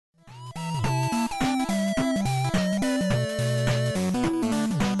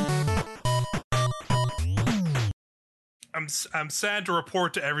I'm sad to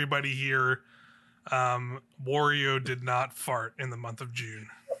report to everybody here. Wario did not fart in the month of June.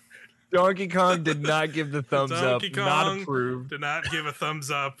 Donkey Kong did not give the thumbs up. Not approved. Did not give a thumbs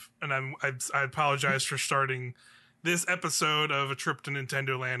up, and I apologize for starting this episode of A Trip to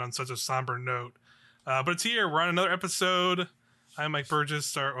Nintendoland on such a somber note. But it's here. We're on another episode. I'm Mike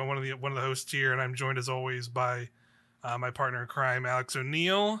Burgess, one of the hosts here, and I'm joined as always by my partner in crime, Alex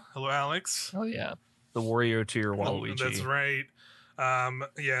O'Neill. Hello, Alex. Oh yeah, the Wario to your Waluigi. That's right.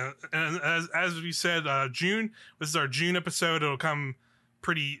 Yeah, and as we said, June. This is our June episode. It'll come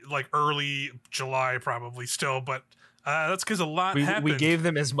pretty early July probably still, but that's because a lot happened. We gave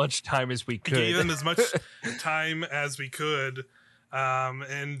them as much time as we could.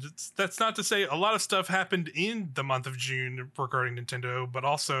 And that's not to say a lot of stuff happened in the month of June regarding Nintendo, but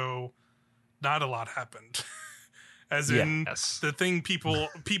also not a lot happened. In the thing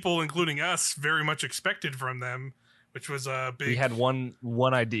people including us very much expected from them, which was a big. We had one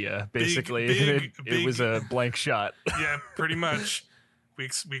idea basically. It was a blank shot. Yeah, pretty much. We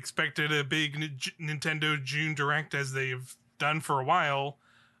expected a big Nintendo June Direct as they've done for a while,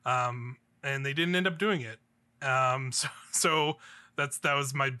 and they didn't end up doing it. So that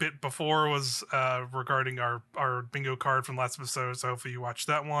was my bit before was regarding our bingo card from last episode. So hopefully you watched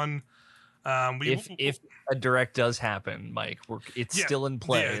that one. If a Direct does happen, Mike, it's still in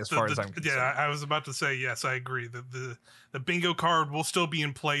play as far as I'm concerned. Yeah, I was about to say yes. I agree that the bingo card will still be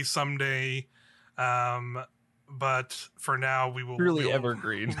in play someday. But for now, we will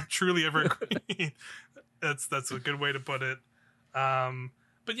evergreen. Truly evergreen. That's a good way to put it.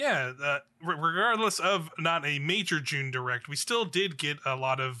 But yeah, regardless of not a major June Direct, we still did get a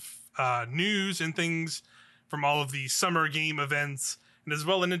lot of news and things from all of the summer game events. And as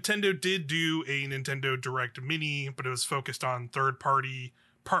well, Nintendo did do a Nintendo Direct Mini, but it was focused on third-party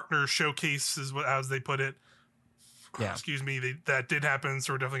partner showcases, as they put it. Yeah. Excuse me, that did happen,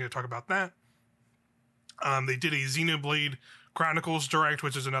 so we're definitely going to talk about that. They did a Xenoblade Chronicles Direct,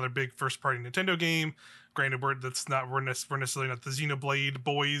 which is another big first-party Nintendo game. Granted, we're necessarily not the Xenoblade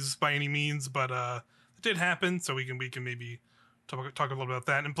boys by any means, but it did happen, so we can maybe talk a little bit about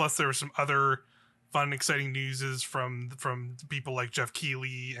that. And plus, there were some other fun, exciting newses from people like Jeff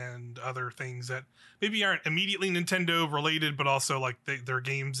Keighley and other things that maybe aren't immediately Nintendo related, but also they're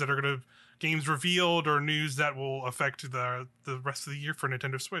games that are games revealed or news that will affect the rest of the year for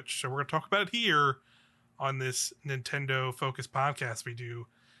Nintendo Switch. So we're going to talk about it here on this Nintendo focused podcast we do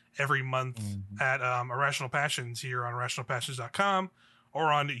every month at Irrational Passions here on irrationalpassions.com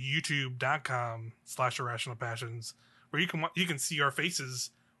or on youtube.com/irrationalpassions, where you can see our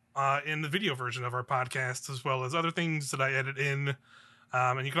faces in the video version of our podcast, as well as other things that I edit in.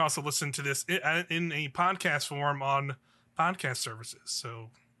 And you can also listen to this in a podcast form on podcast services.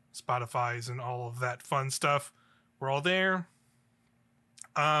 So Spotify's and all of that fun stuff. We're all there.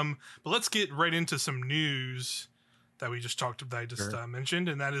 But let's get right into some news that we just mentioned,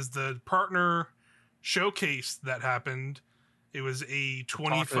 and that is the partner showcase that happened. It was a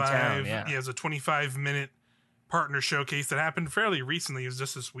 25-minute partner showcase that happened fairly recently. It was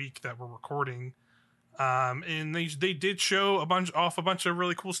just this week that we're recording. And they did show a bunch of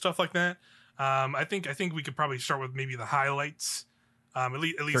really cool stuff like that. I think we could probably start with maybe the highlights. At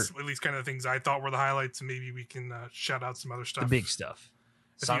least kind of the things I thought were the highlights, and maybe we can shout out some other stuff. The big stuff.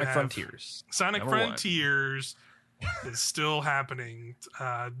 Sonic Frontiers is still happening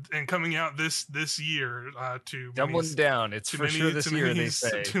and coming out this year. To doubling down, it's for sure this year. They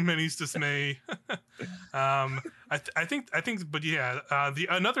say to many's dismay. I think, but yeah,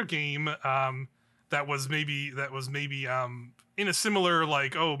 another game that was maybe in a similar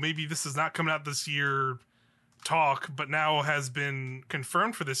maybe this is not coming out this year talk, but now has been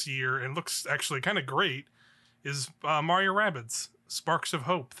confirmed for this year and looks actually kind of great. Is Mario Rabbids Sparks of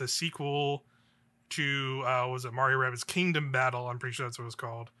Hope, the sequel to was it Mario Rabbids Kingdom Battle? I'm pretty sure that's what it was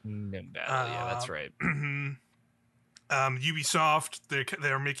called. Kingdom Battle, yeah, that's right. Ubisoft,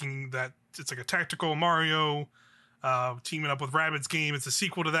 they're making that. It's like a tactical Mario teaming up with Rabbids game. It's a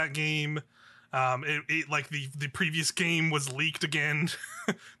sequel to that game. It like the previous game was leaked again,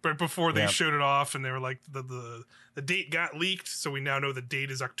 but before they showed it off, and they were like the date got leaked, so we now know the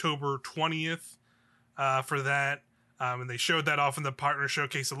date is October 20th for that. And they showed that off in the partner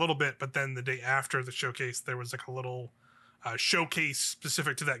showcase a little bit, but then the day after the showcase, there was like a little showcase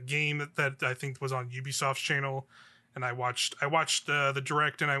specific to that game that I think was on Ubisoft's channel. And I watched the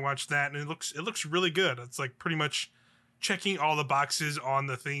direct, and I watched that, and it looks really good. It's like pretty much checking all the boxes on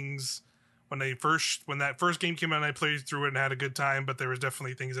the things when that first game came out. And I played through it and had a good time, but there was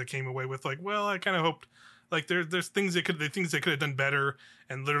definitely things I came away with like, well, I kind of hoped Like there's things they could have done better,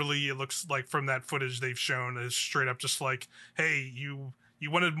 and literally it looks like from that footage they've shown is straight up just like, hey, you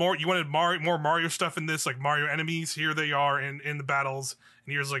wanted more Mario stuff in this, like Mario enemies, here they are in the battles,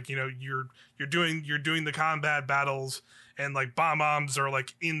 and here's like, you're doing the combat battles, and like bomb-bombs are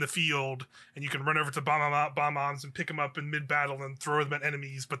like in the field, and you can run over to bomb-bombs and pick them up in mid-battle and throw them at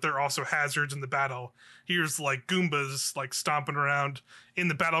enemies, but they're also hazards in the battle. Here's like Goombas like stomping around in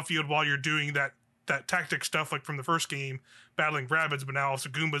the battlefield while you're doing that tactic stuff like from the first game, battling rabbits, but now also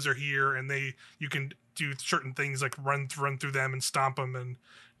Goombas are here, and you can do certain things like run through them and stomp them and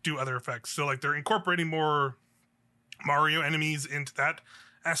do other effects. So like they're incorporating more Mario enemies into that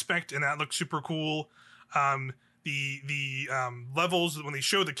aspect, and that looks super cool. The levels, when they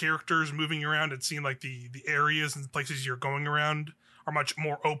show the characters moving around, it seemed like the areas and places you're going around are much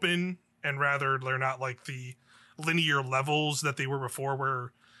more open, and rather they're not like the linear levels that they were before,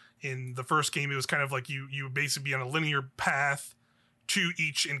 where in the first game it was kind of like you basically be on a linear path to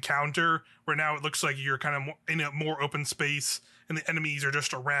each encounter, where now it looks like you're kind of in a more open space, and the enemies are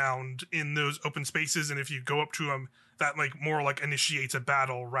just around in those open spaces, and if you go up to them, that like more like initiates a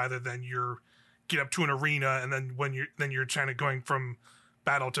battle rather than you're get up to an arena, and then when you're kind of going from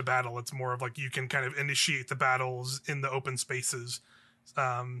battle to battle, it's more of like you can kind of initiate the battles in the open spaces.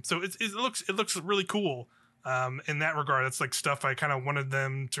 So it looks really cool in that regard. It's like stuff I kind of wanted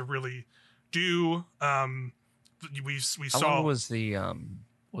them to really do. We How saw long was the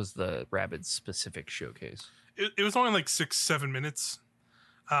Rabbids specific showcase? it was only like 6-7 minutes.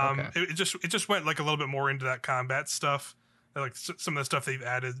 Okay. It just went like a little bit more into that combat stuff, like some of the stuff they've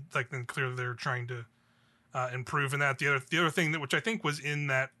added. Like then clearly they're trying to improve in that. The other thing that, which I think was in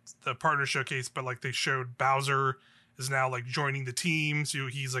the partner showcase, but like they showed Bowser is now like joining the team, so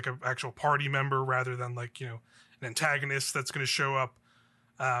he's like an actual party member rather than like an antagonist that's going to show up.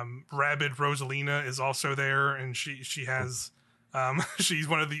 Rabbid Rosalina is also there, and she has she's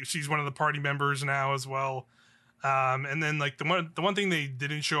one of the party members now as well. And then like the one thing they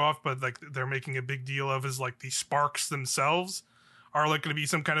didn't show off, but like they're making a big deal of, is like the sparks themselves are like going to be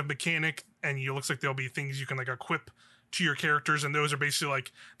some kind of mechanic, and it looks like there'll be things you can like equip to your characters, and those are basically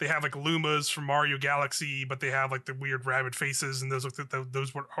like they have like Lumas from Mario Galaxy, but they have like the weird rabbit faces, and those look like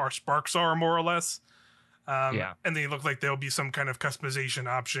those what our sparks are more or less. And they look like there'll be some kind of customization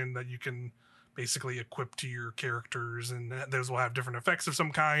option that you can basically equip to your characters, and those will have different effects of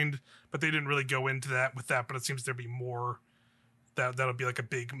some kind, but they didn't really go into that with that, but it seems there'll be more that'll be like a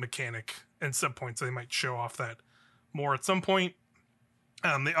big mechanic, and some points they might show off that more at some point.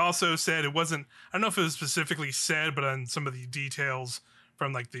 They also said, it wasn't, I don't know if it was specifically said, but on some of the details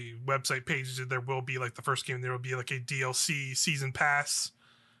from like the website pages, there will be like the first game, there will be like a DLC season pass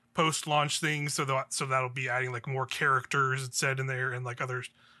post-launch thing, so that'll be adding like more characters, it said in there, and like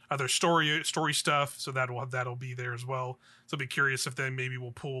other story stuff, so that'll be there as well. So I'll be curious if they maybe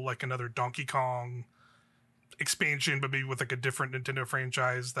will pull like another Donkey Kong expansion, but maybe with like a different Nintendo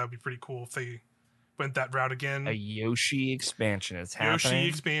franchise. That would be pretty cool if they went that route again. A Yoshi expansion is happening. Yoshi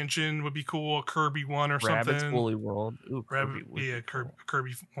expansion would be cool. A Kirby one or Rabbids something. Woolly World. Ooh, Kirby cool.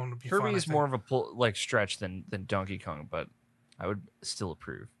 Kirby one would be Kirby fun. is more of a stretch than Donkey Kong, but I would still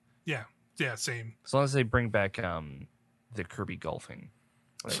approve. Yeah, same. As long as they bring back the Kirby golfing,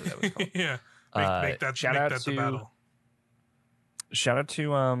 whatever that was called. Yeah, make that the battle. Shout out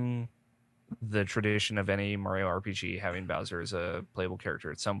to the tradition of any Mario RPG having Bowser as a playable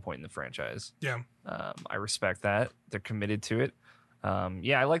character at some point in the franchise. Yeah. I respect that. They're committed to it.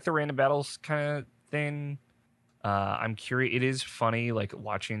 I like the random battles kind of thing. I'm curious. It is funny, like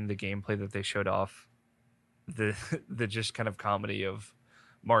watching the gameplay that they showed off. The just kind of comedy of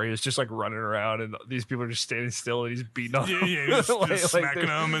Mario's just like running around, and these people are just standing still, and he's beating them. Yeah, just smacking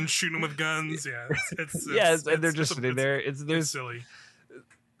them and shooting them with guns. Yeah, and they're just sitting there. It's silly.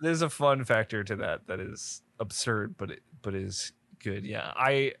 There's a fun factor to that is absurd, but is good. Yeah,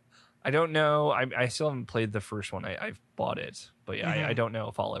 I don't know. I still haven't played the first one. I've bought it, but yeah, I don't know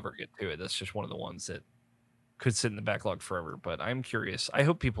if I'll ever get to it. That's just one of the ones that could sit in the backlog forever. But I'm curious. I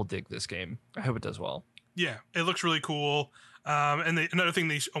hope people dig this game. I hope it does well. Yeah, it looks really cool. And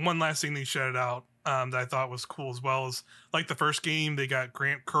one last thing they shouted out that I thought was cool as well is, like the first game, they got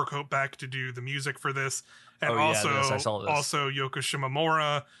Grant Kirkhope back to do the music for this, and I saw this. Also Yoko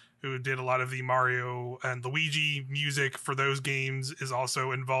Shimomura, who did a lot of the Mario and Luigi music for those games, is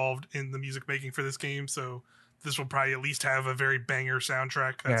also involved in the music making for this game. So this will probably at least have a very banger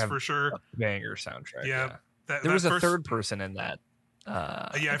soundtrack. That's for sure. A banger soundtrack. Yeah. There was a third person in that.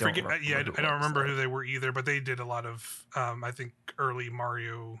 I forget. I don't remember who they were either, but they did a lot of, I think, early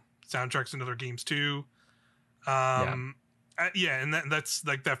Mario soundtracks in other games too. I Yeah, and that's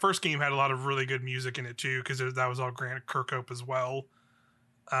like that first game had a lot of really good music in it too, because that was all Grant Kirkhope as well.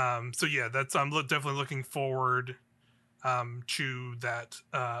 So yeah, that's definitely looking forward to that.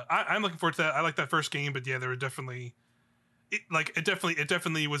 I'm looking forward to that. I like that first game, but yeah, there were definitely it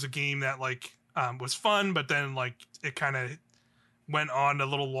definitely was a game that like was fun, but then like it kind of went on a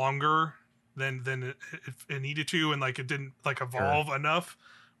little longer than it needed to, and like it didn't like Sure. evolve enough.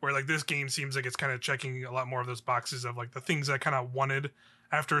 Where like this game seems like it's kind of checking a lot more of those boxes of like the things I kind of wanted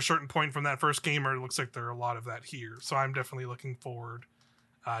after a certain point from that first game, or it looks like there are a lot of that here. So I'm definitely looking forward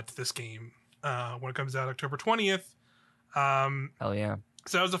to this game when it comes out October 20th. Hell yeah.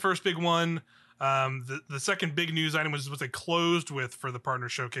 So that was the first big one. The second big news item was what they closed with for the partner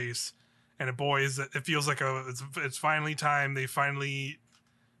showcase, and boy, is it feels like it's finally time. They finally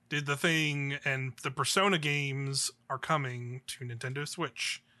did the thing, and the Persona games are coming to Nintendo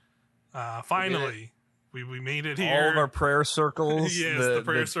Switch. Finally, we made it All of here. our prayer circles, Yes, the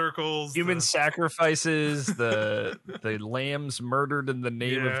prayer the circles, human the sacrifices, the lambs murdered in the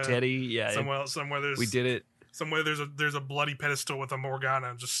name of yeah. Teddy. Yeah, Somewhere we did it. there's a bloody pedestal with a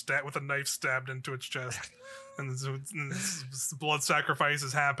Morgana just with a knife stabbed into its chest, and blood sacrifice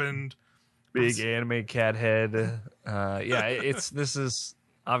has happened. Big anime cat head. Yeah, this is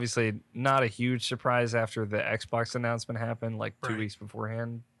obviously not a huge surprise after the Xbox announcement happened like 2 weeks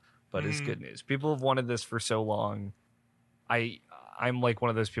beforehand, but it's Mm-hmm. good news. People have wanted this for so long. I'm like one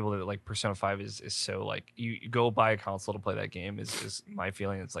of those people that like Persona 5 is so like you go buy a console to play that game is my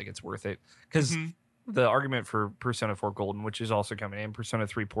feeling. It's like it's worth it because Mm-hmm. the argument for Persona 4 Golden, which is also coming in, Persona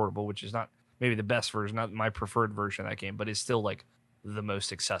 3 Portable, which is not maybe the best version, not my preferred version of that game, but is still like the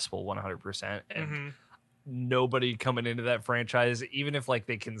most accessible 100%. And Mm-hmm. nobody coming into that franchise, even if like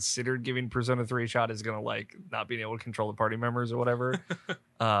they considered giving Persona 3 a shot, is gonna like not being able to control the party members or whatever.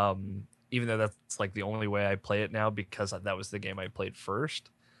 Even though that's like the only way I play it now because that was the game I played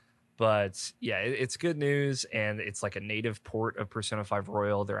first. But yeah, it's good news, and it's like a native port of Persona 5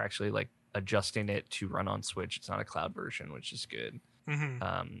 Royal. They're actually like adjusting it to run on Switch. It's not a cloud version, which is good. Mm-hmm.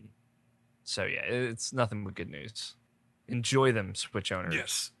 Um, so yeah, it's nothing but good news. Enjoy them, Switch owners.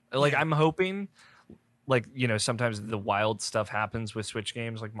 Yes. Like Yeah. I'm hoping, like sometimes the wild stuff happens with Switch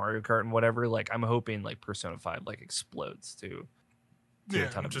games, like Mario Kart and whatever. Like I'm hoping like Persona 5 like explodes to a Yeah,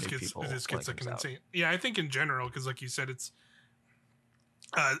 ton it of new it people just when it gets like comes an out. insane. Yeah, I think in general, because like you said, it's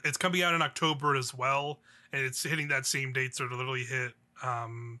coming out in October as well, and it's hitting that same date. So it'll literally hit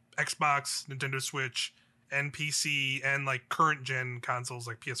Xbox, Nintendo Switch, and PC, and like current gen consoles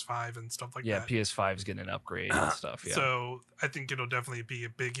like PS5 and stuff like Yeah, that. PS5 is getting an upgrade and stuff. Yeah, So I think it'll definitely be a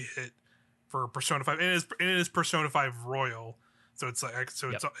big hit for Persona 5, and it is Persona 5 Royal. So it's like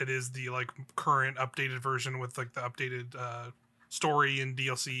yep, it is the like current updated version with like the updated story and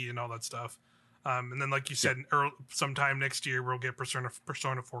DLC and all that stuff. And then like you yep. said, sometime next year we'll get Persona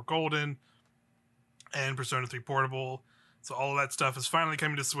 4 Golden and Persona 3 Portable. So all of that stuff is finally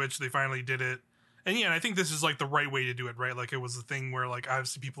coming to Switch. They finally did it. And yeah, and I think this is like the right way to do it, right? Like it was the thing where like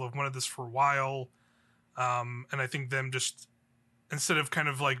obviously people have wanted this for a while. And I think them just instead of kind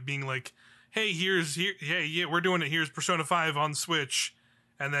of like being like, hey, yeah, we're doing it. Here's Persona 5 on Switch,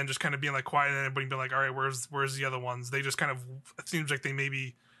 and then just kind of being like quiet and everybody being like, all right, where's the other ones? They just kind of it seems like they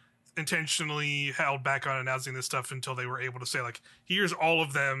maybe intentionally held back on announcing this stuff until they were able to say like, here's all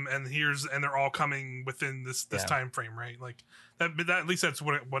of them, and they're all coming within this Yeah. time frame, right? Like that at least that's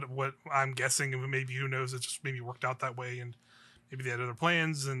what I'm guessing, and maybe who knows, it just maybe worked out that way, and maybe they had other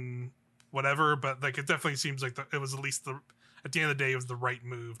plans and whatever, but like it definitely seems like it was at least at the end of the day it was the right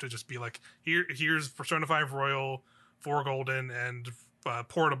move to just be like, here's Persona 5 Royal, 4 Golden, and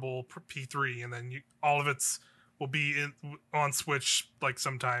portable P3, and then all of it's will be on Switch like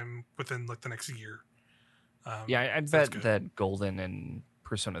sometime within like the next year. Yeah, I So that's bet good. that Golden and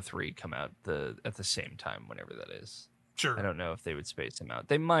Persona 3 come out at the same time, whenever that is. I Sure. don't know if they would space them out.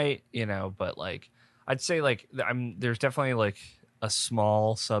 They might, but like I'd say like there's definitely like a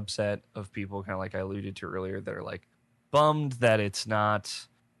small subset of people, kind of like I alluded to earlier, that are like bummed that it's not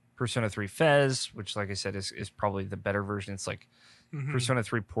Persona 3 Fez, which like I said is probably the better version. It's like Mm-hmm. Persona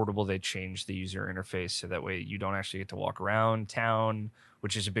 3 Portable, they changed the user interface so that way you don't actually get to walk around town,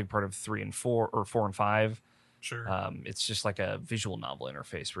 which is a big part of 3 and 4 or 4 and 5. Sure. It's just like a visual novel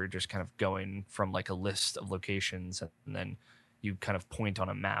interface where you're just kind of going from like a list of locations, and then you kind of point on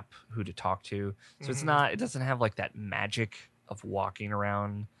a map who to talk to. So Mm-hmm. it doesn't have like that magic of walking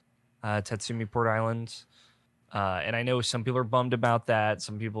around Tatsumi Port Island. And I know some people are bummed about that.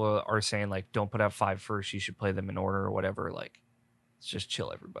 Some people are saying like, don't put out 5 first. You should play them in order or whatever. Like, let's just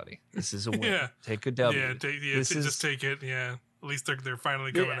chill, everybody. This is a win. Yeah. Take a Yeah. W. This Just is take it. Yeah. At least they're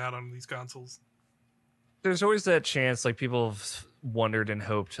finally yeah, coming out on these consoles. there's always that chance, like people have wondered and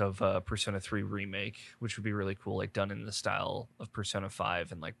hoped of a Persona 3 remake, which would be really cool, like done in the style of Persona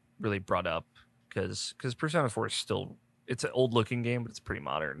 5 and like really brought up because Persona 4 is still, it's an old looking game, but it's pretty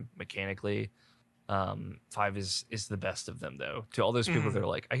modern mechanically. 5 is the best of them though. To all those people that are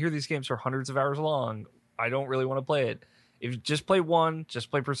like, I hear these games are hundreds of hours long, I don't really want to play it. If you just play one, just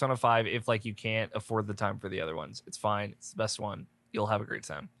play Persona 5. If like you can't afford the time for the other ones, it's fine. It's the best one. You'll have a great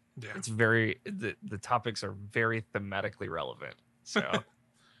time. Yeah. It's very the topics are very thematically relevant. So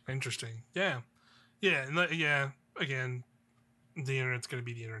interesting. Yeah. Yeah. And yeah. Again, the internet's going to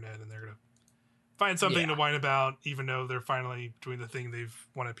be the internet, and they're going to find something to whine about, even though they're finally doing the thing they've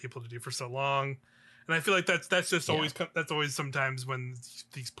wanted people to do for so long. And I feel like that's just always that's always sometimes when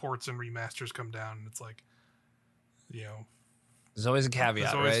these ports and remasters come down, and it's like, you know, there's always a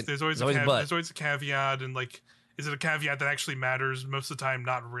caveat, right? There's always a caveat, and like, is it a caveat that actually matters? Most of the time,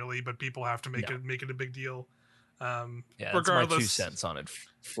 not really, but people have to make it a big deal. Yeah, that's my 2 cents on it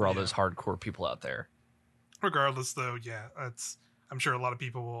for all those hardcore people out there. Regardless, though, I'm sure a lot of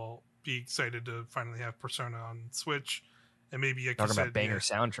people will be excited to finally have Persona on Switch, and maybe like talking about banger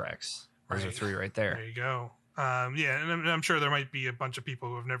soundtracks. Those are 3 right there. There you go. And I'm sure there might be a bunch of people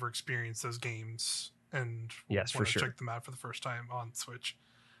who have never experienced those games and want to check them out for the first time on Switch.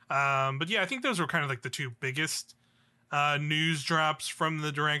 But yeah, I think those were kind of like the 2 biggest news drops from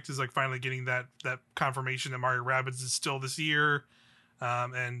the Direct, is like finally getting that confirmation that Mario Rabbids is still this year,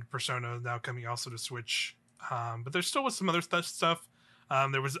 and Persona now coming also to Switch. But there still was some other stuff.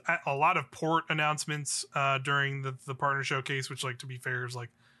 There was a lot of port announcements during the partner showcase, which, like, to be fair, is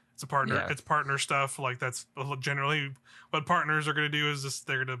like it's partner stuff. Like, that's generally what partners are going to do, is just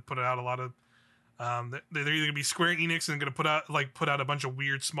they're going to put out a lot of they're either going to be Square Enix and going to put out a bunch of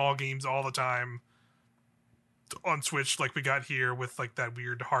weird small games all the time on Switch, like we got here with like that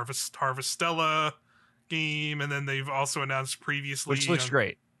weird Harvestella game, and then they've also announced previously, which looks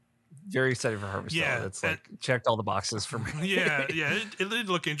great. Very excited for Harvestella. Yeah, it's like checked all the boxes for me. It did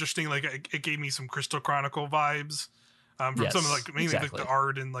look interesting. Like it gave me some Crystal Chronicle vibes from some of like mainly like the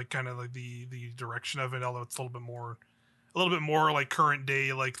art and like kind of like the direction of it. Although it's a little bit more like current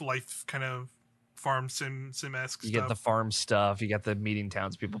day, like life kind of farm sim-esque. You get the farm stuff. You got the meeting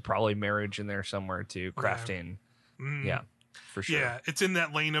townspeople, probably marriage in there somewhere too. Crafting. Yeah, for sure. Yeah, it's in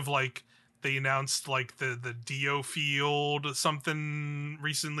that lane of like, they announced like the Dio Field something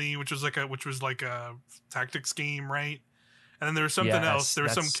recently, which was like a tactics game, right? And then there was something else.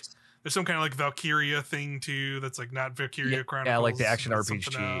 There's some kind of like Valkyria thing too. That's like not Valkyria Chronicles. Yeah, like the action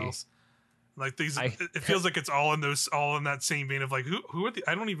RPG. Like these, it feels like it's all in that same vein of like who are the,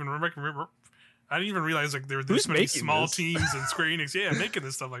 I don't even remember. I didn't even realize like there were this many small teams in Square Enix, making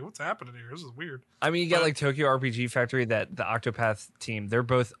this stuff. Like, what's happening here? This is weird. I mean, you got like Tokyo RPG Factory, that the Octopath team, they're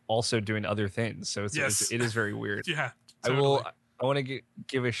both also doing other things. So it is very weird. Yeah, totally. I want to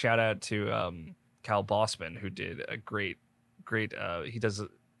give a shout out to Cal Bossman, who did a great. He does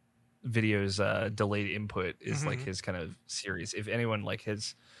videos. Delayed Input is like his kind of series. If anyone like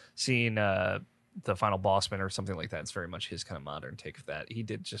has seen the Final Bossman or something like that, it's very much his kind of modern take of that. He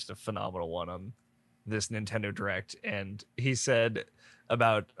did just a phenomenal one on this Nintendo Direct, and he said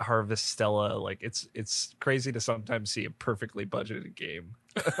about Harvestella, like it's crazy to sometimes see a perfectly budgeted game.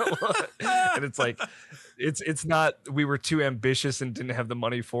 And it's like it's not we were too ambitious and didn't have the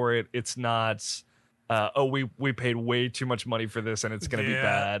money for it. It's not we paid way too much money for this and it's gonna be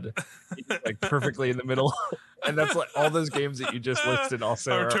bad. Like perfectly in the middle. And that's like all those games that you just listed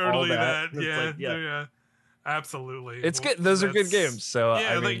also are totally all that. Yeah. Absolutely. It's good. Those are good games. So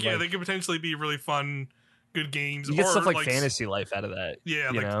yeah, they could potentially be really fun, good games. You get stuff like Fantasy Life out of that.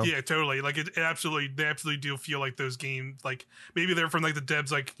 Yeah, totally. Like they absolutely do feel like those games. Like maybe they're from like the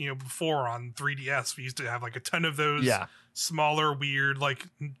devs, like, you know, before on 3DS we used to have like a ton of those smaller, weird, like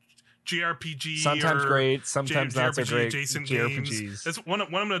JRPG. Sometimes great, sometimes not so great. Adjacent games. That's one I'm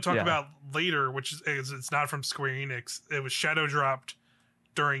going to talk about later, which is it's not from Square Enix. It was shadow dropped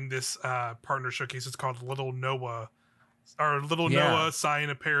during this partner showcase. It's called Little Noah Sign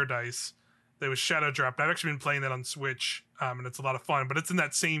of Paradise. That was shadow dropped. I've actually been playing that on Switch, and it's a lot of fun. But it's in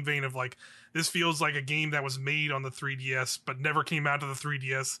that same vein of like, this feels like a game that was made on the 3DS but never came out to the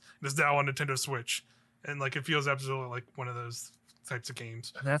 3DS and is now on Nintendo Switch, and like it feels absolutely like one of those types of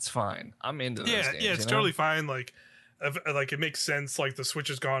games. That's fine. I'm into those games. Yeah, it's totally fine. Like it makes sense. Like the Switch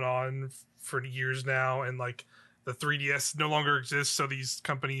has gone on for years now, and like the 3DS no longer exists, so these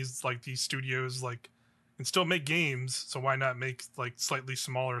companies, like these studios, like can still make games. So why not make like slightly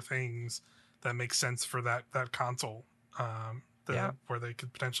smaller things that make sense for that console, where they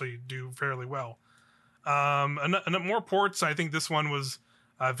could potentially do fairly well. And more ports. I think this one was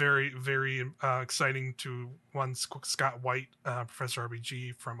Very exciting to one. Scott White, Professor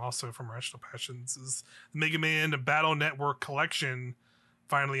RBG from Rational Passions, is the Mega Man Battle Network collection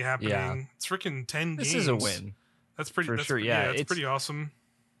finally Yeah, happening. It's freaking 10 this is a games. win That's pretty. for That's sure. Yeah, It's pretty awesome.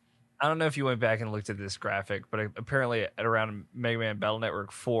 I don't know if you went back and looked at this graphic, but apparently at around Mega Man Battle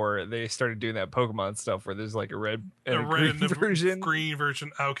Network 4, they started doing that Pokemon stuff where there's like a red and A a red green and a version. green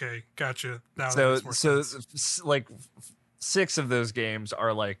version. Okay, gotcha. Now that So makes more sense. like 6 of those games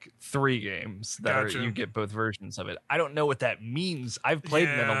are like 3 games that are Gotcha. you get both versions of it. I don't know what that means. I've played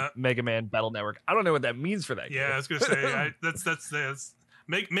Yeah, Mega Man Battle Network. I don't know what that means for that yeah. game. I was gonna say that's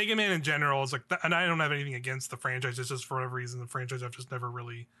Mega Man in general is like, and I don't have anything against the franchise. It's just for whatever reason the franchise I've just never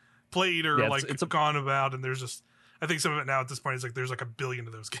really played or Yeah, like it's a gone about. And there's just, I think some of it now at this point is like there's like a billion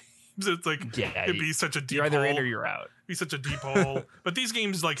of those games. It's like yeah. it'd be such a deep You're either in hole. or you're out. Be such a deep hole. But these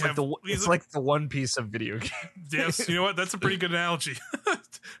games like have It's like the One Piece of video games. yes, you know what? That's a pretty good analogy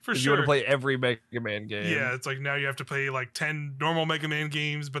for If sure. you want to play every Mega Man game. Yeah, it's like now you have to play like 10 normal Mega Man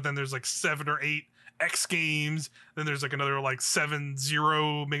games, but then there's like 7 or 8 X games. Then there's like another like 7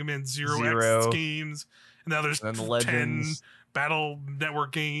 Mega Man Zero X Zero. games. And now there's And then the 10 Legends. Battle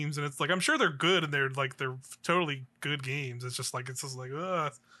Network games. And it's like, I'm sure they're good and they're totally good games. It's just like, it's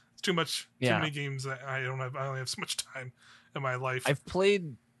too much, too many games. I only have so much time in my life. I've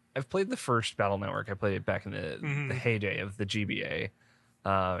played the first Battle Network. I played it back in the Mhm. heyday of the GBA.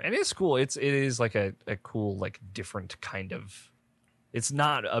 And it's cool. It is like a cool, like different kind of. It's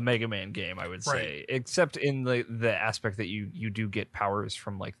not a Mega Man game, I would say, except in the aspect that you do get powers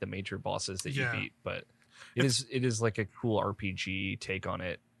from like the major bosses that you beat. But it is like a cool RPG take on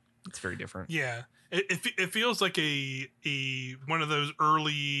it. It's very different. Yeah, it feels like a one of those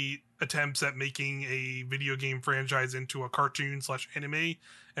early attempts at making a video game franchise into a cartoon / anime, and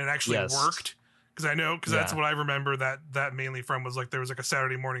it actually worked. Because that's what I remember that mainly from was like there was like a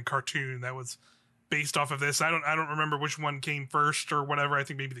Saturday morning cartoon that was based off of this. I don't remember which one came first or whatever. I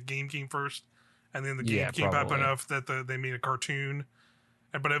think maybe the game came first, and then the game came up enough that they made a cartoon.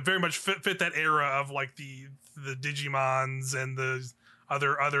 But it very much fit that era of like the Digimons and the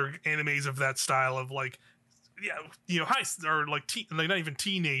other animes of that style of like, high or like like not even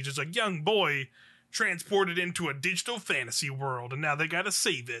teenage. It's like young boy transported into a digital fantasy world, and now they got to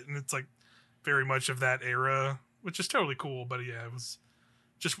save it, and it's like very much of that era, which is totally cool. But yeah, it was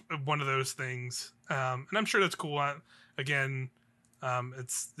just one of those things, and I'm sure that's cool. Again,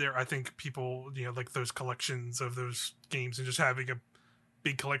 it's there. I think people, like those collections of those games and just having a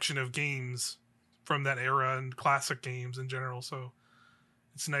big collection of games from that era and classic games in general. So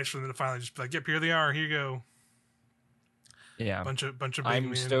it's nice for them to finally just be like, yep, here they are. Here you go. Yeah, bunch of Mega I'm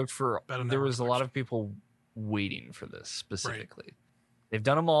Man stoked for. There was a lot of people waiting for this specifically. Right. They've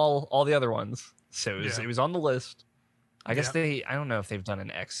done them all the other ones, so it was on the list. I guess I don't know if they've done an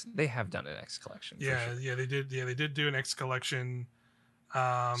X. They have done an X collection. Yeah, sure. They did. Yeah, they did do an X collection.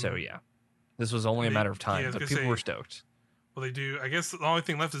 So yeah, this was only a matter of time, but people were stoked. Well, they do. I guess the only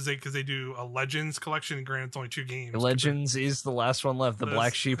thing left is because they do a Legends collection. Granted, it's only 2 games. Legends is the last one left, the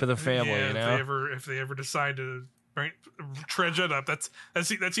black sheep of the family. Yeah, if they ever decide to dredge it up, that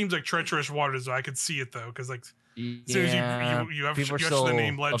seems like treacherous waters. I could see it though, because like as soon as you have the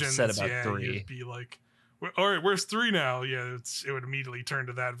name Legends, upset about 3. You'd be like, all right, where's 3 now? Yeah, it would immediately turn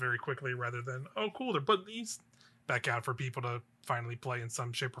to that very quickly, rather than, oh cool, they're putting these back out for people to finally play in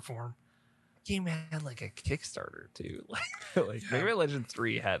some shape or form. Game had like a Kickstarter too. Like Mega Man Legends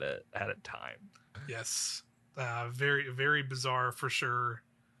 3 had a time. Yes. Very, very bizarre for sure.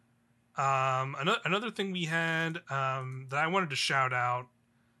 Another thing we had that I wanted to shout out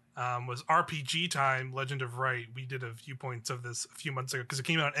was RPG Time Legend of Right. We did a few points of this a few months ago because it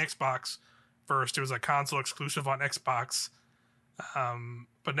came out on Xbox first. It was a console exclusive on Xbox.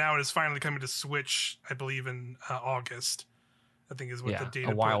 But now it is finally coming to Switch, I believe in August. I think is what the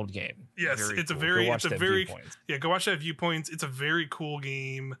data. A wild game. Yes, very it's cool. Go watch that Viewpoints. It's a very cool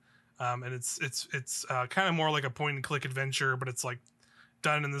game, and it's kind of more like a point and click adventure, but it's like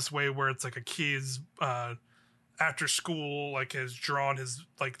done in this way where it's like a kid's after school like has drawn his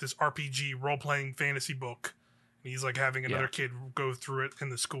like this RPG role playing fantasy book, and he's like having another kid go through it in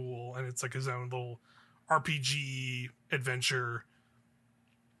the school, and it's like his own little RPG adventure.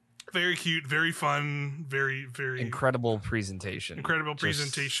 Very cute, very fun, very incredible presentation.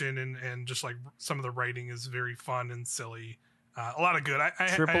 And just like some of the writing is very fun and silly. A lot of good.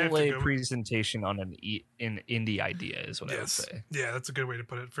 Triple A presentation on an indie idea is what I would say. Yeah, that's a good way to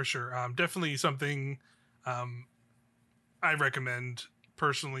put it for sure. Definitely something I recommend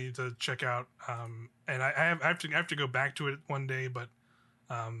personally to check out. And I have to go back to it one day, but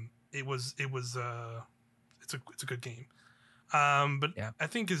it's a good game. But Yeah. I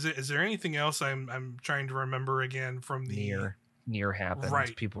think is there anything else I'm trying to remember again from the Near happened.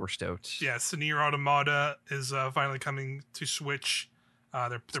 right? People were stoked. Yeah, so Nier Automata is finally coming to Switch.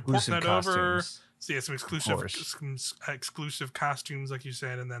 They're porting Exclusive that over. costumes, So yeah, of course. some exclusive costumes, like you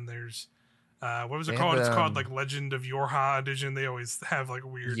said, and then there's what was it They have called? It's called like Legend of Yorha edition. They always have like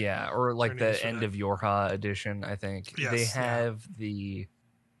weird yeah, or like names the for end that. of Yorha edition. I think they Yes, yeah, have the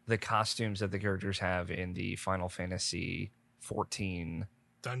costumes that the characters have in the Final Fantasy 14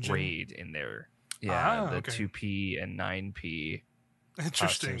 dungeon. raid in there. Yeah, Ah, the okay, 2P and 9P costumes,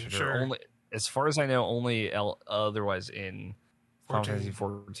 interesting. which are Sure, only, as far as I know, only otherwise in Final Fantasy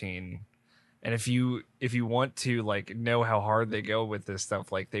 14. 14. And if you want to like know how hard they go with this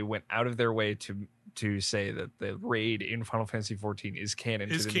stuff, like they went out of their way to say that the raid in Final Fantasy 14 is canon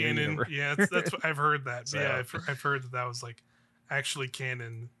to Is the Nier canon? universe. Yeah, that's what I've heard that. Yeah, So I've heard that was like actually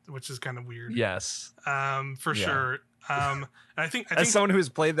canon, which is kind of weird. yes, For yeah. sure. I As think someone who's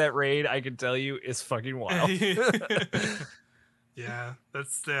played that raid, I can tell you it's fucking wild. yeah,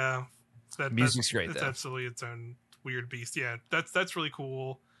 that Music's great it's though. absolutely its own weird beast. Yeah, that's really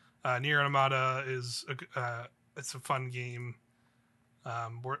cool. Nier Automata is it's a fun game.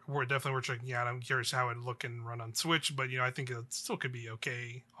 We're definitely we're checking out. I'm curious how it'd look and run on Switch, but I think it still could be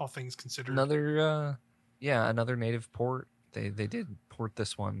okay, all things considered. Another native port. They did port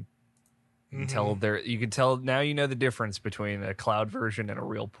this one. Mm-hmm. You can tell now, you know the difference between a cloud version and a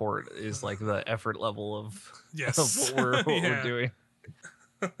real port is like the effort level of of Yes, what we're yeah, doing.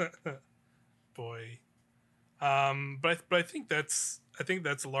 boy. But I think that's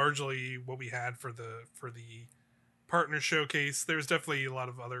largely what we had for the partner showcase. There's definitely a lot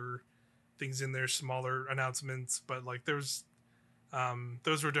of other things in there, smaller announcements, but like those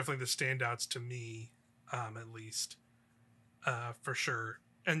were definitely the standouts to me, at least, for sure.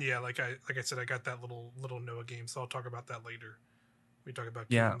 And yeah, like I said, I got that little Noah game, so I'll talk about that later. We talk about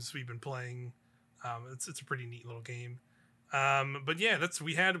Yeah. games we've been playing. It's a pretty neat little game. But yeah,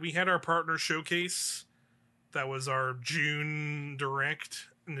 we had our partner showcase. That was our June Direct,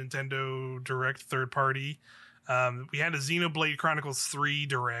 Nintendo Direct third party. We had a Xenoblade Chronicles 3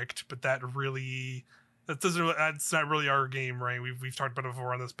 Direct, but that that's not really our game, right? We've talked about it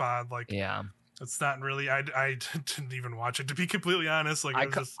before on this pod. Like, Yeah. it's not really. I didn't even watch it, to be completely honest. Like, it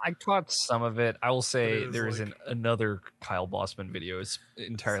was just. I caught some of it. I will But it say was there is like, another Kyle Bossman video is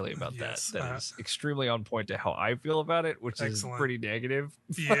entirely about that. yes, That is extremely on point to how I feel about it, which is excellent. pretty negative.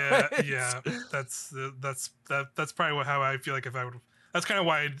 Yeah, But yeah. That's probably how I feel like if I would. That's kind of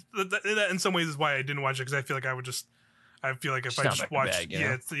why that in some ways is why I didn't watch it, because I feel like I would just. I feel like if just I not just my watched, bag, you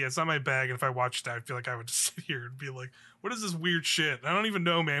know. it's not my bag, and if I watched that, I feel like I would just sit here and be like, "What is this weird shit? I don't even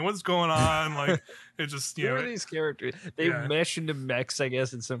know, man. What's going on?" Like, it just, Who are these characters? They yeah, mesh into mechs, I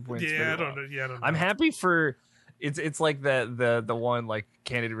guess, at some point. It's very yeah. I don't wild. know. Yeah, I don't I'm know. happy for it's like the one like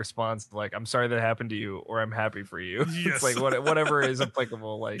candid response, like I'm sorry that happened to you, or I'm happy for you. It's Yes, like whatever is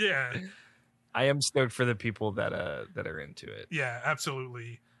applicable. Like yeah, I am stoked for the people that are into it. yeah,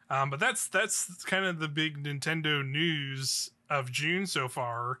 absolutely. But that's kind of the big Nintendo news of June so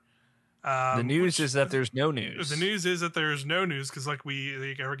far. The news Which is that there's no the news. news is that there's no news, because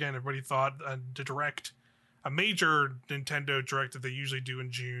again, everybody thought a major Nintendo direct that they usually do in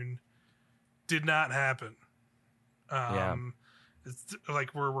June did not happen. Yeah, Um, it's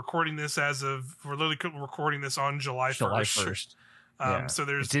like we're literally recording this on July July 1st. 1st. Yeah, So it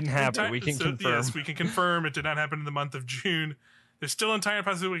there's didn't happen. We can so yes, confirm. we can confirm it did not happen in the month of June. There's still entire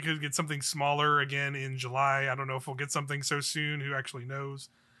possibility we could get something smaller again in July. I don't know if we'll get something so soon. Who actually knows?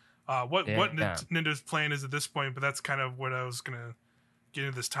 What Yeah, Nintendo's plan is at this point, but that's kind of what I was gonna get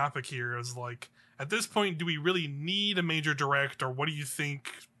into this topic here. Is like, at this point, do we really need a major direct, or what do you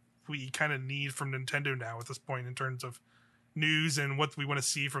think we kind of need from Nintendo now at this point in terms of news and what we want to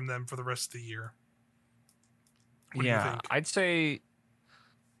see from them for the rest of the year? What do you yeah. think? I'd say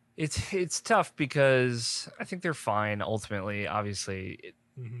it's tough because I think they're fine ultimately. Obviously,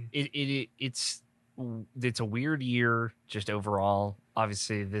 Mm-hmm. it's a weird year just overall.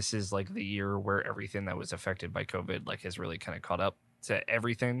 Obviously, this is like the year where everything that was affected by COVID like has really kind of caught up to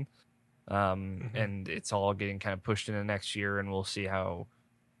everything. Mm-hmm. And it's all getting kind of pushed into next year, and we'll see how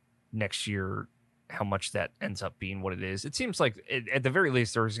next year how much that ends up being what it is. It seems like at the very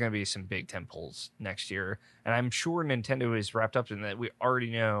least there's going to be some big temples next year, and I'm sure Nintendo is wrapped up in that. We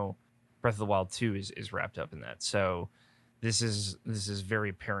already know Breath of the Wild 2 is wrapped up in that. So this is very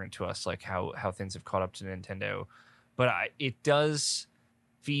apparent to us, like how things have caught up to Nintendo. But it does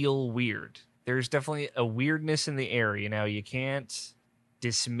feel weird. There's definitely a weirdness in the air. You know, you can't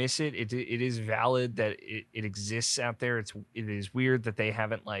dismiss it. It is valid that it exists out there. It is weird that they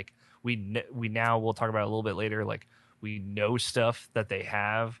haven't like we now we'll talk about it a little bit later, like we know stuff that they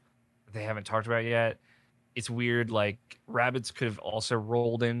haven't talked about yet. It's weird. Like Rabbids could have also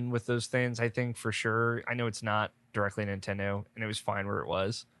rolled in with those things. I think for sure. I know it's not directly Nintendo, and it was fine where it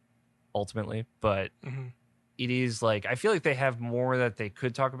was ultimately, but it is like I feel like they have more that they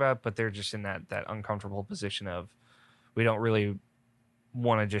could talk about, but they're just in that uncomfortable position of we don't really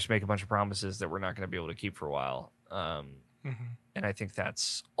want to just make a bunch of promises that we're not going to be able to keep for a while. And I think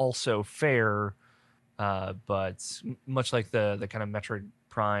that's also fair. But much like the kind of Metroid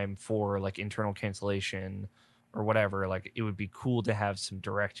Prime for like internal cancellation or whatever, like it would be cool to have some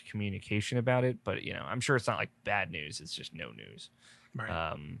direct communication about it. But I'm sure it's not like bad news; it's just no news.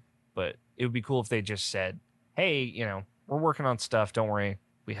 Right. But it would be cool if they just said, "Hey, we're working on stuff. Don't worry,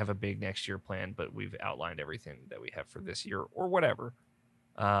 we have a big next year plan, but we've outlined everything that we have for this year or whatever."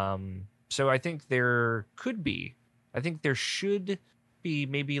 So I think there should be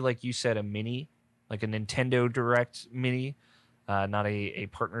maybe like you said, a mini. Like a Nintendo Direct mini, not a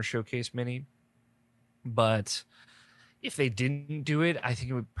partner showcase mini. But if they didn't do it, I think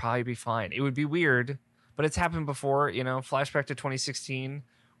it would probably be fine. It would be weird, but it's happened before. Flashback to 2016,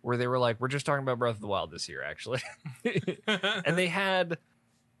 where they were like, "We're just talking about Breath of the Wild this year, actually," and they had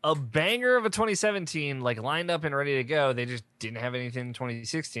a banger of a 2017 like lined up and ready to go. They just didn't have anything in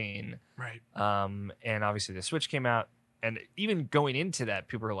 2016, Right. And obviously the Switch came out. And even going into that,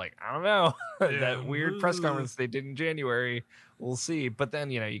 people are like, I don't know, that weird press conference they did in January. We'll see. But then,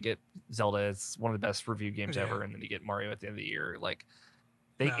 you get Zelda. It's one of the best review games ever. And then you get Mario at the end of the year. Like,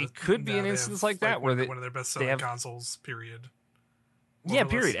 it could be an instance like that where one of their best selling consoles, period.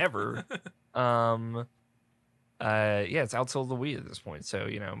 Period, ever. It's outsold the Wii at this point. So,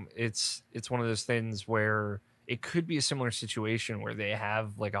 it's one of those things where it could be a similar situation where they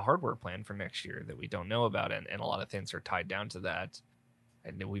have like a hardware plan for next year that we don't know about. And a lot of things are tied down to that.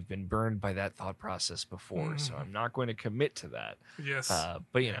 And we've been burned by that thought process before. So I'm not going to commit to that. Yes.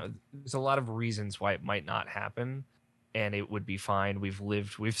 But, there's a lot of reasons why it might not happen. And it would be fine.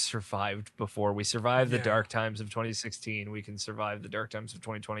 We've survived before. We survived the dark times of 2016. We can survive the dark times of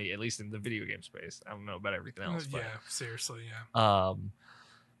 2020, at least in the video game space. I don't know about everything else. But, seriously. Yeah.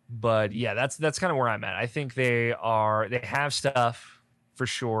 But yeah, that's kind of where I'm at. I think they have stuff for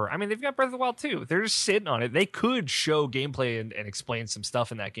sure. I mean, they've got Breath of the Wild too. They're just sitting on it. They could show gameplay and explain some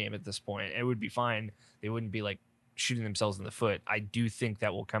stuff in that game at this point. It would be fine. They wouldn't be like shooting themselves in the foot. I do think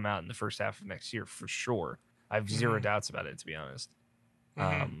that will come out in the first half of next year for sure. I have zero doubts about it, to be honest.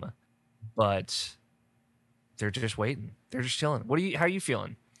 But they're just waiting. They're just chilling. How are you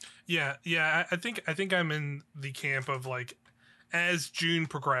feeling? Yeah. I think I'm in the camp of like, as June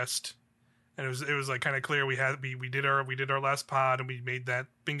progressed, and it was like kind of clear we did our last pod and we made that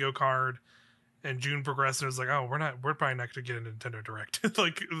bingo card, and June progressed and it was like, oh, we're probably not going to get a Nintendo Direct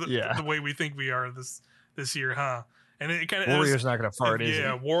like the way we think we are this year, huh? And it kind of Wario's not going to fart, is he?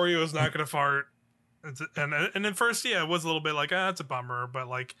 Yeah, Wario's not going to fart. And at first, it was a little bit like, it's a bummer, but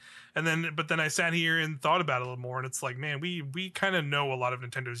like, but then I sat here and thought about it a little more, and it's like, man, we kind of know a lot of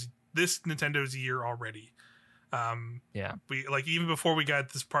Nintendo's year already. We like, even before we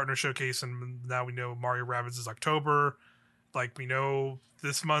got this partner showcase, and now we know Mario Rabbids is October. Like, we know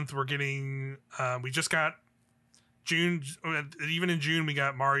this month we're getting, we just got June. Even in June, we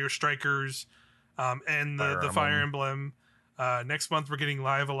got Mario Strikers, and the Fire Emblem. Next month we're getting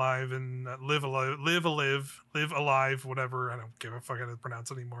Live Alive and Live Alive, whatever. I don't give a fuck how to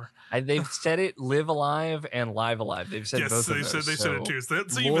pronounce it anymore. They've said it, Live Alive and Live Alive. They've said both of those. They said it too. So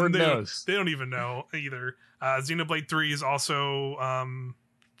Lord knows. They don't even know either. Xenoblade 3 is also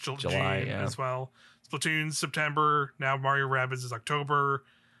July as well. Splatoon September. Now Mario Rabbids is October,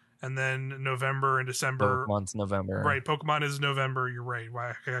 and then November and December. Pokemon's November. Right, Pokemon is November. You're right.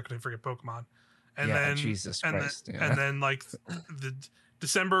 Why how could I forget Pokemon? And then Jesus Christ. And then like the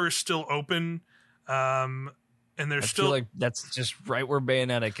December is still open, and there's still feel like that's just right where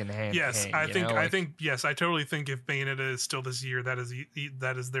Bayonetta can hang. Yes, I totally think if Bayonetta is still this year, that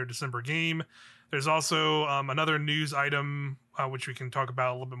is their December game. There's also another news item which we can talk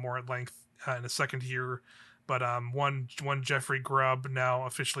about a little bit more at length in a second here, but one Jeffrey Grubb, now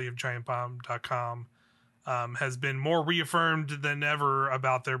officially of GiantBomb.com, has been more reaffirmed than ever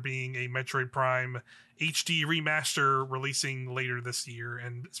about there being a Metroid Prime HD remaster releasing later this year,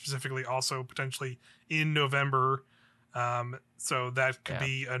 and specifically also potentially in November. So that could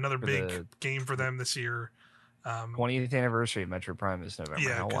be another big game for them this year. 20th anniversary of Metroid Prime is November.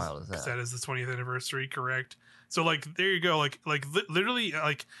 Yeah, how wild is that? That is the 20th anniversary, correct? So like, there you go. Like literally,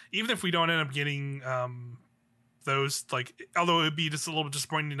 like, even if we don't end up getting those, like, although it'd be just a little bit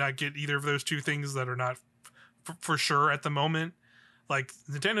disappointing to not get either of those two things that are not for sure at the moment. Like,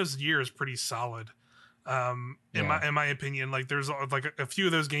 Nintendo's year is pretty solid. Yeah. In my opinion, like there's like a few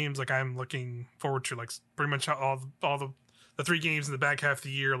of those games like I'm looking forward to, like pretty much all the three games in the back half of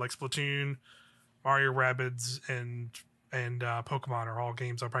the year, like Splatoon, Mario Rabbids, and Pokemon are all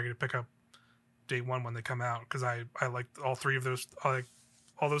games I'm probably gonna pick up day one when they come out, because I like all three of those. I like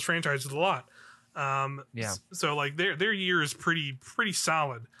all those franchises a lot. Yeah. So like their year is pretty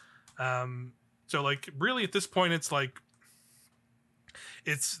solid. So like really at this point, it's like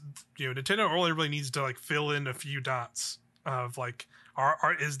it's Nintendo only really needs to like fill in a few dots of like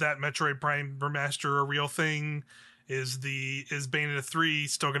is that Metroid Prime remaster a real thing? Is Bayonetta 3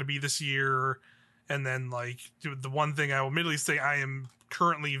 still going to be this year? And then like the one thing I will admittedly say, I am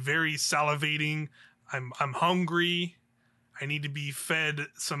currently very salivating. I'm hungry. I need to be fed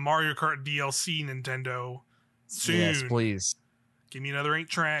some Mario Kart DLC, Nintendo, Yes, soon. please. Give me another 8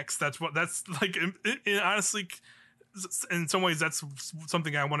 tracks. That's like honestly, in some ways, that's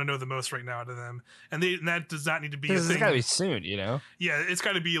something I want to know the most right now out of them. And that does not need to be a This has got to thing. be soon, you know? Yeah, it's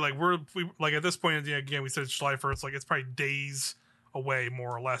got to be like we like at this point. Again, we said it's July 1st. Like it's probably days away,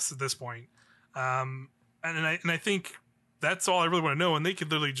 more or less, at this point. And I think that's all I really want to know. And they could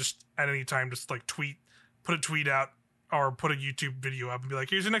literally just at any time just like put a tweet out or put a YouTube video up and be like,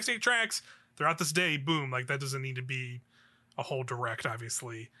 "Here's your next 8 tracks. They're out this day." Boom. Like that doesn't need to be a whole direct,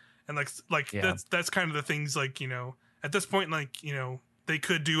 obviously. And like Yeah. that's kind of the things, like at this point, like they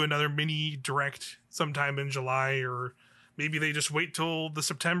could do another mini direct sometime in July, or maybe they just wait till the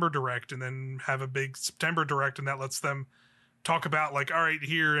September direct and then have a big September direct, and that lets them talk about like, all right,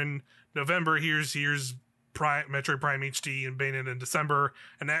 here in November, here's Metroid Prime HD and Bayonetta in December,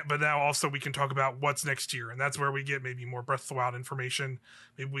 but now also we can talk about what's next year, and that's where we get maybe more Breath of the Wild information.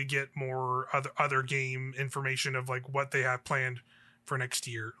 Maybe we get more other game information of like what they have planned for next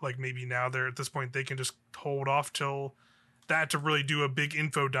year. Like maybe now they're at this point they can just hold off till that to really do a big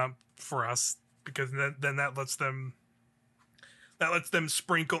info dump for us, because then that lets them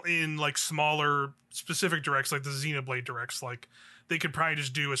sprinkle in like smaller specific directs, like the Xenoblade directs. Like they could probably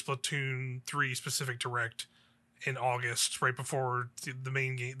just do a Splatoon 3 specific direct in August, right before the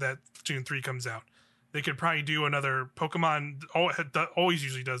main game that Splatoon 3 comes out. They could probably do another Pokemon. Always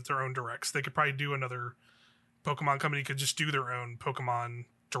usually does their own directs. They could probably do another Pokemon company could just do their own Pokemon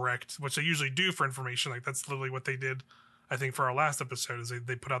direct, which they usually do for information. Like that's literally what they did, I think, for our last episode. Is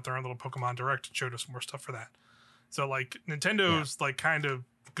they put out their own little Pokemon direct and showed us more stuff for that. So like Yeah. Nintendo's like kind of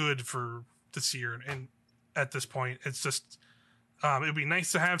good for this year, and at this point, it's just it'd be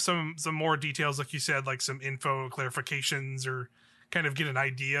nice to have some more details, like you said, like some info clarifications, or kind of get an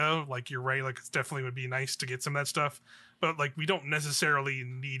idea. Like you're right, like it's definitely would be nice to get some of that stuff, but like we don't necessarily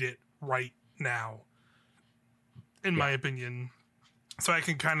need it right now, in Yeah. my opinion. So I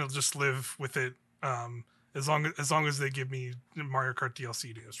can kind of just live with it, as long as they give me Mario Kart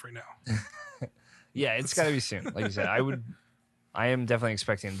DLC news right now. Yeah, it's got to be soon. Like you said, I am definitely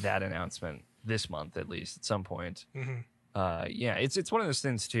expecting that announcement this month, at least at some point. Mm-hmm. Yeah, it's one of those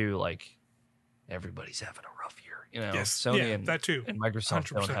things too. Like everybody's having a rough year, you know. Yes, Sony yeah, and that too. Microsoft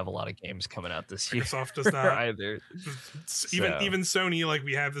don't 100%. have a lot of games coming out this year Microsoft does not. either. So Even Sony, like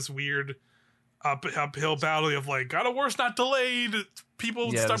we have this weird uphill battle of like God of War's not delayed.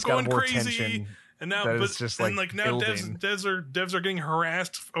 People yeah, stop there's God going of War crazy. tension And now, that but is just and like like now, building. devs are getting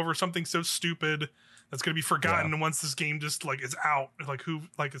harassed over something so stupid that's gonna be forgotten Yeah. once this game just like is out. Like who,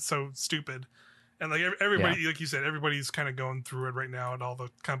 like it's so stupid, and like everybody, like you said, everybody's kind of going through it right now at all the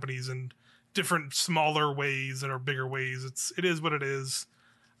companies in different smaller ways and or bigger ways. It is what it is,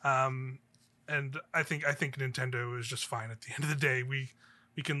 and I think Nintendo is just fine at the end of the day. We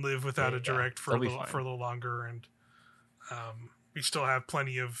can live without a Yeah, direct for they'll be fine. a little longer, and we still have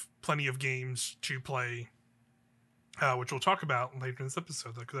plenty of games to play, which we'll talk about later in this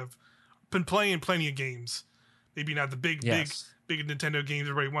episode. Because I've been playing plenty of games, maybe not the Yes. big Nintendo games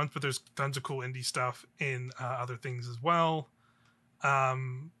everybody wants, but there's tons of cool indie stuff in other things as well.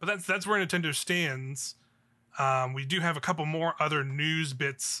 But that's where Nintendo stands. We do have a couple more other news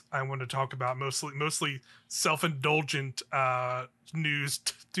bits I want to talk about, mostly self-indulgent news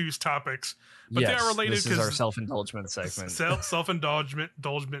topics, but they are Yes, related this is our because self-indulgence segment.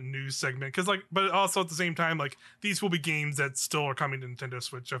 self-indulgent news segment, because like, but also at the same time, like these will be games that still are coming to Nintendo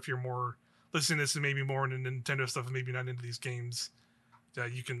Switch. So if you're more listening to this and maybe more into Nintendo stuff and maybe not into these games,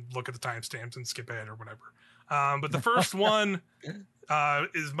 you can look at the timestamps and skip ahead or whatever. But the first one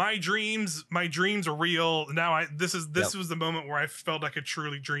is my dreams. My dreams are real. Now this Yep. was the moment where I felt I could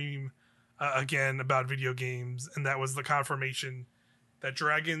truly dream again about video games, and that was the confirmation that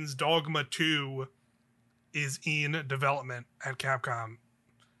Dragon's Dogma 2 is in development at Capcom.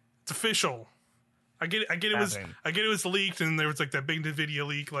 It's official. I get it was Happening. I get it was leaked, and there was like that big Nvidia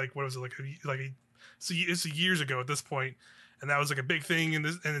leak, like what was it, like a So it's years ago at this point, and that was like a big thing. And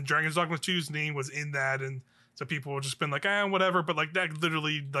then Dragon's Dogma 2's name was in that, and so people have just been like, whatever. But like that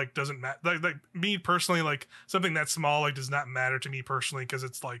literally like doesn't matter. Like me personally, like something that small like does not matter to me personally, because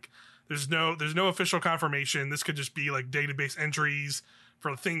it's like there's no official confirmation. This could just be like database entries for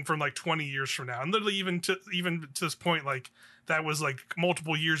a thing from like 20 years from now, and literally even to this point, like that was like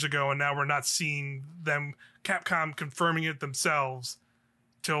multiple years ago, and now we're not seeing them Capcom confirming it themselves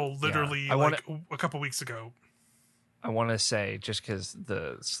till literally a couple weeks ago. I want to say, just because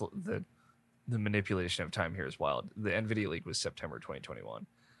the manipulation of time here is wild. The NVIDIA leak was September 2021,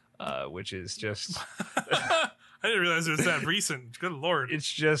 which is just. I didn't realize it was that recent. Good lord!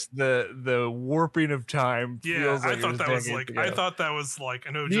 It's just the warping of time. Yeah, feels like I thought that was like ago. I thought that was like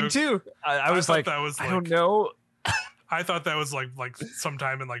a no Me joke. too. I was like, that was like, I don't know. I thought that was like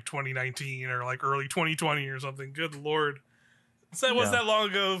sometime in like 2019 or like early 2020 or something. Good lord! So that wasn't that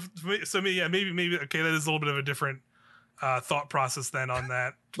long ago. So maybe okay. That is a little bit of a different thought process then on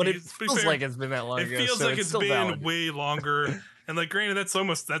that. But it feels like it's been that long ago. It feels so like it's been valid. way longer. And like, granted, that's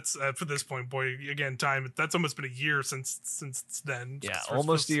for this point, boy, again, time. That's almost been a year since then. Yeah,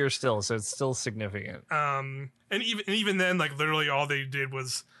 almost a year still. So it's still significant. And even then, like literally, all they did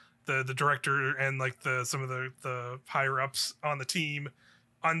was the director and like some of the higher ups on the team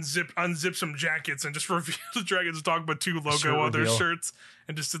unzip some jackets and just reveal the Dragon's Dogma 2 logo on their shirts,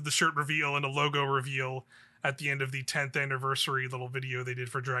 and just did the shirt reveal and a logo reveal at the end of the 10th anniversary little video they did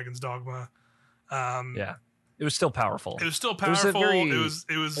for Dragon's Dogma. Yeah, it was still powerful. It was still powerful.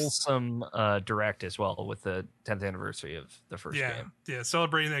 It was wholesome direct as well with the 10th anniversary of the first game. Yeah,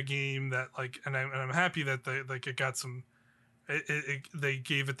 celebrating that game, that like, and I'm happy that it got some. They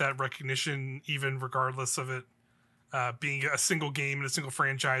gave it that recognition, even regardless of it being a single game and a single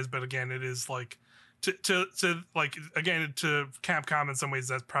franchise. But again, it is like to like, again, to Capcom in some ways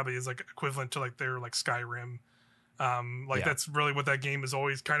that probably is like equivalent to like their like Skyrim. That's really what that game has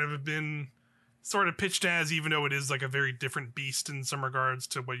always kind of been sort of pitched as, even though it is like a very different beast in some regards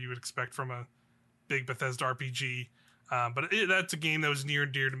to what you would expect from a big Bethesda RPG. But that's a game that was near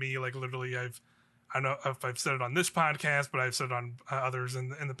and dear to me. Like literally, I don't know if I've said it on this podcast, but I've said it on others in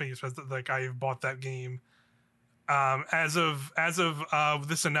the previous. Like I have bought that game as of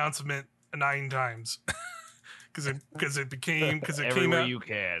this announcement 9 times. Because it came out. You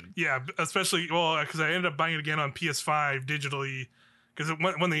can. Yeah, especially because I ended up buying it again on PS5 digitally, because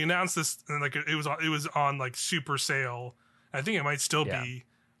when they announced this, and like it was on like super sale. I think it might still be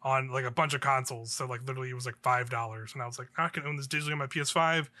on like a bunch of consoles. So like literally it was like $5, and I was like, I can own this digitally on my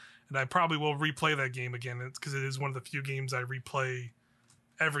PS5, and I probably will replay that game again. It's because it is one of the few games I replay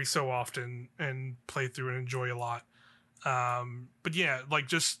every so often and play through and enjoy a lot. But yeah, like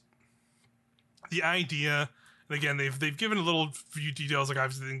just the idea. And again, they've given a little few details. Like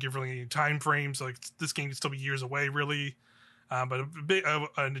obviously they didn't give really any time frames. So like this game could still be years away, really. But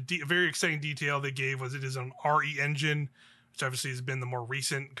a very exciting detail they gave was it is an RE engine, which obviously has been the more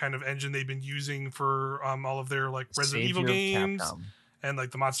recent kind of engine they've been using for all of their like Resident Evil games and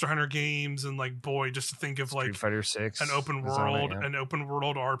like the Monster Hunter games, and like just to think of like Street Fighter 6, an open world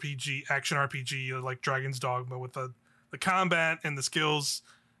RPG, action RPG like Dragon's Dogma with the combat and the skills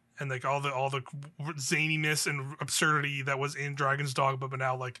and like all the zaniness and absurdity that was in Dragon's Dogma, but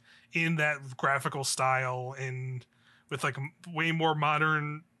now like in that graphical style and with like way more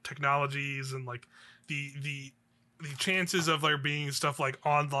modern technologies, and like the chances of there being stuff like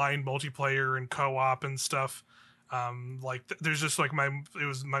online multiplayer and co-op and stuff. There's just like my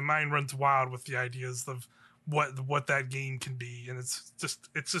mind runs wild with the ideas of what that game can be, and it's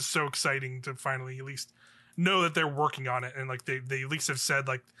just so exciting to finally at least know that they're working on it, and like they at least have said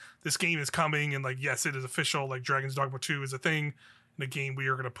like this game is coming, and like yes, it is official. Like Dragon's Dogma 2 is a thing, and a game we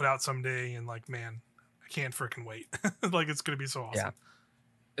are going to put out someday, and like man, I can't freaking wait. Like it's going to be so awesome. Yeah,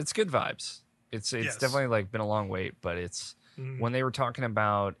 it's good vibes. It's definitely like been a long wait, but it's when they were talking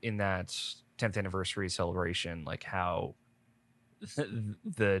about in that 10th anniversary celebration, like how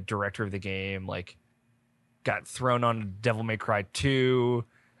the director of the game like got thrown on Devil May Cry 2,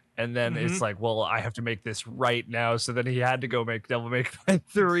 and then it's like, well, I have to make this right now, so then he had to go make Devil May Cry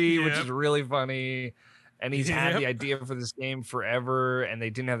 3, which is really funny. And he's had the idea for this game forever, and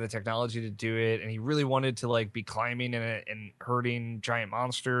they didn't have the technology to do it, and he really wanted to like be climbing in it and hurting giant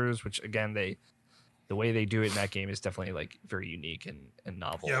monsters, which again the way they do it in that game is definitely like very unique and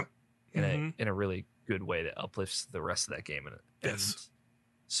novel in a really good way that uplifts the rest of that game. And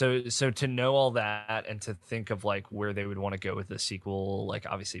so to know all that and to think of like where they would want to go with the sequel, like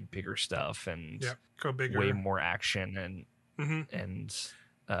obviously bigger stuff and go bigger, way more action and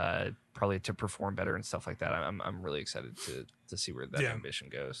probably to perform better and stuff like that. I'm really excited to see where that ambition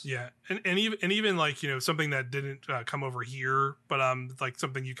goes. Yeah, and even like, you know, something that didn't come over here, but like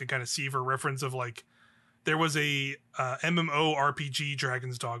something you can kind of see for reference of, like, there was a MMO RPG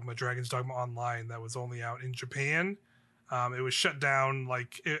Dragon's Dogma Online, that was only out in Japan. It was shut down,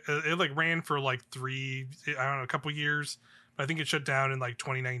 like it like ran for like a couple years, but I think it shut down in like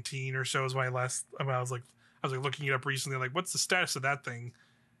 2019 or so is when I was like looking it up recently, like what's the status of that thing,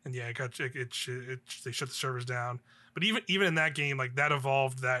 and yeah, they shut the servers down. But even in that game, like that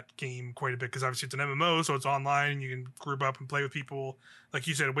evolved that game quite a bit, because obviously it's an MMO, so it's online and you can group up and play with people. Like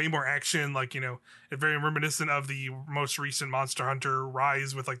you said, way more action. Like, you know, it's very reminiscent of the most recent Monster Hunter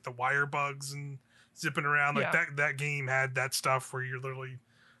Rise with like the wire bugs and zipping around. Like that game had that stuff where you're literally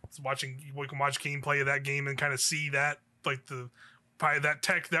you can watch gameplay of that game and kind of see that, like probably that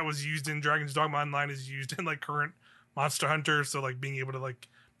tech that was used in Dragon's Dogma Online is used in like current Monster Hunter. So like being able to like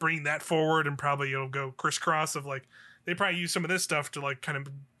bring that forward, and probably it'll go crisscross of like they probably use some of this stuff to like kind of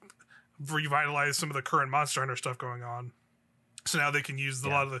revitalize some of the current Monster Hunter stuff going on. So now they can use a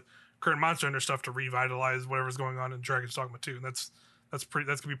lot of the current Monster Hunter stuff to revitalize whatever's going on in Dragon's Dogma 2. And that's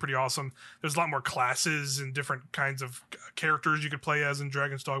gonna be pretty awesome. There's a lot more classes and different kinds of characters you could play as in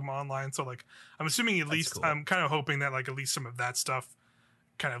Dragon's Dogma Online. So like, I'm assuming at least cool. I'm kind of hoping that like at least some of that stuff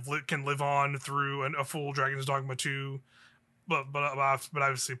kind of can live on through a full Dragon's Dogma 2. But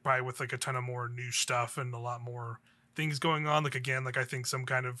obviously probably with like a ton of more new stuff and a lot more things going on. Like again, like I think some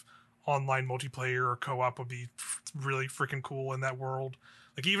kind of online multiplayer or co-op would be really freaking cool in that world.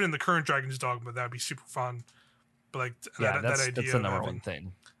 Like even in the current Dragon's Dogma, that would be super fun. But like that idea that's the number one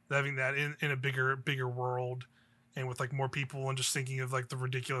thing, having that in a bigger world, and with like more people, and just thinking of like the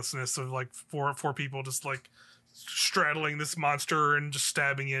ridiculousness of like four people just like straddling this monster and just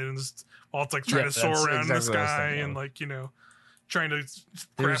stabbing it, and just while it's like trying to soar around in the sky, and like, you know, trying to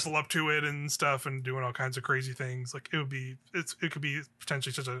grapple up to it and stuff, and doing all kinds of crazy things. Like it could be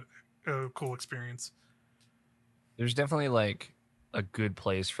potentially such a cool experience. There's definitely like a good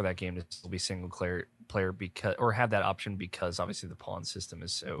place for that game to still be single player because, or have that option, because obviously the pawn system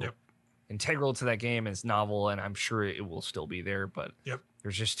is so integral to that game. It's novel, and I'm sure it will still be there, but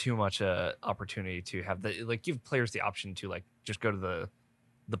there's just too much opportunity to have the, like, give players the option to like just go to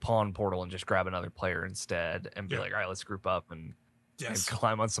the pawn portal and just grab another player instead, and be like, all right, let's group up and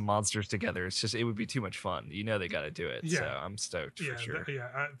climb on some monsters together. It's just, it would be too much fun. You know, they got to do it. So I'm stoked for sure.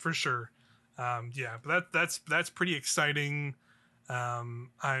 For sure. But that's pretty exciting.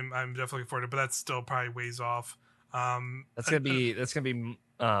 I'm definitely looking forward to it, but that's still probably ways off. That's gonna be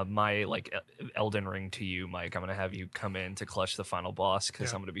my like Elden Ring to you, Mike. I'm gonna have you come in to clutch the final boss,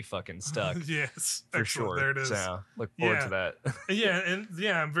 because I'm gonna be fucking stuck. Yes, for sure. There it is. So look forward to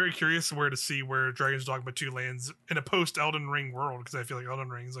that. I'm very curious where Dragon's Dogma 2 lands in a post Elden Ring world, because I feel like Elden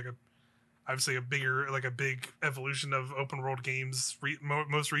Ring is like obviously a big evolution of open world games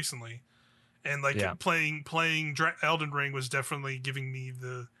most recently. And like playing Elden Ring was definitely giving me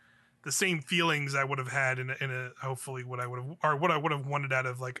the same feelings I would have had in a hopefully what I would have wanted out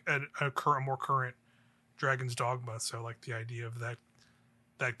of like a more current Dragon's Dogma. So like the idea of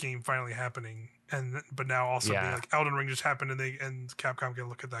that game finally happening, but now also being like Elden Ring just happened, and Capcom can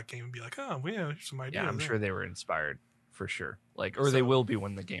look at that game and be like, oh yeah, here's some ideas. Yeah, I'm sure they were inspired for sure. Like, or they will be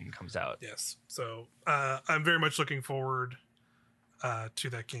when the game comes out. Yes. So I'm very much looking forward to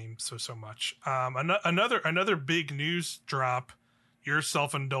that game so much. Another big news drop, your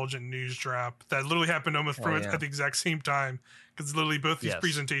self-indulgent news drop that literally happened almost at the exact same time, because literally both these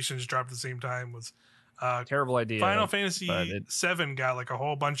presentations dropped at the same time. Was terrible idea. Final Fantasy VII got like a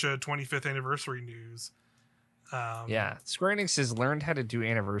whole bunch of 25th anniversary news. Square Enix has learned how to do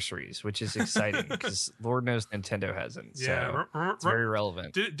anniversaries, which is exciting, because Lord knows Nintendo hasn't. So it's very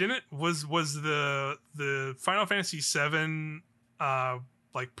relevant. Was the Final Fantasy VII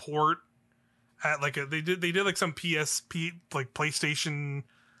like port at like they did like some PSP like PlayStation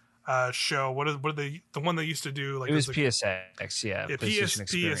show. What did they, the one they used to do, like it was like, PSX, PlayStation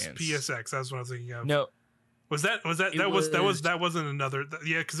Experience. PSX, that's what I was thinking of. No, that wasn't another,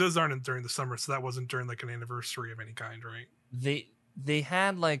 because those aren't during the summer, so that wasn't during like an anniversary of any kind, right? They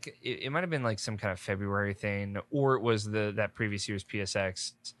had like it might have been like some kind of February thing, or it was that previous year's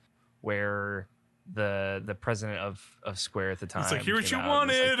PSX where the president of Square at the time, it's like, here what you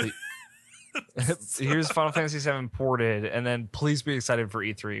wanted. Like, here's Final Fantasy VII ported, and then please be excited for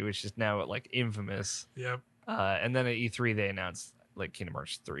E3, which is now like infamous. Yep. And then at E3 they announced like Kingdom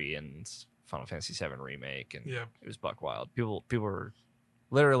Hearts 3 and Final Fantasy VII remake, and it was buck wild. People were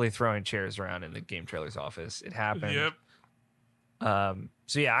literally throwing chairs around in the game trailer's office. It happened. Yep.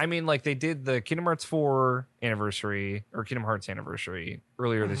 So yeah, I mean, like they did the Kingdom Hearts 4 anniversary or Kingdom Hearts anniversary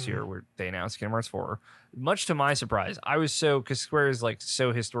earlier this year, where they announced Kingdom Hearts 4. Much to my surprise, I was because Square is like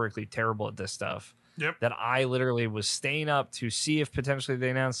so historically terrible at this stuff Yep. that I literally was staying up to see if potentially they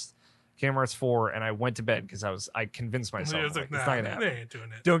announced Kingdom Hearts 4, and I went to bed because I convinced myself It's like, it's not gonna happen. they ain't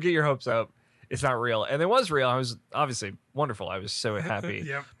doing it. Don't get your hopes up. It's not real. And it was real. I was obviously wonderful. I was so happy.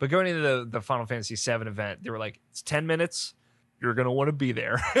 Yep. But going into the Final Fantasy VII event, they were like, it's 10 minutes. You're going to want to be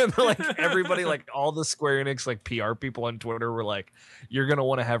there. And like everybody, like all the Square Enix, like PR people on Twitter were like, you're going to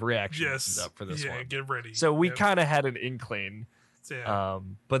want to have reactions up for this one. Get ready. So we kind of had an inkling. Yeah.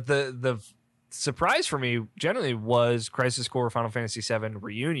 But the surprise for me generally was Crisis Core Final Fantasy VII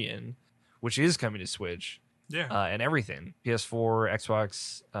Reunion, which is coming to Switch. Yeah. And everything. PS4,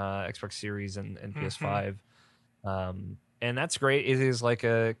 Xbox, Xbox Series, and PS5. And that's great. It is like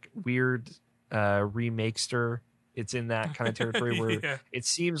a weird remakester. It's in that kind of territory where it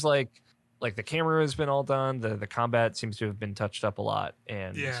seems like the camera has been all done. The combat seems to have been touched up a lot.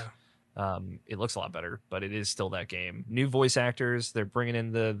 And it looks a lot better, but it is still that game. New voice actors. They're bringing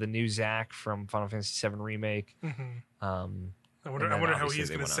in the new Zack from Final Fantasy VII Remake. I wonder how he's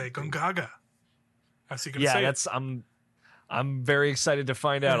going to say Gongaga. How's he going to say that's I'm very excited to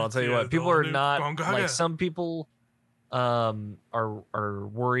find out. I'll tell you what, people are not Gongaga. like some people are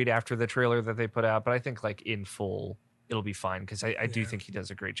worried after the trailer that they put out, but I think like in full it'll be fine because I do think he does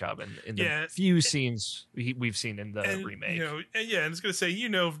a great job in the few scenes we've seen in the remake. You know, and I was gonna say,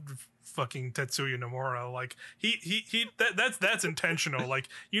 fucking Tetsuya Nomura, like that's intentional. Like,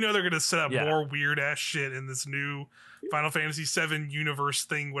 they're gonna set up more weird ass shit in this new Final Fantasy VII universe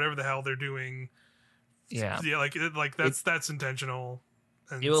thing, whatever the hell they're doing. Yeah, like that's intentional.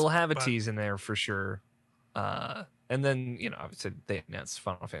 And, it will have a tease in there for sure. And then obviously they announced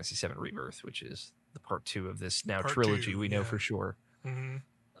Final Fantasy VII Rebirth, which is the part 2 of this now trilogy. We know for sure.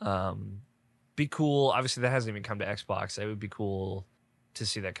 Be cool. Obviously, that hasn't even come to Xbox. It would be cool to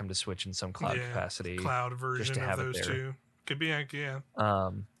see that come to Switch in some cloud capacity. Cloud version of those two could be,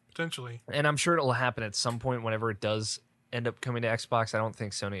 potentially. And I'm sure it'll happen at some point whenever it does end up coming to Xbox. I don't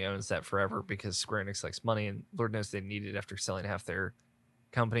think Sony owns that forever because Square Enix likes money, and Lord knows they need it after selling half their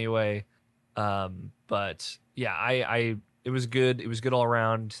company away. But yeah, it was good. It was good all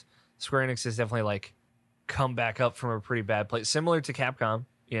around. Square Enix has definitely like come back up from a pretty bad place, similar to Capcom.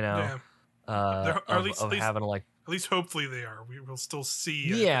 Having like at least hopefully they are. We will still see.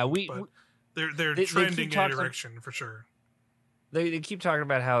 Yeah, they're trending in a direction for sure. They keep talking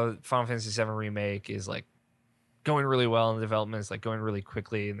about how Final Fantasy VII Remake is like going really well in the development. It's like going really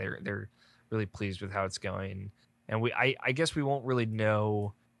quickly, and they're really pleased with how it's going. And I guess we won't really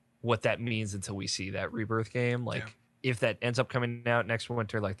know what that means until we see that Rebirth game. Like if that ends up coming out next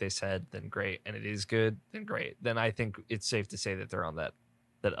winter, like they said, then great. And it is good, then great. Then I think it's safe to say that they're on that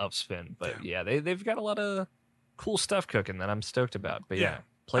upspin. But they've got a lot of cool stuff cooking that I'm stoked about. But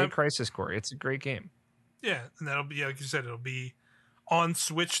play Crisis Core. It's a great game. Yeah, and that'll be, like you said, it'll be on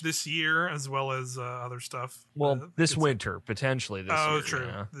Switch this year as well as other stuff. Well, this winter, potentially this year. Oh, true.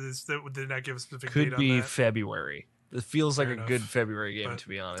 That did not give a specific date Could on be that. February. It feels like a good February game, to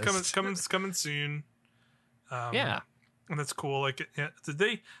be honest. It's coming soon. And that's cool. Like, did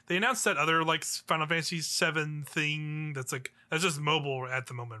they announced that other like Final Fantasy VII thing that's just mobile at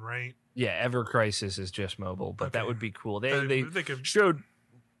the moment, right? Yeah, Ever Crisis is just mobile, but that would be cool. They showed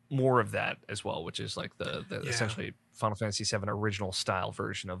more of that as well, which is like the essentially Final Fantasy VII original style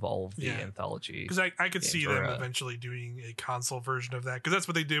version of all of the anthology. Because I could see them eventually doing a console version of that, because that's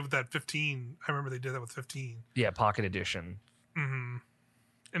what they did with that 15. I remember they did that with 15. Yeah, Pocket Edition. Mm-hmm.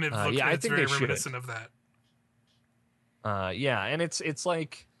 And it looks it's very reminiscent of that. And it's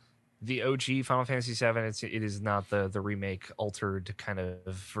like the OG Final Fantasy VII. It is not the remake altered kind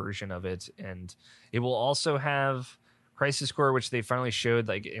of version of it, and it will also have Crisis Core, which they finally showed.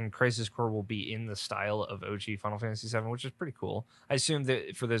 Like, in Crisis Core will be in the style of OG Final Fantasy VII, which is pretty cool. I assume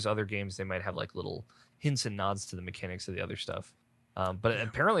that for those other games, they might have like little hints and nods to the mechanics of the other stuff. But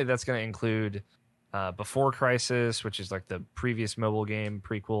apparently that's going to include Before Crisis, which is like the previous mobile game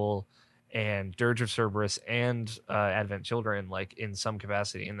prequel, and Dirge of Cerberus and Advent Children, like in some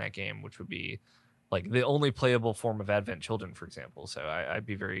capacity in that game, which would be like the only playable form of Advent Children, for example. So I'd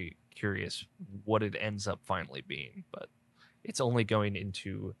be very curious what it ends up finally being, but it's only going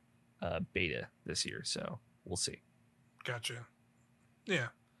into beta this year, so we'll see. Gotcha. Yeah.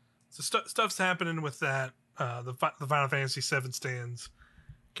 So stuff's happening with that. The Final Fantasy VII stands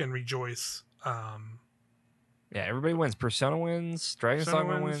can rejoice. Everybody wins. Persona wins. Dragon's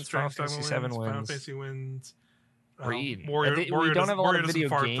Dogma wins. Final Fantasy VII wins. Final Fantasy wins. Reed. We don't have a lot Wario of doesn't video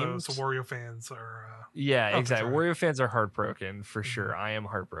fart though, so games. Wario fans are Yeah, out to exactly. try. Wario fans are heartbroken for Mhm. sure. I am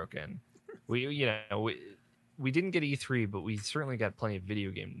heartbroken. We didn't get E3, but we certainly got plenty of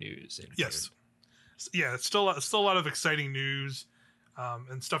video game news in Yes, June. yeah, it's still a lot of exciting news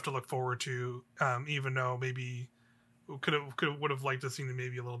and stuff to look forward to. Even though maybe would have liked to see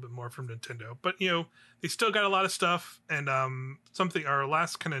maybe a little bit more from Nintendo, but they still got a lot of stuff. And something our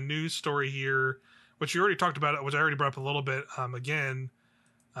last kind of news story here, which you already talked about, which I already brought up a little bit. Again,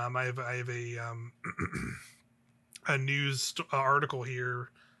 I have a a news article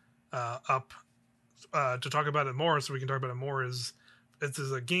here up to talk about it more, so we can talk about it more. Is a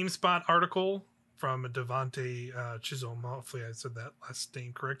GameSpot article from Devante Chisholm. Hopefully, I said that last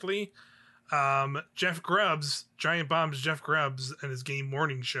name correctly. Jeff Grubbs, Giant Bomb's Jeff Grubbs, and his Game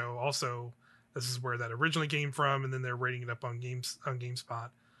Morning Show. Also, this is where that originally came from, and then they're rating it up on GameSpot.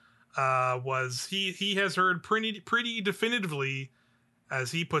 Was he has heard pretty definitively,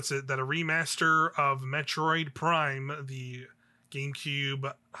 as he puts it, that a remaster of Metroid Prime, the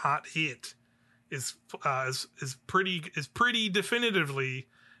GameCube hot hit, is pretty definitively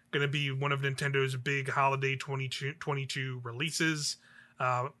going to be one of Nintendo's big holiday 2022 releases.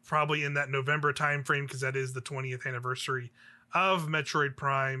 Probably in that November timeframe, because that is the 20th anniversary of Metroid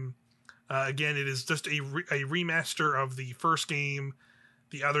Prime. Again, it is just a remaster of the first game.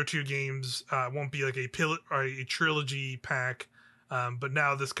 The other two games won't be like a trilogy pack, but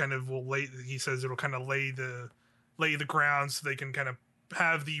now this kind of will lay. He says it'll kind of lay the ground so they can kind of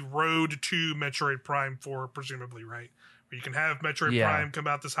have the road to Metroid Prime 4, presumably, right? Where you can have Metroid Prime come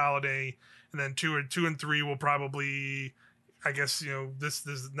out this holiday, and then two and three will probably, I guess, this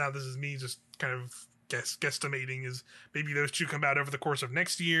is me just kind of guesstimating, is maybe those two come out over the course of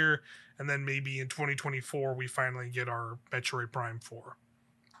next year, and then maybe in 2024 we finally get our Metroid Prime 4.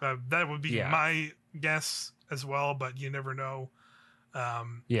 That would be my guess as well, but you never know.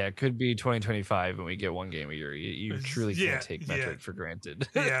 It could be 2025 and we get one game a year. You truly can't take Metroid for granted.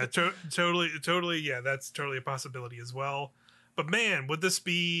 Totally. Yeah, that's totally a possibility as well. But man, would this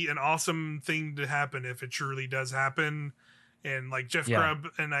be an awesome thing to happen if it truly does happen? And like Jeff Grubb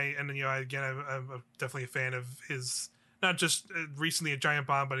and I'm definitely a fan of his, not just recently at Giant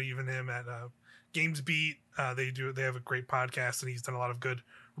Bomb, but even him at Games Beat. They have a great podcast, and he's done a lot of good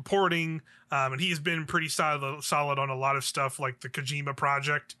reporting, and he's been pretty solid on a lot of stuff, like the Kojima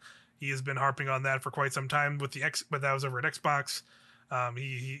project. He has been harping on that for quite some time but that was over at Xbox.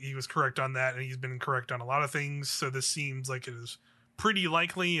 He was correct on that, and he's been correct on a lot of things, so this seems like it is pretty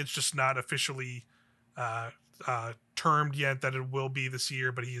likely. It's just not officially termed yet that it will be this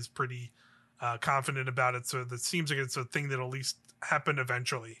year, but he is pretty confident about it, so that seems like it's a thing that'll at least happen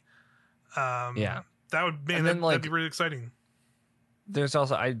eventually. That'd be really exciting. There's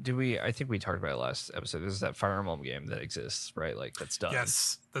also I think we talked about it last episode. There's that Fire Emblem game that exists, right? Like that's done.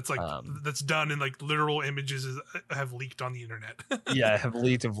 Yes, that's like that's done, and like literal images have leaked on the internet. Have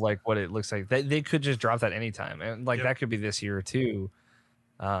leaked of like what it looks like. They could just drop that anytime, and like that could be this year too.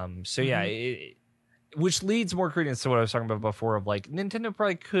 Which leads more credence to what I was talking about before of like Nintendo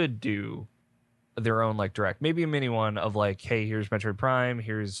probably could do their own like direct, maybe a mini one of like, hey, here's Metroid Prime,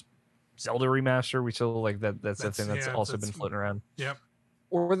 here's Zelda remaster. We still like that. That's a thing that's also been floating around. Yep.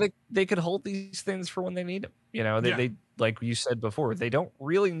 Or they could hold these things for when they need them. They like you said before, they don't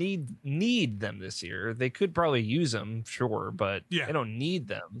really need them this year. They could probably use them, sure, but they don't need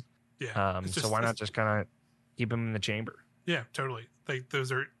them. Yeah. So why not just kind of keep them in the chamber? Yeah, totally. Like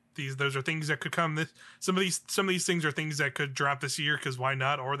those are things that could come. Some of these things are things that could drop this year, because why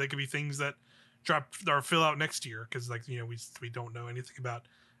not? Or they could be things that drop or fill out next year, because like we don't know anything about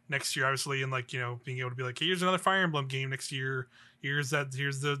next year, obviously, and like being able to be like, hey, here's another Fire Emblem game next year, here's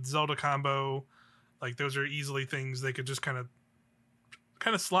the Zelda combo. Like those are easily things they could just kind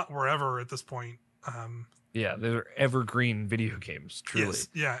of slot wherever at this point. They're evergreen video games, truly. Yes,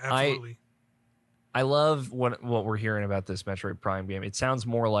 yeah, absolutely. I love what we're hearing about this Metroid Prime game. It sounds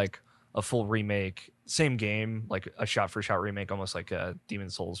more like a full remake, same game, like a shot-for-shot remake, almost like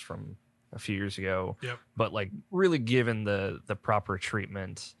Demon's Souls from a few years ago. Yep. But like really given the proper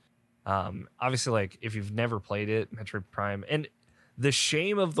treatment. Obviously, like if you've never played it, Metroid Prime, and the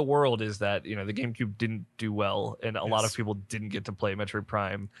shame of the world is that the GameCube didn't do well, and a lot of people didn't get to play Metroid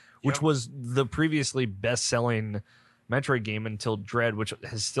Prime, which was the previously best-selling Metroid game until Dread, which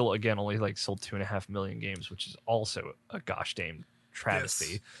has still again only like sold 2.5 million games, which is also a gosh dang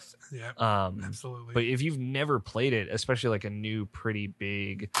travesty. Yes. Absolutely. But if you've never played it, especially like a new, pretty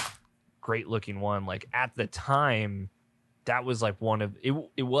big, great looking one, like at the time, that was like one of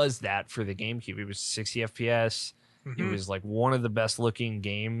it was that for the GameCube. It was 60 FPS. It Mm-hmm. was like one of the best looking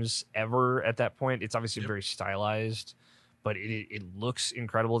games ever at that point. It's obviously Yep. very stylized, but it looks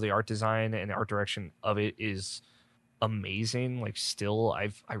incredible. The art design and the art direction of it is amazing. Like still, I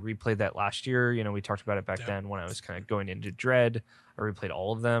replayed that last year. You know, we talked about it back Yep. then when I was kind of going into Dread. I replayed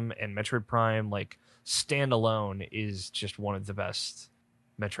all of them, and Metroid Prime, like standalone, is just one of the best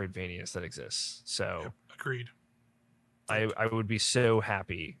Metroidvanias that exists. So Yep. Agreed. I would be so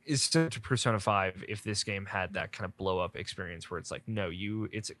happy is to Persona 5 if this game had that kind of blow up experience where it's like, no,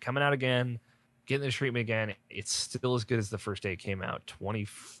 it's coming out again, getting the treatment again. It's still as good as the first day it came out 20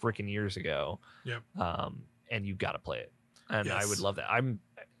 freaking years ago. Yep. And you got to play it. And I would Yes. love that.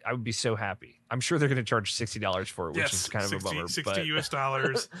 I would be so happy. I'm sure they're going to charge $60 for it, which is Yes, kind of a bummer. 60 But US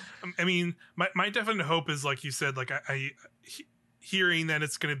dollars. I mean, my definite hope is, like you said, like hearing that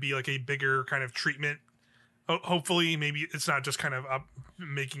it's going to be like a bigger kind of treatment. Hopefully, maybe it's not just kind of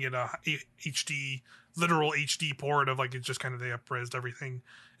making it a HD, literal HD port of like it's just kind of they up-resed everything.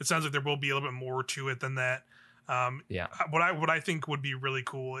 It sounds like there will be a little bit more to it than that. yeah, What I think would be really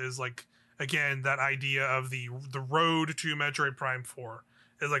cool is like, again, that idea of the road to Metroid Prime 4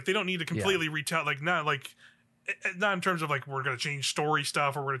 is like they don't need to completely retell, like not in terms of like we're gonna change story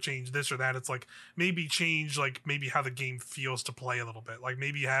stuff or we're gonna change this or that. It's like maybe change like maybe how the game feels to play a little bit. Like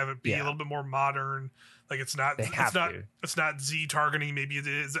maybe have it be a little bit more modern. Like they have to. it's not Z targeting. Maybe it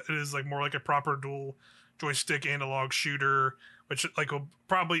is like more like a proper dual joystick analog shooter, which like will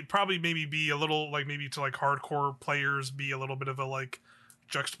probably maybe be a little like maybe to like hardcore players be a little bit of a like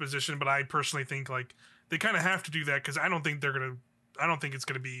juxtaposition. But I personally think like they kind of have to do that because I don't think it's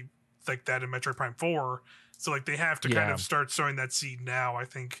gonna be like that in Metroid Prime 4. So like they have to kind of start sowing that seed now, I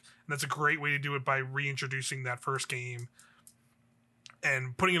think. And that's a great way to do it by reintroducing that first game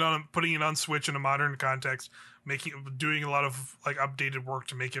and putting it on Switch in a modern context, doing a lot of like updated work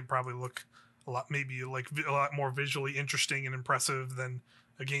to make it probably look a lot more visually interesting and impressive than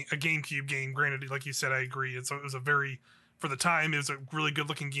a GameCube game. Granted, like you said, I agree. It was a very, for the time, it was a really good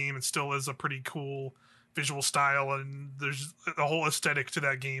looking game and still is a pretty cool visual style, and there's a whole aesthetic to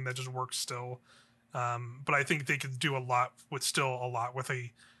that game that just works still. But I think they could do a lot with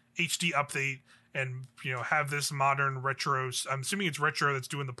a HD update, and have this modern retro. I'm assuming it's retro that's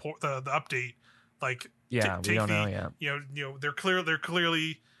doing the update. Like We don't know yet. They're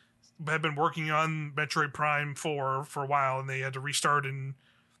clearly have been working on Metroid Prime 4 for a while, and they had to restart in.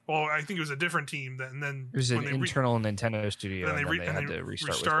 Well, I think it was a different team. And then It was an internal Nintendo studio, and then they had to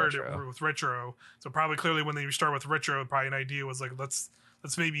restart with Retro. it with Retro. So probably clearly when they restart with Retro, probably an idea was like let's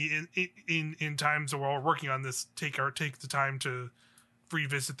maybe in times while we're working on this take the time to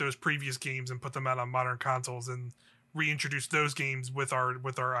revisit those previous games and put them out on modern consoles and reintroduce those games with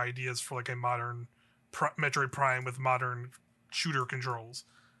our ideas for like a modern Metroid Prime with modern shooter controls.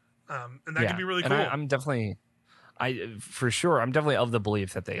 And that could be really cool. And I'm definitely. For sure, I'm definitely of the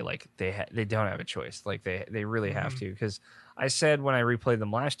belief that they don't have a choice. Like they really have to, because I said when I replayed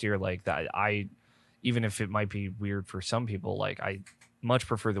them last year, like that even if it might be weird for some people, like I much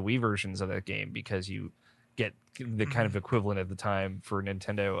prefer the Wii versions of that game because you get the kind of equivalent at the time for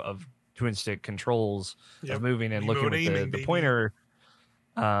Nintendo of twin stick controls of moving and looking with the pointer.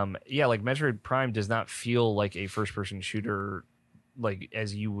 Like Metroid Prime does not feel like a first person shooter like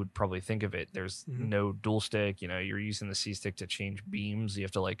as you would probably think of it. There's no dual stick, you're using the C stick to change beams. You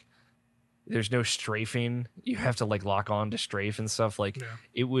have to there's no strafing. You have to lock on to strafe and stuff.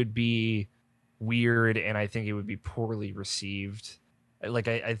 It would be weird, and I think it would be poorly received.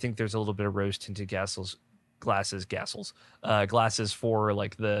 I think there's a little bit of rose tinted glasses for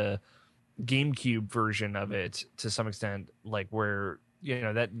the GameCube version of it to some extent, where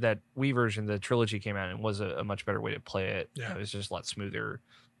that Wii version, the trilogy came out and was a much better way to play it. It was just a lot smoother.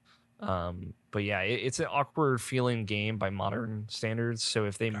 But it's an awkward feeling game by modern standards. So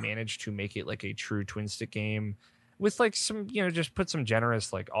if they manage to make it like a true twin stick game with some, just put some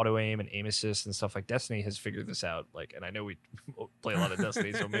generous auto aim and aim assist and stuff, Destiny has figured this out. And I know we play a lot of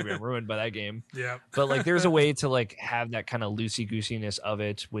Destiny, so maybe I'm ruined by that game. Yeah. But there's a way to have that kind of loosey goosiness of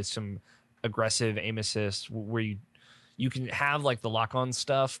it with some aggressive aim assist where you can have the lock on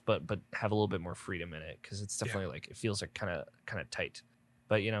stuff, but have a little bit more freedom in it, because it's definitely it feels kind of tight.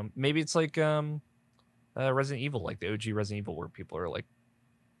 But maybe it's Resident Evil, the OG Resident Evil, where people are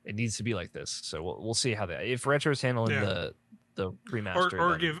it needs to be like this. So we'll see how that, if Retro's handling the remaster,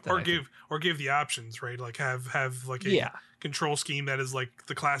 or give the options, right? Have a control scheme that is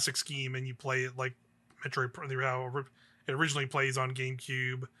the classic scheme, and you play it like Metroid, how it originally plays on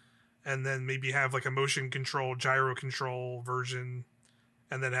GameCube, and then maybe have a motion control, gyro control version,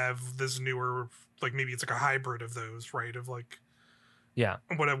 and then have this newer maybe it's a hybrid of those, right? Of Yeah.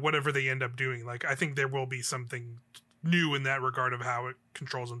 whatever they end up doing. Like, I think there will be something new in that regard of how it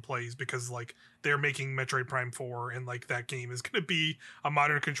controls and plays, because like they're making Metroid Prime 4, and like that game is going to be a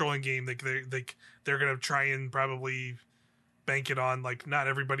modern controlling game. Like they're going to try and probably bank it on, like, not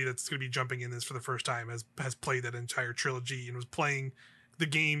everybody that's going to be jumping in this for the first time has played that entire trilogy and was playing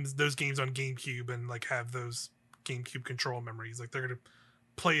those games on GameCube, and like have those GameCube control memories. Like, they're going to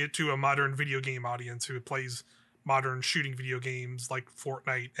play it to a modern video game audience who plays modern shooting video games like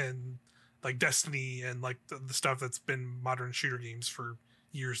Fortnite and like Destiny, and like the stuff that's been modern shooter games for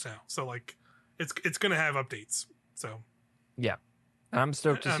years now. So like it's going to have updates. So Yeah. I'm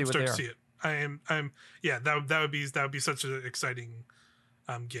stoked to see what they are. See it. I'm yeah, that would be such an exciting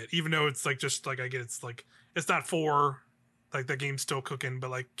get. Even though it's like, just like, I get it's like it's not for like the game's still cooking, but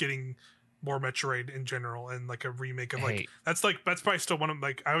like getting more Metroid in general, and like a remake of like that's probably still one of,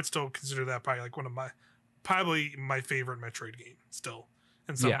 like, I would still consider that probably like one of probably my favorite Metroid game still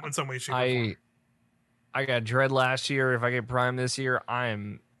in some way, shape, or form. I got Dread last year. If I get Prime this year,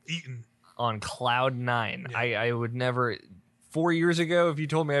 I'm Eaten on cloud 9. Yeah. I would never. 4 years ago, if you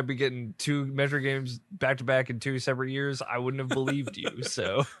told me I'd be getting 2 Metroid games back to back in 2 separate years, I wouldn't have believed you.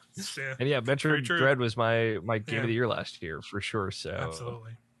 So, yeah. and yeah, Metroid Dread was my game of the year last year for sure. So,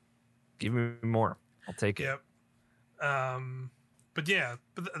 absolutely, give me more. I'll take it. Yep. But yeah,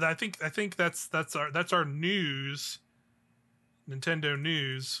 I think that's our news, Nintendo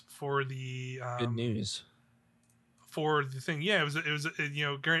news for the good news for the thing. Yeah, it was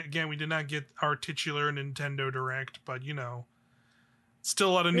again, we did not get our titular Nintendo Direct, but still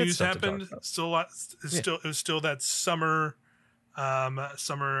a lot of news happened. Still a lot. It was still that summer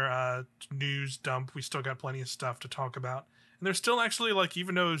news dump. We still got plenty of stuff to talk about, and there's still actually, like,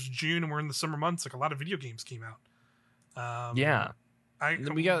 even though it's June and we're in the summer months, like, a lot of video games came out.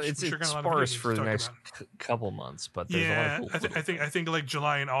 It's sparse for the next couple months, but there's a lot of cool I think like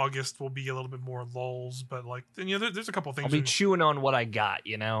July and August will be a little bit more lulls, but like there's a couple things. I'll be chewing on what I got,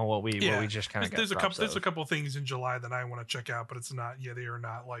 what we just kind of got. There's a couple things in July that I want to check out, but it's not. Yeah, they are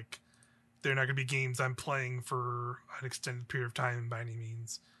not like, they're not going to be games I'm playing for an extended period of time by any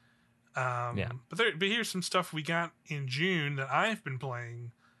means. But here's some stuff we got in June that I've been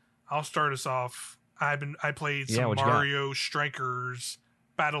playing. I'll start us off. I played some Mario Strikers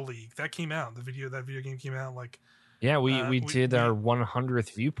Battle League. That came out. That video game came out like. Yeah, we did our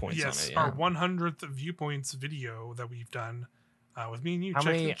 100th viewpoints on it. Yeah. Our 100th viewpoints video that we've done with me and you. I'm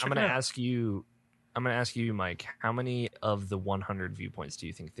going to ask you, Mike, how many of the 100 viewpoints do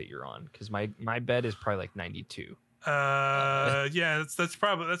you think that you're on? Because my bet is probably like 92. Yeah, that's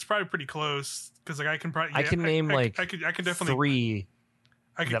probably pretty close. Because like I can probably I can name I can definitely 3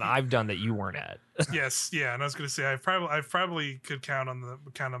 that I've done that you weren't at. Yes, yeah, and I was gonna say I probably could count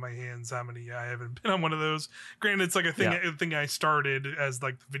on my hands how many I haven't been on one of those. Granted, it's like a thing I started as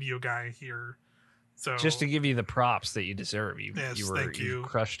like the video guy here. So just to give you the props that you deserve, you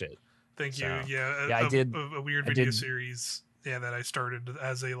crushed it. Thank you. Yeah, I did a weird video series. Yeah, that I started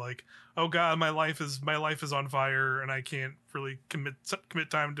as a like, oh god, my life is on fire, and I can't really commit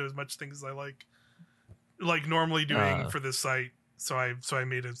time to as much things as I like normally doing for this site. So I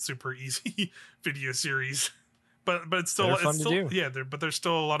made a super easy video series, but it's still fun to do. Yeah, but there's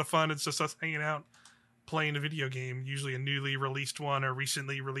still a lot of fun. It's just us hanging out, playing a video game, usually a newly released one or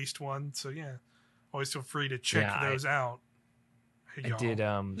recently released one. So yeah, always feel free to check those out. Hey, I did.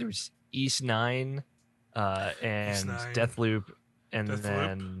 There was East 9, and Deathloop, and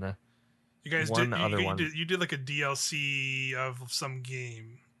then you guys you did like a DLC of some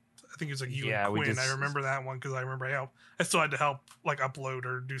game. I think it was like you and Quinn. I remember that one because I remember I still had to help like upload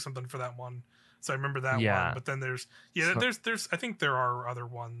or do something for that one. So I remember that one. But then there's I think there are other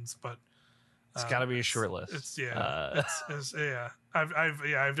ones, but it's got to be a short list. I've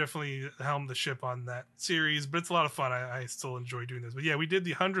definitely helmed the ship on that series, but it's a lot of fun. I still enjoy doing this. But yeah, we did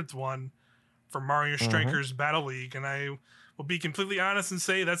the 100th one for Mario Strikers Battle League, and I will be completely honest and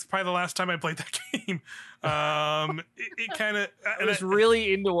say that's probably the last time I played that game. It kind of I was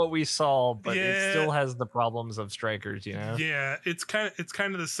really into what we saw, but it still has the problems of Strikers, Yeah, it's kind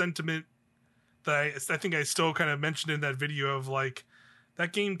of the sentiment that I think I still kind of mentioned in that video of like,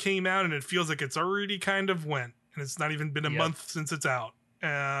 that game came out and it feels like it's already kind of went, and it's not even been a month since it's out.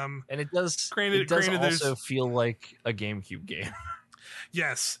 And it does. Granted, also feel like a GameCube game.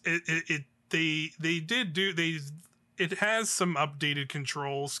 Yes, it has some updated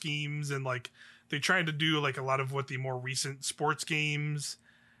control schemes, and like they tried to do like a lot of what the more recent sports games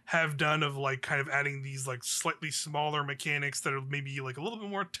have done, of like kind of adding these like slightly smaller mechanics that are maybe like a little bit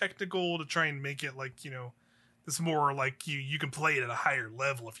more technical to try and make it like, this more like you can play it at a higher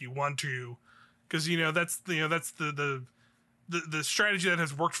level if you want to, because that's the the strategy that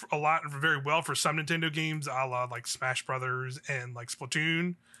has worked a lot very well for some Nintendo games, a la like Smash Brothers and like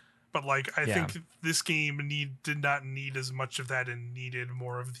Splatoon. But like I Yeah. think this game did not need as much of that and needed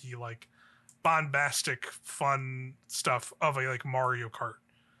more of the like bombastic fun stuff of a like Mario Kart.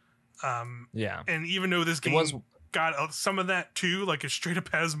 Yeah. And even though this It was. game got some of that too, like it straight up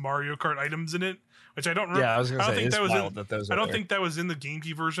has Mario Kart items in it, which I don't Yeah, I was gonna I don't say think it's that was in wild that those I are don't there. think that was in the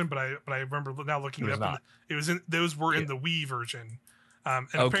GameCube version, but I remember now looking It it was up and not. it was in those were Yeah. in the Wii version.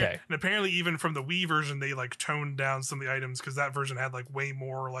 Okay. And apparently even from the Wii version they like toned down some of the items because that version had like way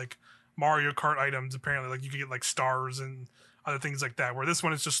more like Mario Kart items. Apparently, like you could get like stars and other things like that. Where this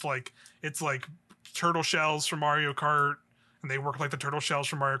one is just like it's like turtle shells from Mario Kart, and they work like the turtle shells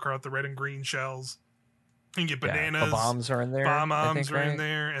from Mario Kart, the red and green shells. You can get Yeah. bananas, Bombs are in there, bomb I bombs think, are in right?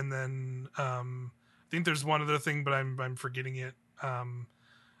 there, and then I think there's one other thing, but I'm forgetting it.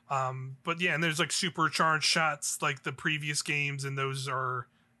 But yeah, and there's like supercharged shots like the previous games, and those are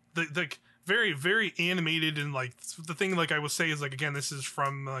the very very animated and like the thing like I will say is like again this is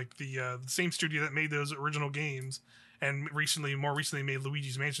from like the same studio that made those original games and more recently made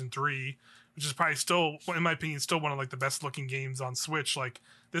Luigi's Mansion 3, which is probably still in my opinion still one of like the best looking games on Switch. Like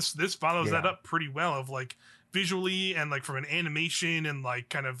this follows that Yeah. up pretty well of like visually and like from an animation and like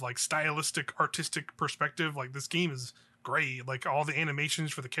kind of like stylistic artistic perspective. Like this game is great. Like all the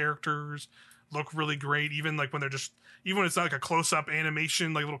animations for the characters look really great. Even like when they're just even when it's not like a close up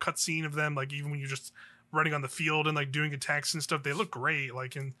animation, like little cutscene of them, like even when you're just running on the field and like doing attacks and stuff, they look great.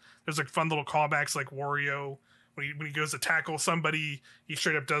 Like and there's like fun little callbacks like Wario. When he goes to tackle somebody, he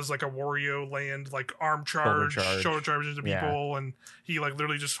straight up does like a Wario land like arm Shoulder charge, shoulder charge. charge into Yeah. people, and he like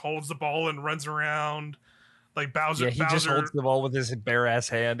literally just holds the ball and runs around like Yeah, he just holds the ball with his bare ass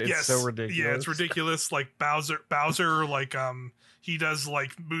hand. It's so Yes, yeah, it's ridiculous. ridiculous. Like Bowser, like he does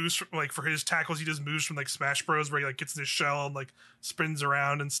like moves like for his tackles. He does moves from like Smash Bros. Where he like gets in his shell and like spins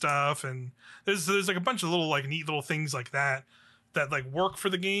around and stuff. And there's like a bunch of little like neat little things like that that like work for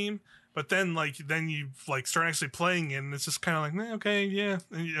the game. But then you like start actually playing it, and it's just kind of like okay, yeah.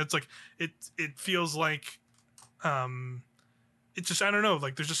 And it's like it feels like um it's just I don't know,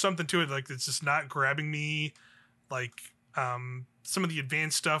 like there's just something to it, like it's just not grabbing me. Like some of the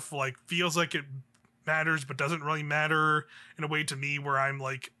advanced stuff like feels like it matters but doesn't really matter in a way to me where I'm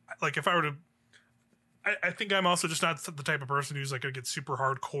like if I were to I think I'm also just not the type of person who's like gonna get super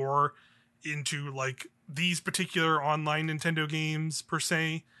hardcore into like these particular online Nintendo games per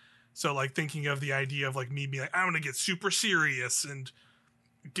se. So like thinking of the idea of like me being like I'm gonna get super serious and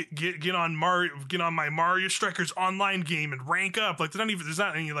get on my Mario Strikers online game and rank up. Like there's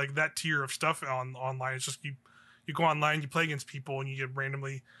not any like that tier of stuff online. It's just you go online, you play against people, and you get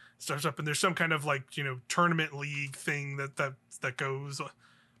randomly starts up, and there's some kind of like tournament league thing that goes.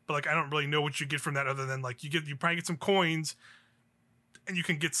 But like I don't really know what you get from that other than like you probably get some coins, and you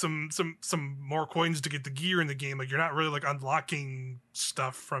can get some more coins to get the gear in the game. Like you're not really like unlocking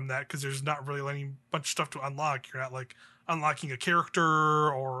stuff from that because there's not really any bunch of stuff to unlock. You're not like unlocking a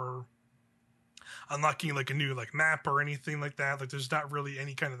character or unlocking like a new like map or anything like that. Like there's not really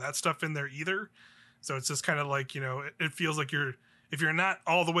any kind of that stuff in there either. So it's just kind of like it feels like if you're not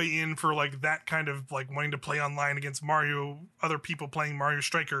all the way in for like that kind of like wanting to play online against other people playing Mario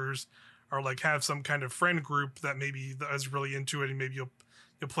Strikers, or like have some kind of friend group that maybe is really into it and maybe you'll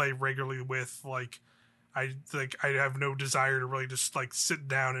play regularly with. Like I have no desire to really just like sit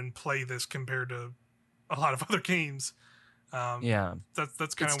down and play this compared to a lot of other games. Yeah. That's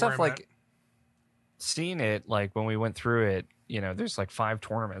kind It's of where tough I'm at. like seeing it like when we went through it, there's like 5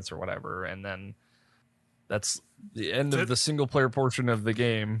 tournaments or whatever, and then that's the end That's of it. the single player portion of the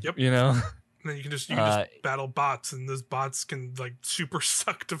game, Yep. you know? And then you can just battle bots, and those bots can like super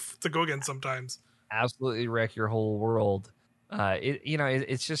suck to go against sometimes. Absolutely wreck your whole world.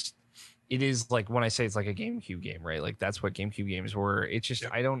 It's just it is like when I say it's like a GameCube game, right? Like that's what GameCube games were. It's just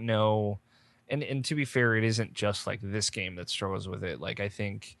Yep. I don't know. And to be fair, it isn't just like this game that struggles with it. Like I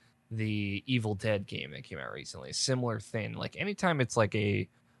think the Evil Dead game that came out recently, similar thing. Like anytime it's like a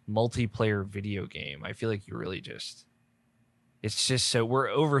multiplayer video game, I feel like you really just it's just so we're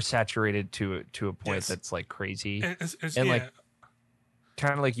oversaturated to a point Yes. that's like crazy. And And yeah. like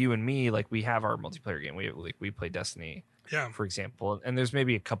kind of like you and me, like we have our multiplayer game. We play Destiny, Yeah. for example, and there's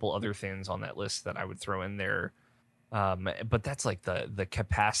maybe a couple other things on that list that I would throw in there. But that's like the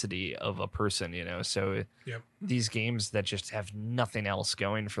capacity of a person, So Yep. these games that just have nothing else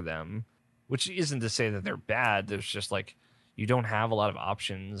going for them, which isn't to say that they're bad. There's just like you don't have a lot of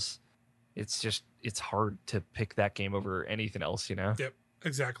options. It's hard to pick that game over anything else, Yep.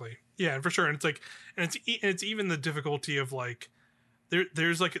 Exactly. Yeah, and for sure. And it's like, and it's even the difficulty of like,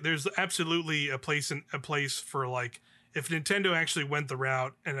 there's absolutely a place for like if Nintendo actually went the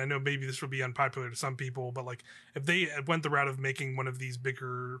route, and I know maybe this would be unpopular to some people, but like if they went the route of making one of these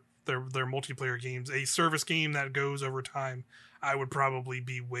bigger their multiplayer games a service game that goes over time, I would probably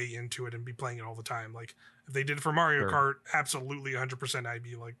be way into it and be playing it all the time. Like if they did it for Mario Sure. Kart, absolutely 100%. I'd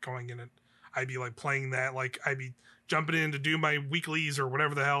be like going in it. I'd be like playing that. Like I'd be jumping in to do my weeklies or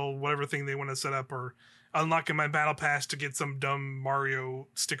whatever the hell, whatever thing they want to set up, or unlocking my battle pass to get some dumb Mario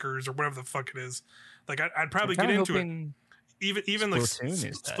stickers or whatever the fuck it is. Like I'd probably get into it. Even like Splatoon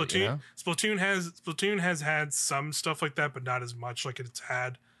is that, Splatoon, you know? Splatoon has had some stuff like that, but not as much. Like it's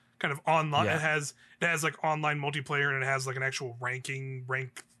had kind of online. Yeah. It has like online multiplayer, and it has like an actual rank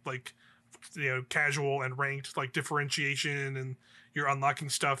like casual and ranked like differentiation, and you're unlocking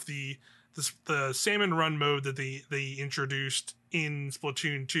stuff. The salmon run mode that they introduced in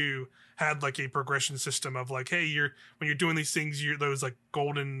Splatoon 2 had like a progression system of like, hey, when you're doing these things, you're those like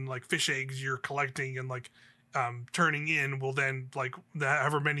golden like fish eggs you're collecting and like turning in will then like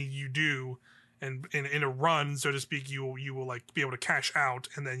however many you do, and in a run, so to speak, you will like be able to cash out,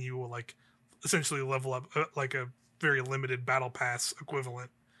 and then you will like essentially level up like a very limited battle pass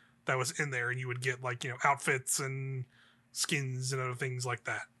equivalent that was in there, and you would get like outfits and skins and other things like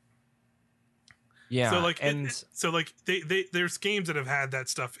that. Yeah, So like so like there's games that have had that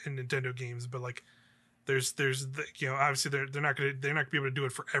stuff in Nintendo games, but like there's obviously they're not gonna be able to do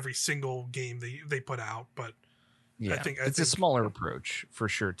it for every single game they put out, but yeah, I think it's a smaller approach for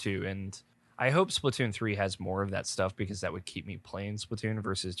sure too, and I hope Splatoon 3 has more of that stuff because that would keep me playing Splatoon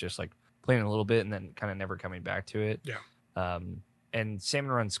versus just like playing a little bit and then kind of never coming back to it. Yeah. And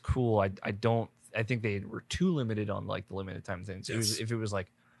Salmon Run's cool. I think they were too limited on like the limited time things. Yes. If it was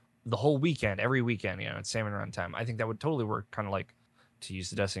like the whole weekend, every weekend, it's Salmon Run time, I think that would totally work, kind of like, to use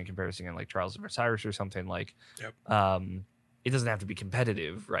the Destiny comparison, in like Trials of Osiris or something like. Yep. It doesn't have to be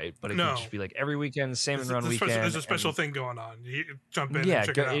competitive, right? But it could just be like every weekend, Salmon Run weekend. There's a special thing going on. You jump in and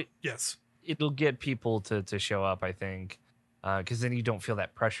check it out. Yes. It'll get people to show up, I think, because then you don't feel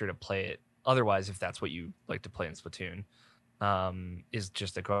that pressure to play it. Otherwise, if that's what you like to play in Splatoon, is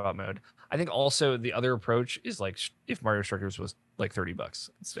just the co-op mode. I think also the other approach is like if Mario Strikers was like $30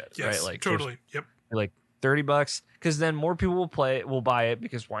 instead, yes, right? Like totally. Yep. Like $30, because then more people will buy it,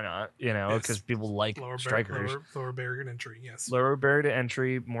 because why not? Because people like Strikers. Lower barrier to entry. Yes. Lower barrier to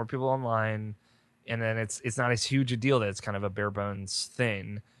entry, more people online, and then it's not as huge a deal that it's kind of a bare bones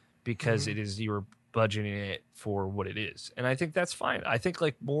thing, because it is, you're budgeting it for what it is, and I think that's fine. I think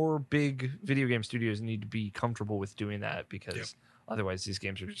like more big video game studios need to be comfortable with doing that, because otherwise these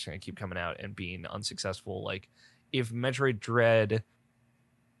games are just going to keep coming out and being unsuccessful. Like if Metroid Dread,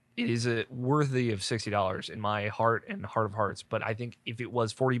 it is worthy of $60 in my heart and heart of hearts, but I think if it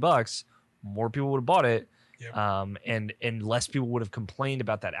was $40, more people would have bought it. Yep. And less people would have complained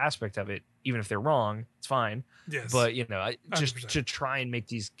about that aspect of it. Even if they're wrong, it's fine. Yes. But just 100%. to try and make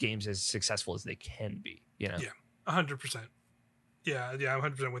these games as successful as they can be. Yeah, 100%. Yeah, I'm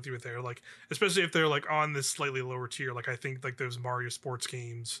 100% with you with there. Like, especially if they're like on this slightly lower tier. Like, I think like those Mario sports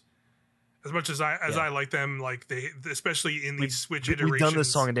games, as much as I like them, like they, especially in these Switch iterations. We've done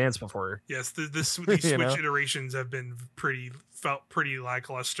this song and dance before. Yes, these Switch iterations have been felt pretty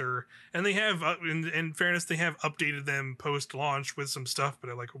lackluster, and they have, in fairness, they have updated them post launch with some stuff,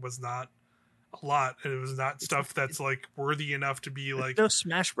 but it was not a lot, and it was not stuff that's like worthy enough to be like no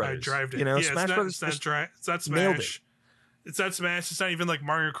Smash Brothers. Drive it. Smash Brothers. It's not Smash. It's not Smash. It's not even like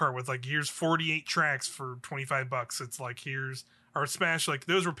Mario Kart with like here's 48 tracks for $25. It's like here's. Or Smash, like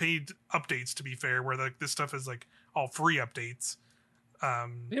those were paid updates, to be fair, where like this stuff is like all free updates.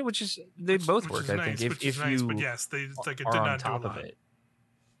 They both work. I think if you, but yes, they like it are did on not top do a of lot. it.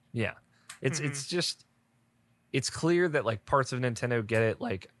 Yeah, it's just, it's clear that like parts of Nintendo get it.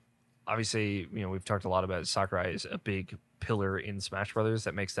 Like obviously, we've talked a lot about Sakurai is a big pillar in Smash Brothers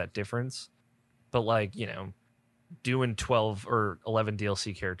that makes that difference. But like doing 12 or 11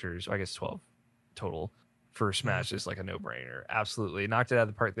 DLC characters, I guess 12 total, for Smash is like a no-brainer. Absolutely knocked it out of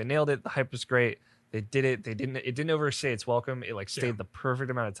the park. They nailed it. The hype was great. They did it. It didn't overstay its welcome. It like stayed the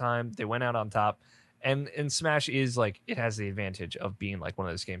perfect amount of time. They went out on top. And Smash is like, it has the advantage of being like one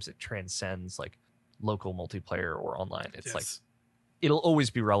of those games that transcends like local multiplayer or online. It's like it'll always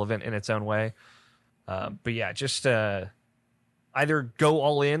be relevant in its own way. But yeah, just either go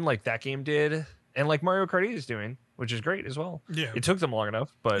all in like that game did, and like Mario Kart 8 is doing, which is great as well. Yeah, it took them long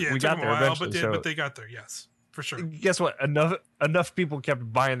enough, but we got there eventually. But they got there, yes, for sure. Guess what? Enough people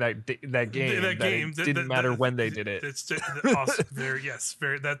kept buying that game. It didn't matter when they did it. It's awesome. Very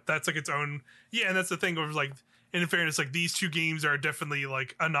that's like its own. Yeah, and that's the thing of like, in fairness, like these two games are definitely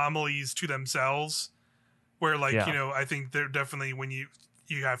like anomalies to themselves. Where like I think they're definitely, when you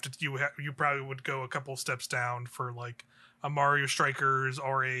you probably would go a couple steps down for like a Mario Strikers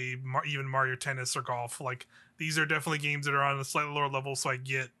or even Mario Tennis or Golf. Like these are definitely games that are on a slightly lower level, so I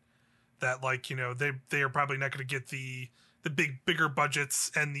get that, like, they are probably not going to get the bigger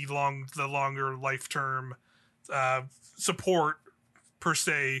budgets and the longer life term uh, support per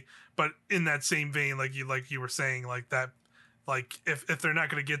se. But in that same vein, like you were saying, like that, like if they're not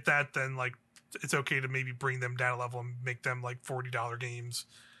going to get that, then like it's okay to maybe bring them down a level and make them like $40 games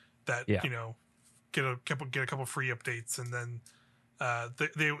that Yeah. Get a couple free updates, and then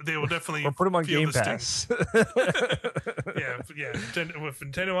they will definitely or put them on feel Game the sting. Pass. yeah. With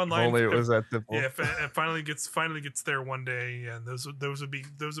Nintendo Online, If only it was that simple. Yeah, if it finally gets there one day, yeah, those would be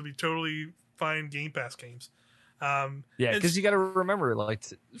totally fine Game Pass games. Yeah, because you got to remember, like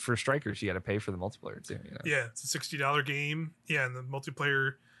for Strikers, you got to pay for the multiplayer too. Yeah, it's a $60 game. Yeah, and the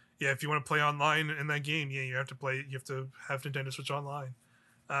multiplayer. Yeah, if you want to play online in that game, yeah, you have to have Nintendo Switch Online.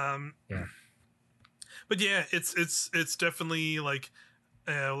 Yeah. But yeah, it's definitely like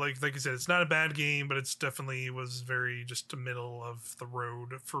you said, it's not a bad game, but it's definitely was very just the middle of the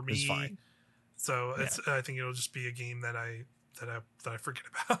road for me. It's fine. So I think it'll just be a game that I forget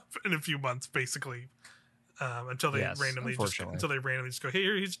about in a few months, basically, until they randomly just go, hey,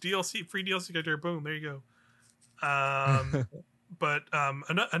 here's DLC, free DLC, go there, boom, there you go. But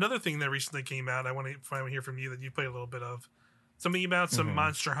another thing that recently came out, I want to finally hear from you that you played a little bit of, something about some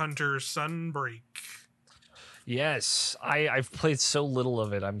Monster Hunter Sunbreak. Yes, I've played so little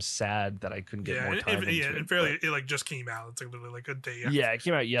of it. I'm sad that I couldn't get more time into it. And fairly, it like just came out. It's like literally like a day. Yeah, it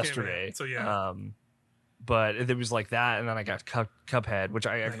came out yesterday. So yeah. But there was like that, and then I got Cuphead, which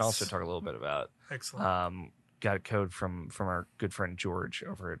I can also talk a little bit about. Excellent. Got a code from our good friend George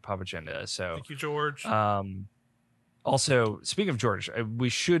over at Pop Agenda. So thank you, George. Also, speaking of George, we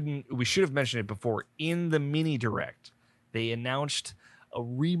should have mentioned it before. In the mini direct, they announced a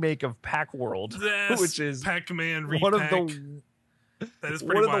remake of Pac World, which is Pac-Man repack. That is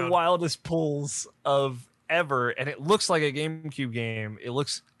one of the wildest pulls of ever, and it looks like a GameCube game. It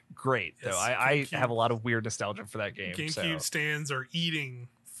looks great, though. I have a lot of weird nostalgia for that game. GameCube stands are eating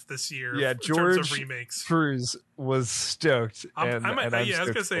this year. Yeah, in George terms of remakes. Cruz was stoked. I was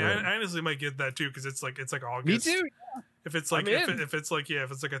gonna say I honestly might get that too, because it's like August. Me too. If it's like if it's like a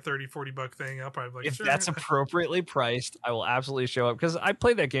 $30-$40 thing, I'll probably like, if sure. That's appropriately priced, I will absolutely show up, because I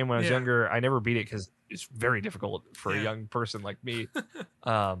played that game when I was younger. I never beat it because it's very difficult for a young person like me.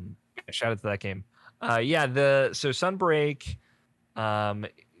 Shout out to that game. So Sunbreak.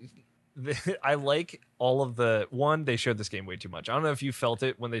 I like all of they showed this game way too much. I don't know if you felt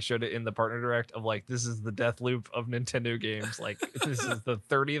it when they showed it in the partner direct of like, this is the death loop of Nintendo games. Like, this is the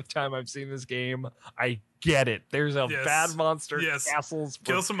 30th time I've seen this game. I get it. There's a bad monster. Castles.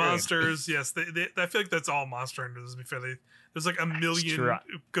 Kill some monsters. Yes. I feel like that's all Monster Hunter. To be fair, there's like a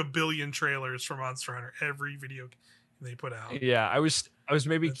billion trailers for Monster Hunter. Every video game they put out. Yeah. I was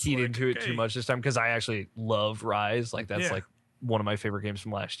maybe keyed into it too much this time, because I actually love Rise. Like, that's like one of my favorite games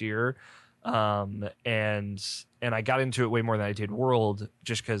from last year. And I got into it way more than I did World,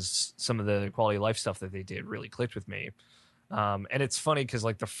 just because some of the quality of life stuff that they did really clicked with me. And it's funny because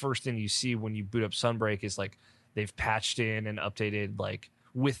like the first thing you see when you boot up Sunbreak is like they've patched in and updated, like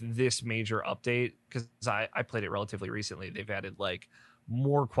with this major update, because I played it relatively recently. They've added like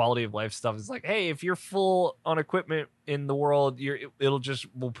more quality of life stuff. It's like, hey, if you're full on equipment in the world,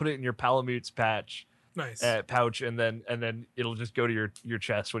 we'll put it in your Palamutes patch. Nice. Pouch, and then it'll just go to your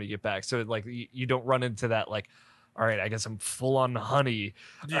chest when you get back. So like you don't run into that like, all right, I guess I'm full on honey.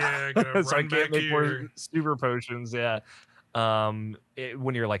 Yeah, so I can't make more super potions. Yeah.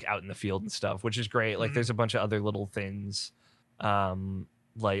 When you're like out in the field and stuff, which is great. Like there's a bunch of other little things,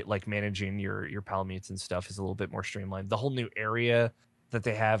 like managing your Palamutes and stuff is a little bit more streamlined. The whole new area that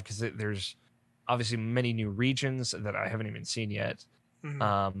they have, because there's obviously many new regions that I haven't even seen yet.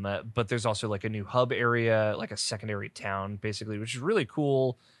 But there's also like a new hub area, like a secondary town, basically, which is really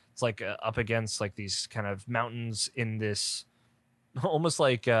cool. It's like up against like these kind of mountains in this almost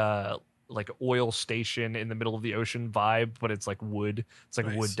like oil station in the middle of the ocean vibe, but it's like wood. It's like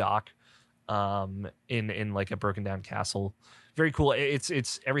a wood dock, in like a broken down castle. Very cool.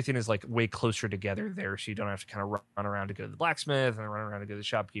 It's everything is like way closer together there, so you don't have to kind of run around to go to the blacksmith and run around to go to the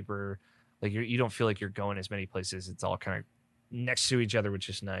shopkeeper. Like you don't feel like you're going as many places. It's all kind of next to each other, which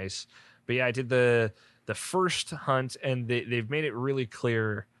is nice. But yeah, I did the first hunt, and they've made it really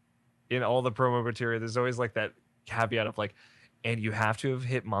clear in all the promo material. There's always like that caveat of like, and you have to have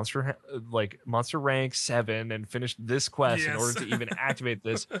hit monster rank 7 and finished this quest in order to even activate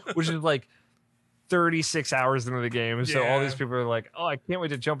this, which is like 36 hours into the game. So all these people are like, oh, I can't wait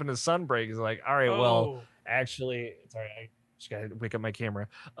to jump into Sunbreak. It's like, all right, well, actually, it's all right. I just gotta wake up my camera.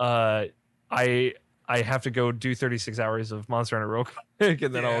 I have to go do 36 hours of Monster Hunter real quick,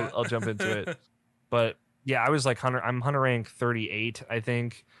 and then I'll jump into it. But yeah, I was like I'm hunter rank 38, I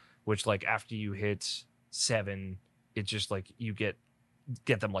think, which like after you hit 7, it just like you get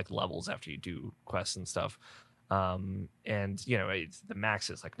them like levels after you do quests and stuff. And you know, the max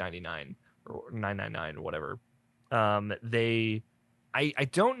is like 99 or 999 or whatever. I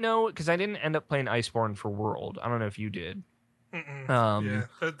don't know, because I didn't end up playing Iceborne for World. I don't know if you did. Yeah,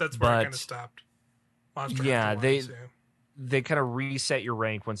 that's where I kind of stopped. Monster Hunter wise, they kind of reset your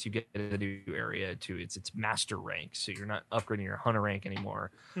rank once you get to the new area to it's master rank, so you're not upgrading your hunter rank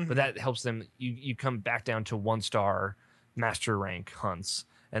anymore. But that helps them. You come back down to 1-star master rank hunts,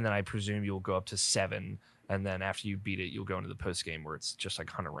 and then I presume you'll go up to 7. And then after you beat it, you'll go into the post game where it's just like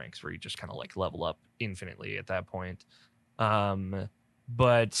hunter ranks, where you just kind of like level up infinitely at that point.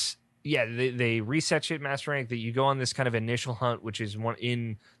 But yeah, they reset you at master rank, that you go on this kind of initial hunt, which is one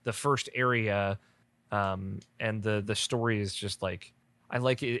in the first area. And the story is just like, I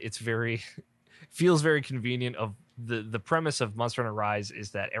like it. It's very feels very convenient. Of the premise of Monster Hunter Rise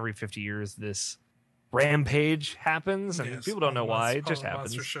is that every 50 years this rampage happens, and people don't know why. It just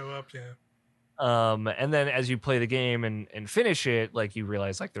happens. Monsters show up, yeah. And then as you play the game and finish it, like you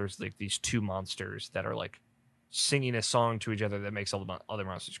realize like there's like these 2 monsters that are like singing a song to each other that makes all the other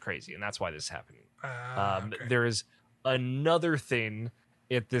monsters crazy, and that's why this is happening. Okay. There is another thing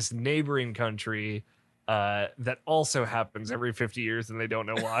at this neighboring country that also happens every 50 years, and they don't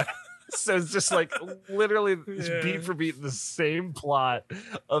know why. So it's just like literally beat for beat the same plot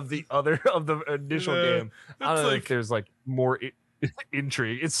of the initial game. I don't know if there's like more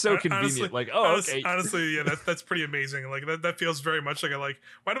intrigue. It's so convenient. Honestly, honestly, yeah, that's pretty amazing. Like that feels very much like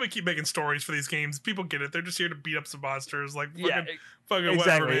why do we keep making stories for these games? People get it. They're just here to beat up some monsters. Like fucking exactly.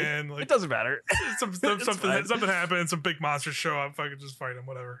 Whatever, man. Like, it doesn't matter. something happens. Some big monsters show up. Fucking just fight them.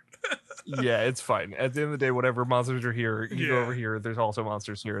 Whatever. Yeah, it's fine. At the end of the day, whatever monsters are here, you go over here. There's also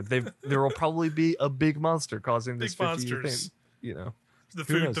monsters here. There will probably be a big monster causing this 50-year thing. You know. The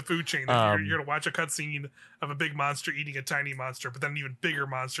food chain. You're gonna watch a cutscene of a big monster eating a tiny monster, but then an even bigger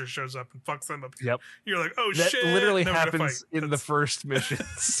monster shows up and fucks them up. Yep. You're like, oh that shit! That literally happens in the first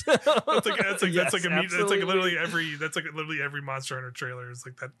missions. that's literally every Monster Hunter trailer is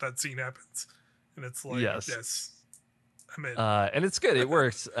like that scene happens, and it's like yes I'm in. And it's good. It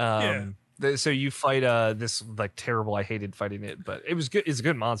works. So you fight this like terrible. I hated fighting it, but it was good. It's a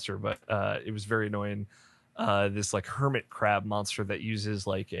good monster, but it was very annoying. This like hermit crab monster that uses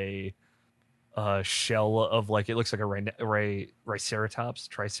like a shell of like, it looks like a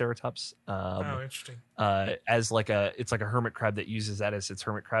triceratops. Interesting. As like it's like a hermit crab that uses that as its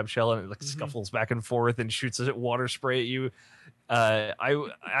hermit crab shell, and it like scuffles back and forth and shoots a water spray at you. I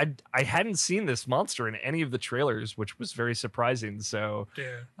hadn't seen this monster in any of the trailers, which was very surprising. So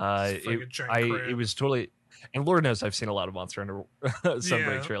it was totally. And Lord knows I've seen a lot of Monster Hunter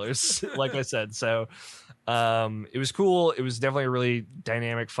Sunbreak trailers, like I said. So it was cool. It was definitely a really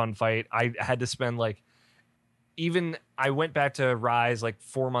dynamic, fun fight. I had to spend I went back to Rise like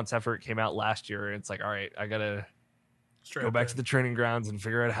 4 months after it came out last year. And it's like, all right, I got to go back to the training grounds and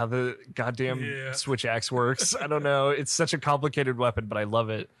figure out how the goddamn switch axe works. I don't know. It's such a complicated weapon, but I love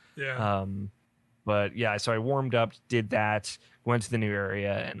it. Yeah. But yeah, so I warmed up, did that, went to the new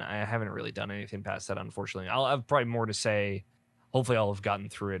area, and I haven't really done anything past that, unfortunately. I'll have probably more to say. Hopefully I'll have gotten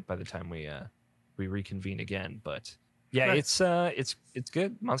through it by the time we reconvene again. But yeah, it's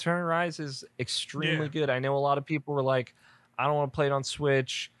good. Monster Hunter Rise is extremely good. I know a lot of people were like, I don't want to play it on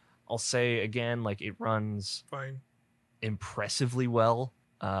Switch. I'll say again, like, it runs impressively well.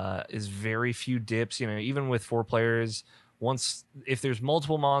 Is very few dips, you know, even with 4 players. If there's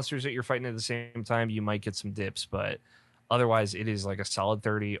multiple monsters that you're fighting at the same time, you might get some dips, but otherwise it is like a solid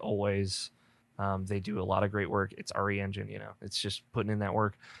 30 always. They do a lot of great work. It's RE Engine, you know, it's just putting in that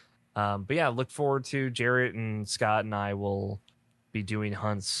work. But yeah, look forward to Jarrett and Scott and I will be doing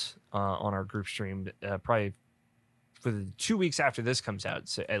hunts on our group stream probably for the 2 weeks after this comes out,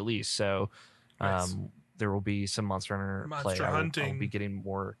 so, at least. So nice. There will be some Monster Hunter play. Hunting. I'll be getting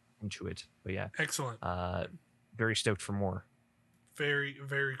more into it, but yeah. Excellent. Very stoked for more. Very,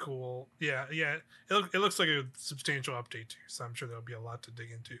 very cool. Yeah. It looks like a substantial update too, so I'm sure there'll be a lot to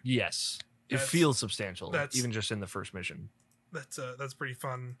dig into. Yes, it feels substantial, even just in the first mission. That's pretty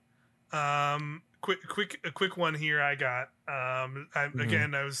fun. Quick one here. I got.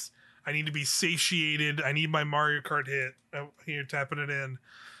 Again, I need to be satiated. I need my Mario Kart hit. Here, tapping it in.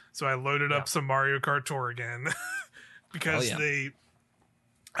 So I loaded up some Mario Kart Tour again because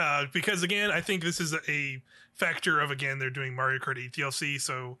because again, I think this is a factor of, again, they're doing Mario Kart 8 DLC.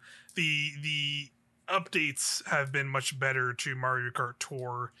 So the updates have been much better to Mario Kart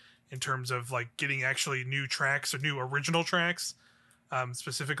Tour in terms of like getting actually new tracks or new original tracks,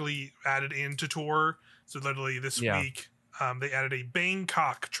 specifically added into Tour. So literally this Yeah. week, they added a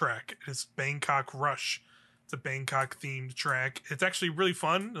Bangkok track. It's Bangkok Rush. It's a Bangkok themed track. It's actually really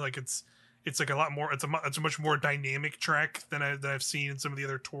fun. Like it's like a lot more. It's a much more dynamic track than I've seen in some of the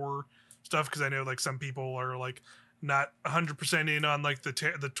other Tour stuff, because I know like some people are like not 100% in on like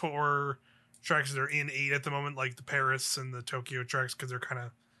the Tour tracks that are in 8 at the moment, like the Paris and the Tokyo tracks, because they're kind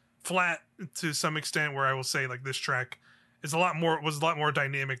of flat to some extent. Where I will say like this track is a lot more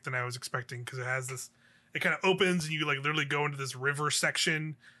dynamic than I was expecting, because it has this. It kind of opens and you like literally go into this river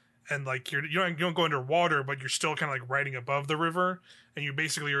section, and like you don't go underwater, but you're still kind of like riding above the river, and you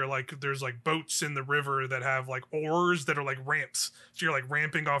basically are like there's like boats in the river that have like oars that are like ramps, so you're like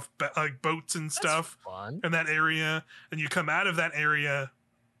ramping off like boats and stuff. That's fun. In that area, and you come out of that area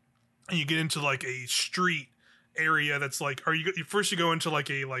and you get into like a street area that's like, or you first you go into like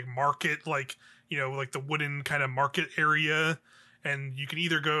a like market, like like the wooden kind of market area, and you can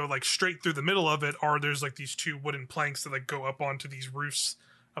either go like straight through the middle of it, or there's like these two wooden planks that like go up onto these roofs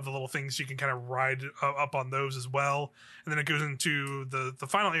of the little things, so you can kind of ride up on those as well. And then it goes into the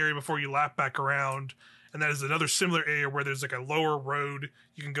final area before you lap back around, and that is another similar area where there's like a lower road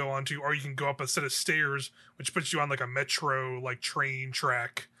you can go onto, or you can go up a set of stairs which puts you on like a metro like train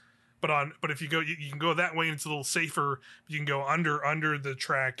track. But if you go, you can go that way and it's a little safer. You can go under the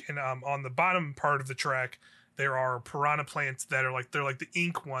track, and on the bottom part of the track there are piranha plants that are like, they're like the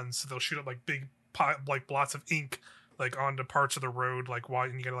ink ones, so they'll shoot up like big like blots of ink like onto parts of the road, like while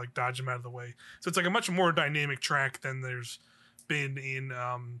you gotta like dodge them out of the way. So it's like a much more dynamic track than there's been in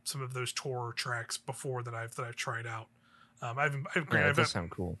some of those tour tracks before that I've tried out. That does sound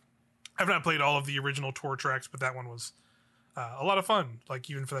cool. I've not played all of the original tour tracks, but that one was a lot of fun, like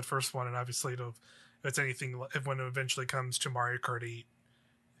even for that first one. And obviously if it's anything, if when it eventually comes to Mario Kart 8,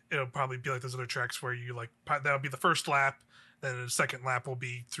 it'll probably be like those other tracks where you like, that'll be the first lap, then the second lap will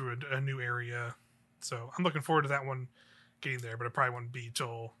be through a new area. So I'm looking forward to that one getting there, but it probably won't be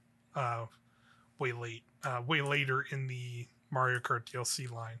till way later in the Mario Kart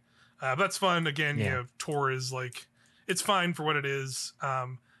DLC line. But that's fun. Again, Yeah. Tour is like, it's fine for what it is.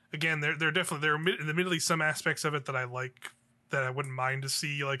 Again, there definitely, admittedly some aspects of it that I like, that I wouldn't mind to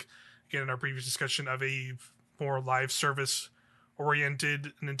see, like again in our previous discussion of a more live service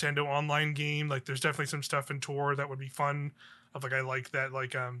oriented Nintendo online game. Like there's definitely some stuff in Tour that would be fun. Of like, I like that,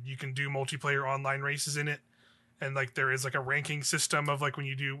 like you can do multiplayer online races in it, and like there is like a ranking system of like when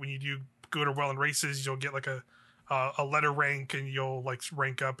you do good or well in races, you'll get like a letter rank, and you'll like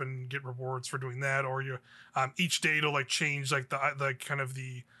rank up and get rewards for doing that. Or you each day it'll like change like the kind of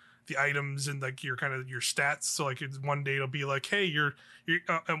the items and like your kind of your stats. So like one day it'll be like, hey, you're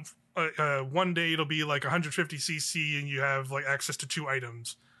one day it'll be like 150 cc and you have like access to 2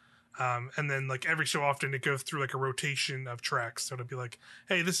 items. And then like every so often it goes through like a rotation of tracks. So it'll be like,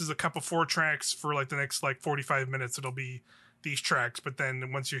 hey, this is a cup of 4 tracks for like the next like 45 minutes. It'll be these tracks. But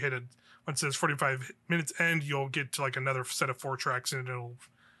then once those 45 minutes end, you'll get to like another set of 4 tracks, and it'll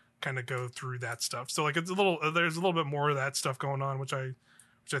kind of go through that stuff. So like there's a little bit more of that stuff going on, which I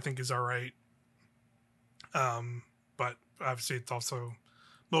think is all right. But obviously it's also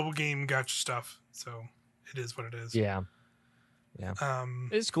mobile game gotcha stuff. So it is what it is. Yeah.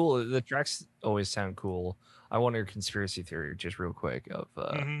 It's cool. The tracks always sound cool. I wonder, conspiracy theory, just real quick, of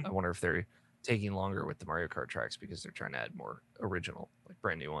I wonder if they're taking longer with the Mario Kart tracks because they're trying to add more original, like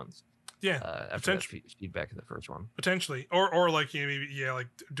brand new ones. Yeah, after that feedback of the first one, potentially, or like maybe like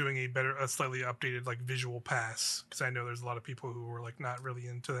doing a slightly updated like visual pass, because I know there's a lot of people who are like not really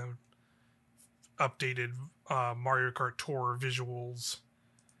into them updated Mario Kart Tour visuals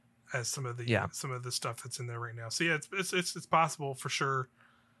as some of the stuff that's in there right now. So yeah, it's possible for sure.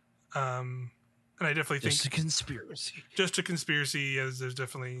 And I definitely think just a conspiracy, as there's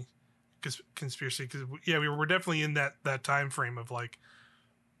definitely conspiracy, because we're definitely in that time frame of like,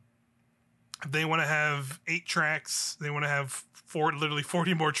 they want to have 8 tracks, they want to have literally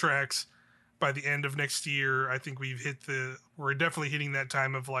 40 more tracks by the end of next year. I think we're definitely hitting that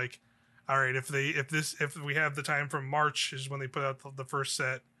time of like, all right, if we have the time from March is when they put out the first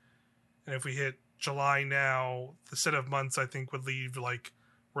set, and if we hit July now, the set of months I think would leave like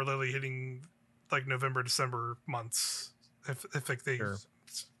we're literally hitting like November, December months if like they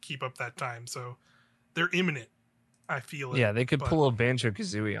keep up that time. So they're imminent. I feel it. Yeah, they could pull a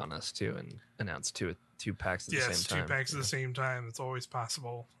Banjo-Kazooie on us too and announce two packs at the same time. 2 packs at the same time. It's always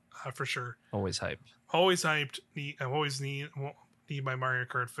possible, for sure. Always hyped. Always hyped. I always need my Mario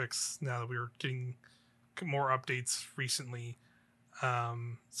Kart fix now that we were getting more updates recently.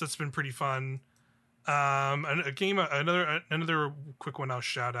 So it's been pretty fun. And a game, another quick one I'll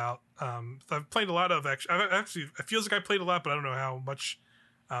shout out. I've played a lot of actually. It feels like I played a lot, but I don't know how much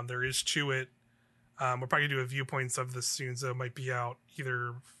there is to it. We're probably gonna do a viewpoints of this soon, so it might be out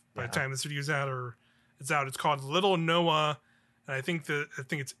either by the Yeah. time this video's out or it's out. It's called Little Noah, and I think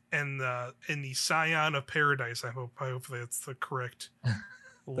it's in the Scion of Paradise. Hopefully that's the correct That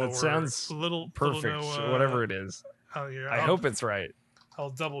lower. sounds Little perfect. Noah. Whatever it is. Oh yeah, I hope it's right. I'll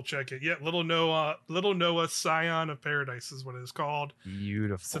double check it. Yeah, Little Noah Scion of Paradise is what it is called. So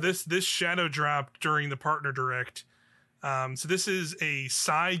Beautiful. this shadow dropped during the partner direct. So this is a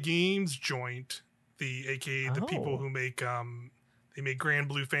Psy Games joint, the aka the people Oh, who make they made Grand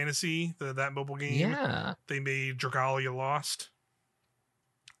Blue Fantasy, that mobile game. yeah. They made Dragalia Lost.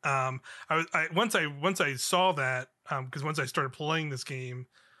 Once I saw that because once I started playing this game,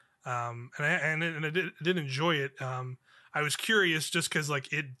 and I did enjoy it. I was curious just because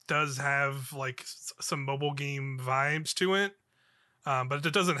like it does have like some mobile game vibes to it, but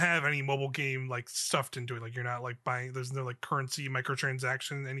it doesn't have any mobile game like stuffed into it. Like you're not like buying. There's no like currency,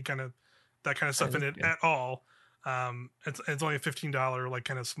 microtransaction, any kind of that kind of All right, stuff in that's it good. at all. It's only a $15 like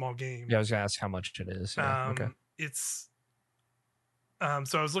kind of small game. Yeah, I was gonna ask how much it is. Yeah. Okay. It's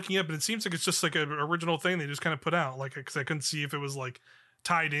so I was looking up, and it seems like it's just like an original thing they just kind of put out, like because I couldn't see if it was like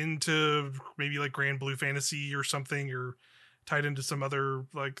tied into maybe like Grand Blue Fantasy or something, or tied into some other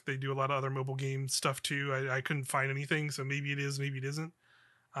like they do a lot of other mobile game stuff too. I couldn't find anything, so maybe it is, maybe it isn't.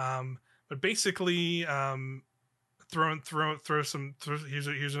 But basically, here's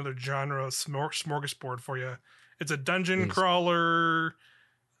another genre smorgasbord for you. It's a dungeon Please. crawler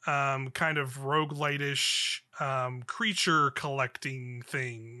kind of roguelite-ish creature collecting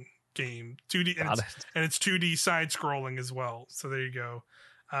thing game 2D, Got it. and it's 2D side scrolling as well, so there you go.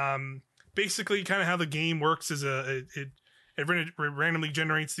 Basically kind of how the game works is it randomly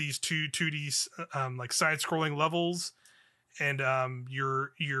generates these 2D like side scrolling levels, and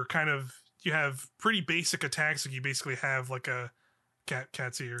you're kind of you have pretty basic attacks. Like you basically have like a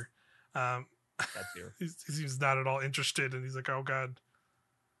cat's here. um That's here. he seems not at all interested, and he's like, oh god.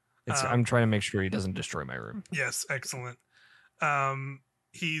 It's. um I'm trying to make sure he doesn't destroy my room. Yes, excellent.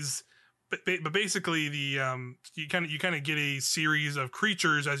 He's but basically the you kind of get a series of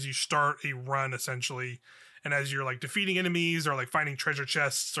creatures as you start a run essentially, and as you're like defeating enemies or like finding treasure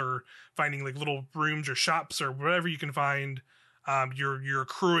chests or finding like little rooms or shops or whatever you can find, you're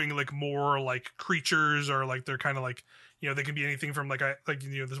accruing like more like creatures, or like they're kind of like, you know, they can be anything from like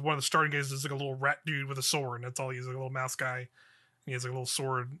there's one of the starting guys is like a little rat dude with a sword, and that's all he's, like a little mouse guy. He has like a little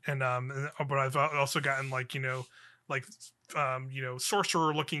sword, but I've also gotten like, like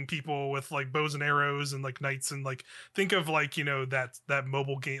sorcerer looking people with like bows and arrows and like knights, and like think of like, that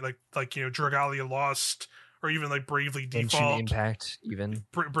mobile game like Dragalia Lost, or even like Bravely Genshin Default. Impact, even.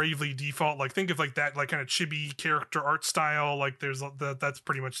 Bravely Default, like think of like that like kind of chibi character art style. Like that's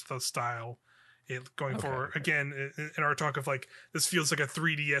pretty much the style going Okay. forward. Again, in our talk of like, this feels like a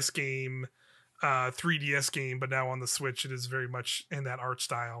 3DS game, but now on the Switch it is very much in that art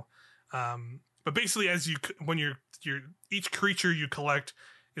style. But basically, as when you're each creature you collect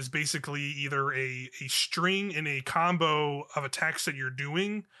is basically either a string in a combo of attacks that you're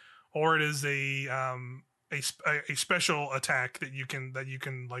doing, or it is a special attack that you can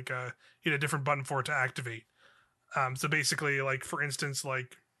like hit a different button for it to activate. So basically, like for instance,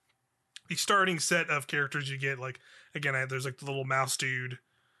 like the starting set of characters you get, like again, there's like the little mouse dude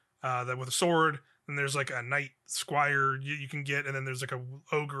that with a sword, and there's like a knight squire you can get, and then there's like a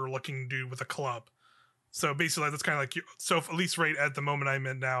ogre looking dude with a club. So basically, that's kind of like so at least right at the moment I'm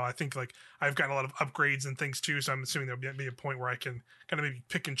in now, I think like I've gotten a lot of upgrades and things too. So I'm assuming there'll be a point where I can kind of maybe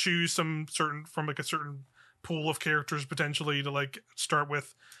pick and choose some certain from like a certain pool of characters potentially to like start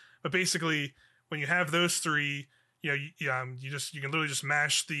with. But basically, when you have those three, you can literally just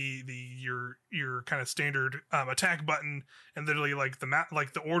mash your kind of standard attack button, and literally like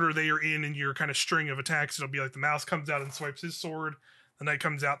like the order they are in your kind of string of attacks, it'll be like the mouse comes out and swipes his sword, the knight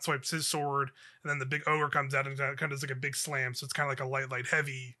comes out, swipes his sword, and then the big ogre comes out and kind of does like a big slam. So it's kind of like a light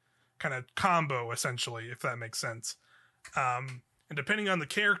heavy kind of combo essentially, if that makes sense. And depending on the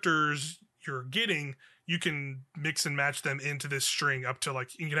characters you're getting, you can mix and match them into this string up to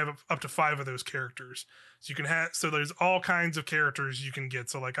like, you can have up to 5 of those characters. So you can have, so there's all kinds of characters you can get.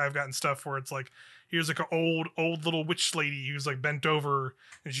 So like I've gotten stuff where it's like, here's like an old little witch lady who's like bent over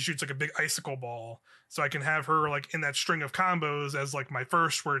and she shoots like a big icicle ball. So I can have her like in that string of combos as like my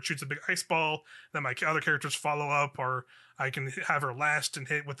first, where it shoots a big ice ball. Then my other characters follow up, or I can have her last and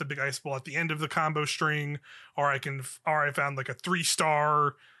hit with the big ice ball at the end of the combo string, or I found like a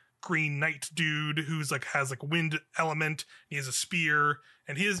 3-star green knight dude who's like has like wind element. He has a spear,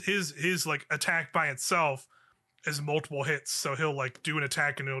 and his like attack by itself is multiple hits. So he'll like do an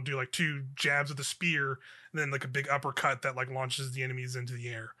attack and it'll do like 2 jabs with the spear, and then like a big uppercut that like launches the enemies into the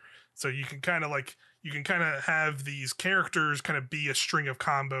air. So you can kind of have these characters kind of be a string of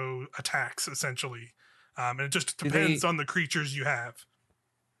combo attacks essentially, and it just depends on the creatures you have.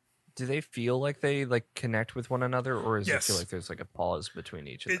 Do they feel like they like connect with one another, or does it feel Yes. like there's like a pause between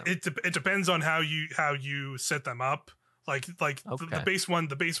each of them? It depends on how you set them up. Like Okay. the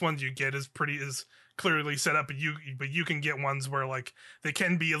base ones you get is clearly set up, but you can get ones where like they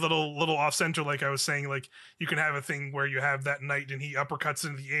can be a little off center. Like I was saying, like you can have a thing where you have that knight and he uppercuts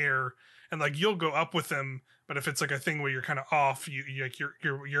into the air, and like you'll go up with him. But if it's like a thing where you're kind of off, you like your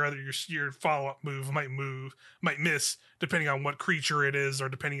follow up move might miss depending on what creature it is, or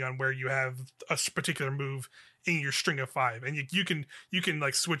depending on where you have a particular move in your string of 5, and you can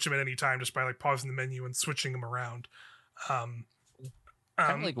like switch them at any time just by like pausing the menu and switching them around. Kind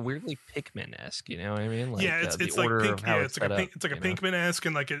of like weirdly Pikmin-esque, you know what I mean? Like, yeah, it's the like order pink. of how Yeah, it's it's like set up, a Pinkman-esque,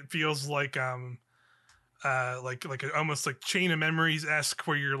 and like it feels like almost like Chain of Memories-esque,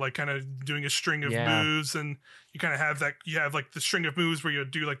 where you're like kind of doing a string of moves, and you kind of have that. You have like the string of moves where you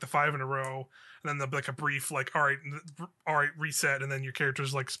do like the 5 in a row, and then there'll be like a brief like all right reset, and then your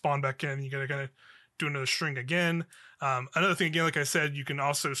characters like spawn back in, and you gotta kind of do another string again. Another thing again, like I said, you can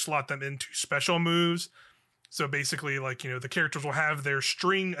also slot them into special moves. So basically, like, the characters will have their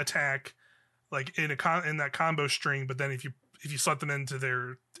string attack like in that combo string, but then if you slot them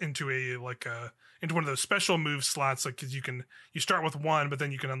into into one of those special move slots, like, because you start with one, but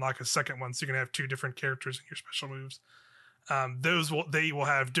then you can unlock a second one, so you can have 2 different characters in your special moves. They will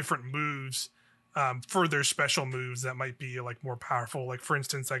have different moves for their special moves that might be like more powerful. Like for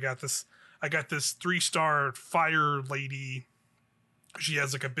instance, I got this 3-star fire lady. She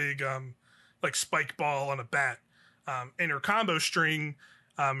has like a big like spike ball on a bat. In her combo string,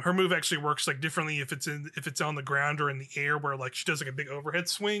 her move actually works like differently if it's on the ground or in the air, where like she does like a big overhead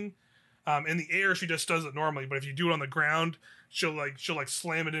swing. In the air, she just does it normally, but if you do it on the ground, she'll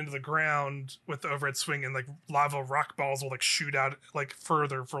slam it into the ground with the overhead swing, and like lava rock balls will like shoot out like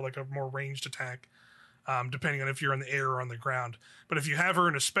further for like a more ranged attack. Depending on if you're in the air or on the ground. But if you have her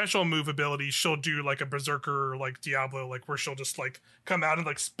in a special move ability, she'll do like a berserker, like Diablo, like where she'll just like come out and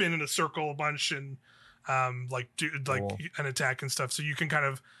like spin in a circle a bunch and like do like an attack and stuff. So you can kind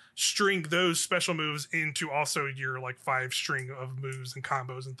of string those special moves into also your like 5 string of moves and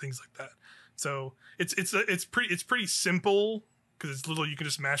combos and things like that. So it's pretty simple because it's little. You can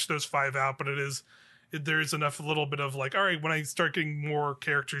just mash those 5 out, but there's enough a little bit of like, all right, when I start getting more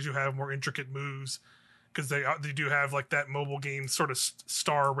characters who have more intricate moves, because they do have like that mobile game sort of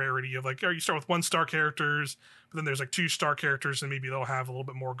star rarity of like, oh, you start with 1-star characters, but then there's like 2-star characters, and maybe they'll have a little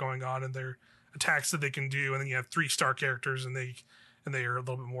bit more going on in their attacks that they can do, and then you have 3-star characters, and they are a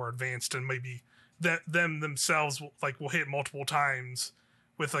little bit more advanced, and maybe them themselves will hit multiple times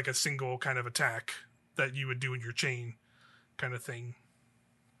with like a single kind of attack that you would do in your chain kind of thing.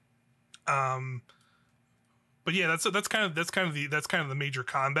 But yeah, that's kind of the major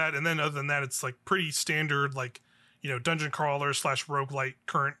combat, and then other than that, it's like pretty standard, like, dungeon crawler / roguelite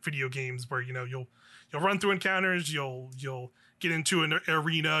current video games where you'll run through encounters, you'll get into an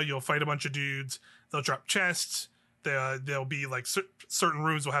arena, you'll fight a bunch of dudes, they'll drop chests, there'll be like certain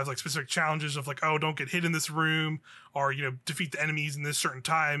rooms will have like specific challenges of like, oh, don't get hit in this room, or defeat the enemies in this certain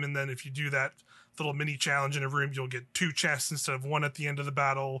time, and then if you do that little mini challenge in a room, you'll get 2 chests instead of 1 at the end of the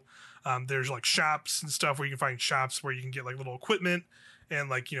battle. There's like shops and stuff where you can find shops where you can get like little equipment and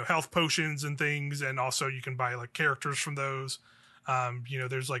like health potions and things, and also you can buy like characters from those.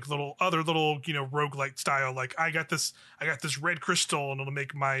 There's like other little roguelite style, like I got this red crystal and it'll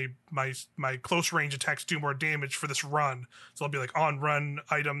make my close range attacks do more damage for this run, so it'll be like on run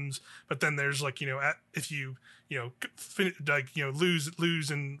items. But then there's like if you lose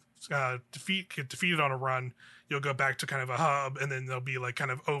and get defeated on a run, you'll go back to kind of a hub, and then there'll be like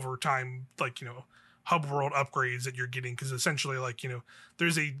kind of overtime like hub world upgrades that you're getting, because essentially like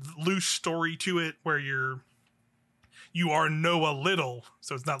there's a loose story to it where you are Noah Little,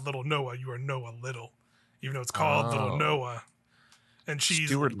 so it's not Little Noah, you are Noah Little, even though it's called Little Noah. And she's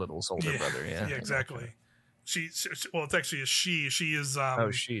Stuart Little's older brother. Yeah, exactly. Well, it's actually a she. She is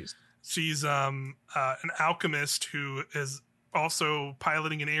she's an alchemist who is also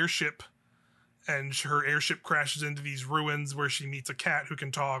piloting an airship, and her airship crashes into these ruins where she meets a cat who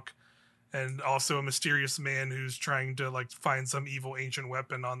can talk, and also a mysterious man who's trying to like find some evil ancient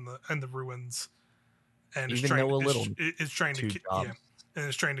weapon in the ruins, and is trying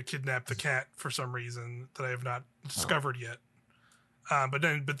to kidnap the cat for some reason that I have not discovered yet. But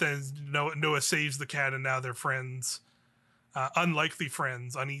then Noah saves the cat, and now they're friends, unlikely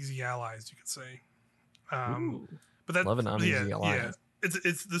friends, uneasy allies, you could say. Um, Ooh, but that love an yeah, uneasy yeah. alliance.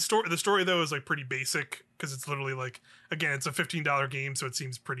 It's the story. The story though is like pretty basic because it's literally like, again, it's a $15 game, so it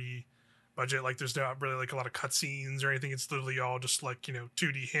seems pretty budget. Like there's not really like a lot of cutscenes or anything. It's literally all just like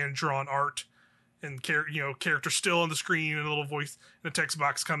 2D hand drawn art and character still on the screen and a little voice and a text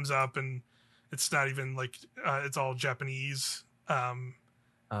box comes up, and it's not even like it's all Japanese. Oh,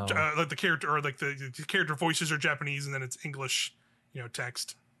 Like the character or like the character voices are Japanese and then it's English,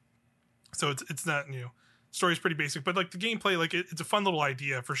 text. So it's not story's pretty basic, but like the gameplay, like it's a fun little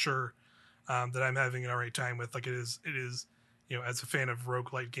idea for sure. That I'm having an alright time with. Like it is as a fan of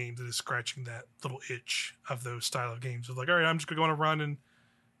roguelite games, it is scratching that little itch of those style of games. Of like, all right, I'm just gonna go on a run and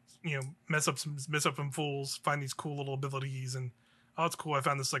mess up some fools, find these cool little abilities, and oh, it's cool. I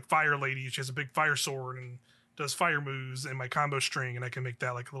found this like fire lady. She has a big fire sword and does fire moves in my combo string, and I can make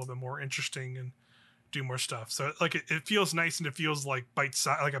that like a little bit more interesting and do more stuff. So like it feels nice, and it feels like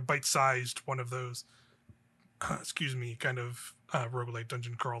like a bite-sized one of those excuse me, kind of roguelite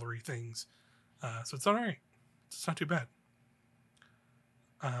dungeon crawlery things. So it's all right. It's not too bad.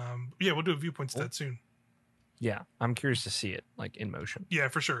 Yeah, we'll do a viewpoints to cool. that soon. Yeah, I'm curious to see it like in motion. Yeah,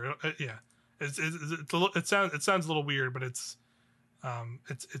 for sure. Yeah, it sounds a little weird, but it's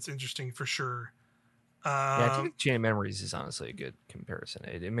interesting for sure. Yeah, I think Um, Chain of Memories is honestly a good comparison.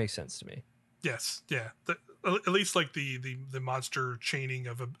 It makes sense to me. yes, yeah. At least like the monster chaining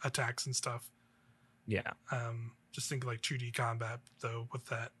of attacks and stuff. Yeah. Just think like 2D combat though with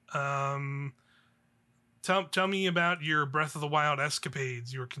that. Tell me about your Breath of the Wild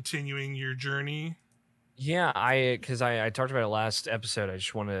escapades. You're continuing your journey. Yeah, because I talked about it last episode. I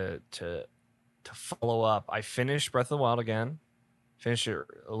just wanted to follow up. I finished Breath of the Wild again. Finished it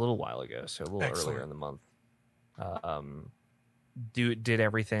a little while ago, so a little earlier Excellent. in the month. Um, did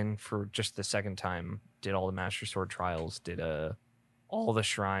everything for just the second time. Did all the Master Sword trials. Did all the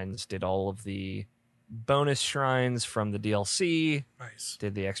shrines. Did all of the bonus shrines from the DLC. Nice.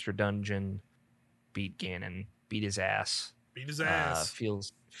 Did the extra dungeon. Beat Ganon. Beat his ass. Beat his ass.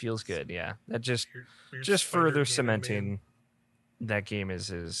 Feels good. Yeah, that just Weird just spider further Ganon man. cementing that game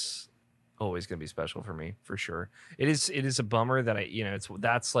is always going to be special for me for sure. It is a bummer that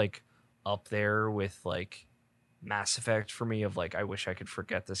that's like up there with like Mass Effect for me of like I wish I could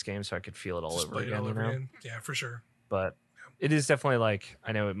forget this game so I could feel it all Just over play it again, all over again. Yeah, for sure. But it is definitely like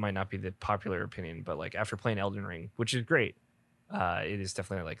I know it might not be the popular opinion, but like after playing Elden Ring, which is great, it is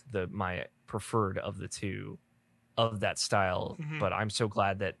definitely like my preferred of the two of that style. Mm-hmm. But I'm so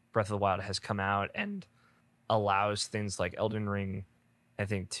glad that Breath of the Wild has come out and allows things like Elden Ring, I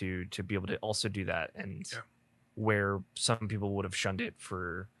think, to be able to also do that. And Yeah. where some people would have shunned it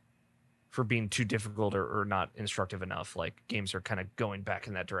for being too difficult or not instructive enough, like games are kind of going back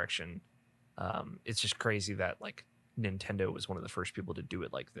in that direction. It's just crazy that like Nintendo was one of the first people to do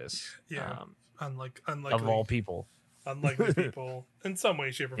it like this. Yeah. Unlikely. Of all people. Unlikely people in some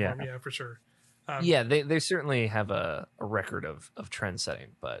way, shape, or Yeah. form. Yeah, for sure. Yeah, they certainly have a record of trend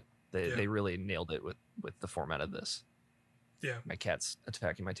setting, but Yeah. they really nailed it with the format of this. Yeah. My cat's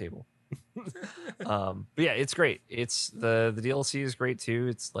attacking my table. But yeah, it's great. It's the DLC is great too.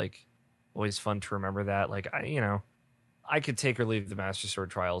 It's like always fun to remember that. Like I could take or leave the Master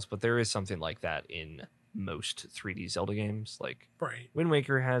Sword trials, but there is something like that in most 3D Zelda games. Like Right. Wind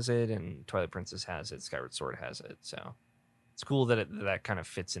Waker has it, and Twilight Princess has it, Skyward Sword has it. So it's cool that that kind of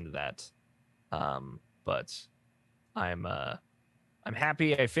fits into that. But I'm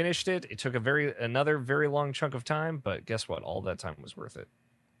happy I finished it. It took another very long chunk of time, but guess what? All that time was worth it.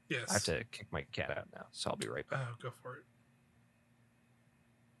 Yes. I have to kick my cat out now, so I'll be right back. Oh, go for it.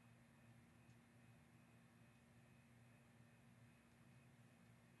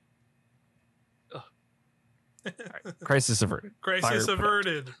 All right. Crisis averted. Crisis Fire put out.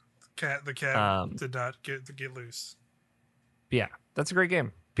 averted. The cat did not get loose. Yeah, that's a great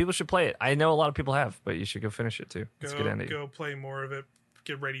game. People should play it. I know a lot of people have, but you should go finish it too. It's a good ending. Go play more of it.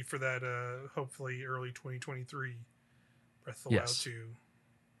 Get ready for that. Hopefully early 2023. Breath of the Wild 2.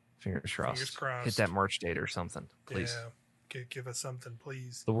 Fingers crossed. Fingers crossed. Hit that March date or something, please. Yeah. Give us something,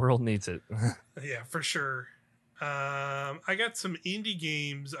 please. The world needs it. Yeah, for sure. I got some indie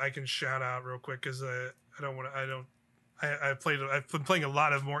games I can shout out real quick because I've been playing a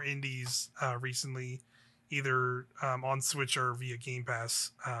lot of more indies recently, either on Switch or via Game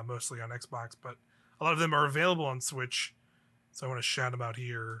Pass, mostly on Xbox, but a lot of them are available on Switch, so I want to shout them out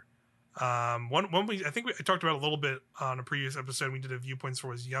here. One I think I talked about a little bit on a previous episode we did a viewpoints for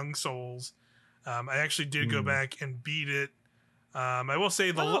was Young Souls. I actually did go back and beat it. I will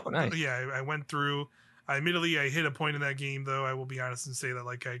say nice. I went through. Admittedly, I hit a point in that game, though. I will be honest and say that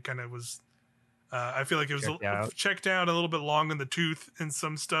like I kind of was. I feel like it was checked out a little bit long in the tooth in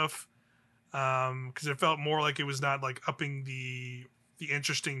some stuff, because it felt more like it was not like upping the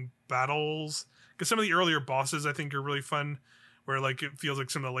interesting battles. Because some of the earlier bosses I think are really fun, where like it feels like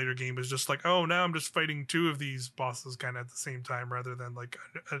some of the later game is just like, oh, now I'm just fighting two of these bosses kind of at the same time rather than like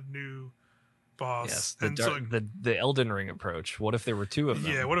a new boss. Yes, the Elden Ring approach. What if there were two of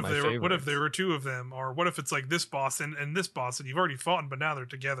them? Yeah, what if there were two of them, or what if it's like this boss and this boss, and you've already fought them, but now they're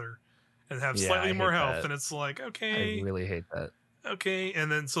together and have slightly I more hate health, that. and it's like, I okay, really hate that. okay,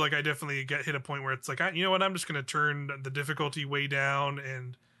 and then so like I definitely hit a point where it's like, you know what, I'm just gonna turn the difficulty way down,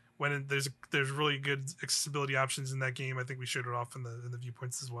 and when there's really good accessibility options in that game, I think we showed it off in the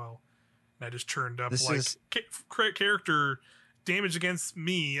viewpoints as well, and I just turned up This like is character damage against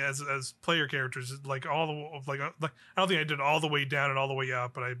me as player characters, like all the like I don't think I did all the way down and all the way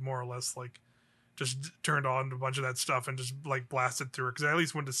up, but I more or less like just turned on a bunch of that stuff and just like blasted through it because I at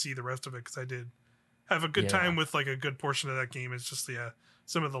least wanted to see the rest of it because I did have a good time with like a good portion of that game. It's just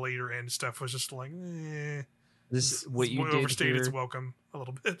some of the later end stuff was just like this what you did overstayed its here welcome a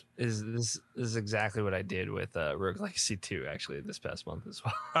little bit. is exactly what I did with Rogue Legacy 2 actually this past month as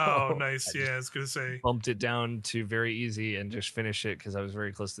well. Oh, nice. Yeah, I was gonna say bumped it down to very easy and just finished it because I was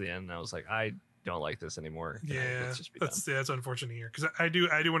very close to the end and I was like, I don't like this anymore. Let's just be done. That's unfortunate here because I do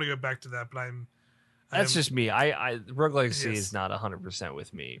want to go back to that, but that's just me. I Rogue Legacy is not 100%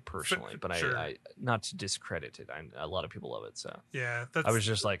 with me personally, but sure. I not to discredit it. A lot of people love it, so yeah. I was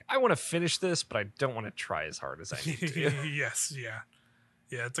just like, I want to finish this, but I don't want to try as hard as I need to. Yes, yeah.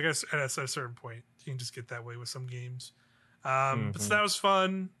 It's like at a certain point you can just get that way with some games. But so that was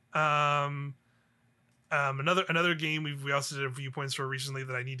fun. Another game we also did viewpoints for recently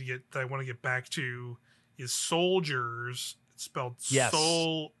that I want to get back to is Soldiers. It's spelled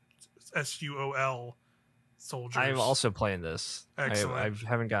Soul, SUOL. Soldiers. I'm also playing this. Excellent. I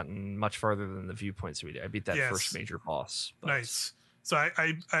haven't gotten much farther than the viewpoints we did. I beat that first major boss. Nice. So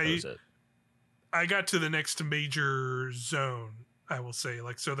I got to the next major zone. I will say,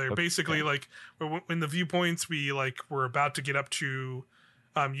 like, so they're basically like when the viewpoints we're about to get up to.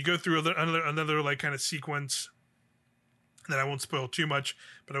 You go through another like kind of sequence that I won't spoil too much,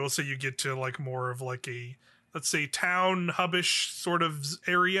 but I will say you get to like more of like a, let's say, town hubbish sort of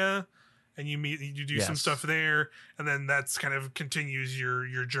area, and you do some stuff there, and then that's kind of continues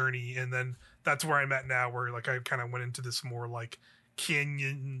your journey, and then that's where I'm at now, where like I kind of went into this more like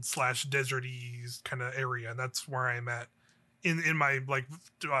canyon / deserty kind of area, and that's where I'm at in my like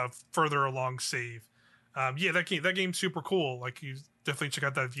further along save. That game's super cool. Like, you definitely check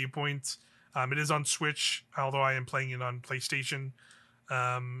out that viewpoint. It is on Switch, although I am playing it on PlayStation.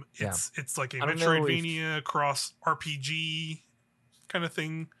 It's like a Metroidvania cross RPG kind of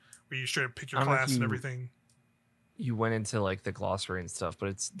thing where you straight up pick your class and everything. You went into like the glossary and stuff, but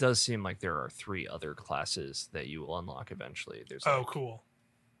it does seem like there are 3 other classes that you will unlock eventually. There's cool.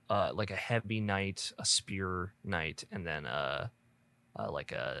 Like a heavy knight, a spear knight, and then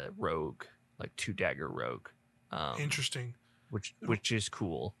like a rogue, like 2-dagger rogue. Interesting. Which is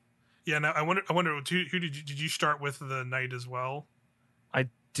cool. Yeah. Now I wonder who did you start with the knight as well? I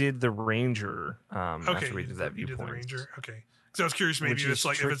did the ranger. Okay, after we did that you viewpoint. did the ranger. Okay, because I was curious, maybe it's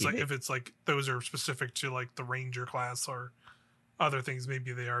like if it's like those are specific to like the ranger class or other things.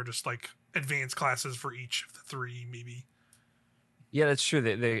 Maybe they are just like advanced classes for each of the 3. Maybe. Yeah, that's true.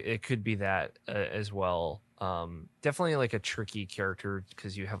 It could be that as well. Definitely like a tricky character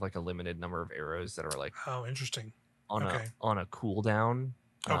because you have like a limited number of arrows that are like interesting on a cooldown.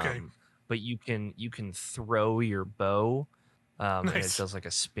 Okay, but you can throw your bow, nice. And it does like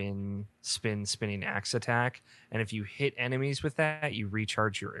a spinning axe attack. And if you hit enemies with that, you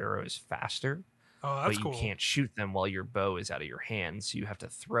recharge your arrows faster. Oh, that's cool. But you can't shoot them while your bow is out of your hand, so you have to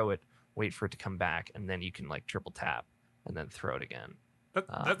throw it, wait for it to come back, and then you can like triple tap and then throw it again.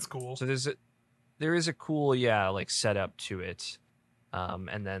 That's cool. So there is a cool like setup to it,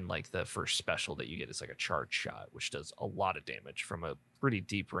 and then like the first special that you get is like a charge shot, which does a lot of damage from a pretty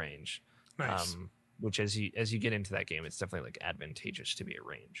deep range. Nice. Which as you get into that game, it's definitely like advantageous to be at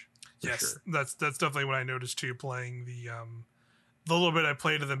range. Yes, sure. That's definitely what I noticed too. Playing the little bit I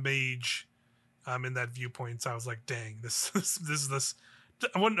played of the mage, in that viewpoint, so I was like, dang, this.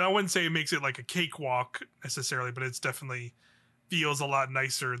 I wouldn't say it makes it like a cakewalk necessarily, but it's definitely feels a lot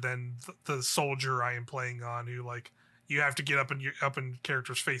nicer than the soldier I am playing on, who like you have to get up in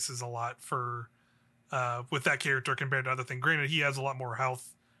characters' faces a lot for with that character compared to other things. Granted, he has a lot more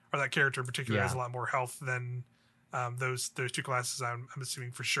health, or that character in particular has a lot more health than those 2 classes. I'm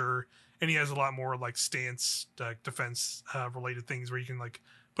assuming for sure, and he has a lot more like stance, defense related things where you can like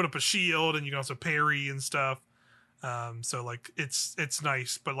put up a shield, and you can also parry and stuff. So like it's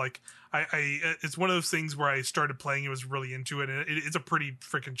nice, but like it's one of those things where I started playing, it was really into it, and it's a pretty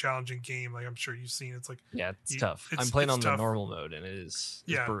freaking challenging game. Like I'm sure you've seen, it's like Yeah, it's tough. I'm it's playing on the tough. normal mode, and it's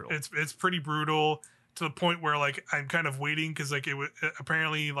brutal. It's pretty brutal to the point where like I'm kind of waiting because like it was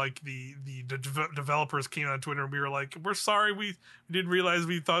apparently like the developers came on Twitter and we were like, we're sorry, we didn't realize,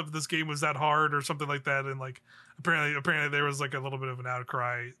 we thought this game was that hard or something like that, and like apparently there was like a little bit of an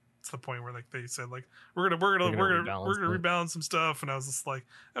outcry to the point where like they said like we're gonna rebalance some stuff, and I was just like,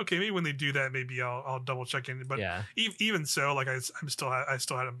 okay, maybe when they do that, maybe I'll double check in. But yeah, even so, like I still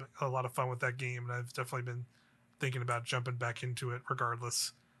had a lot of fun with that game, and I've definitely been thinking about jumping back into it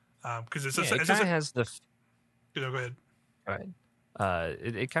regardless, because it kind of has the. Go ahead. Right.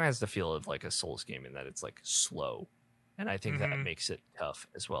 It kind of has the feel of like a Souls game in that it's like slow, and I think that makes it tough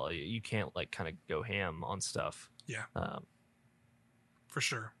as well. You can't like kind of go ham on stuff. Yeah. For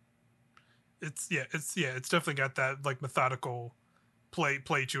sure. It's definitely got that like methodical play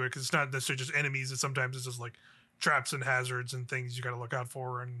to it, because it's not necessarily just enemies. And sometimes it's just like traps and hazards and things you got to look out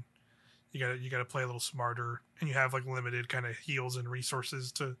for, and you got to play a little smarter, and you have like limited kind of heals and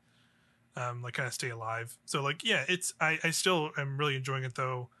resources to like kind of stay alive. So like I still am really enjoying it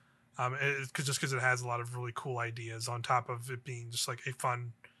though, because it has a lot of really cool ideas on top of it being just like a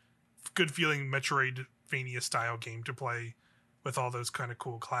fun, good feeling Metroidvania style game to play, with all those kind of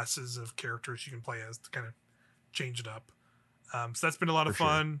cool classes of characters you can play as to kind of change it up. So that's been a lot of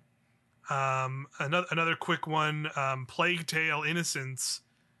fun. Sure. Another quick one, Plague Tale Innocence,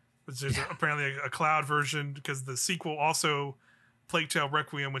 which is apparently a cloud version, because the sequel also, Plague Tale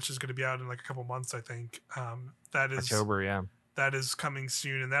Requiem, which is going to be out in like a couple months, I think. That is October, yeah. That is coming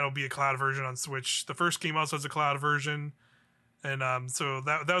soon, and that'll be a cloud version on Switch. The first game also has a cloud version. And so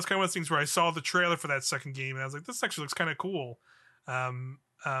that was kind of one of those things where I saw the trailer for that second game, and I was like, this actually looks kind of cool. And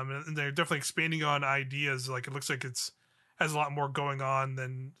they're definitely expanding on ideas. Like it looks like it's has a lot more going on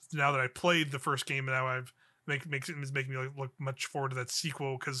than now that I played the first game. And now I've making me look much forward to that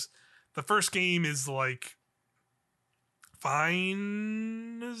sequel, because the first game is like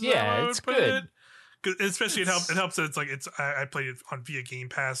fine. It's good. Especially it helps that it's like I played it on via Game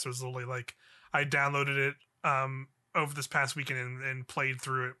Pass. So it was literally like I downloaded it over this past weekend and played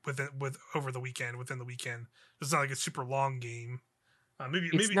through it within the weekend. It's not like a super long game.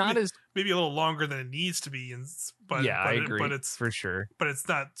 Maybe a little longer than it needs to be. I agree. But it's for sure. But it's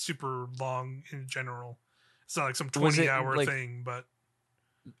not super long in general. It's not like some 20-hour thing. But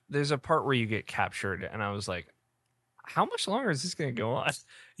there's a part where you get captured, and I was like, how much longer is this going to go on?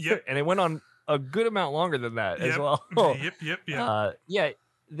 Yep. And it went on a good amount longer than that as well. Yep. I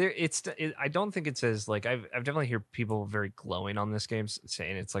don't think it says like I've definitely heard people very glowing on this game,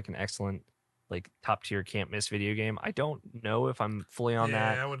 saying it's like an excellent, like top tier can't miss video game. I don't know if I'm fully on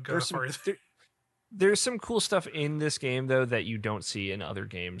that. I would go there's some cool stuff in this game though that you don't see in other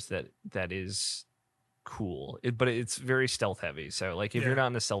games that is cool. But it's very stealth heavy. So like if you're not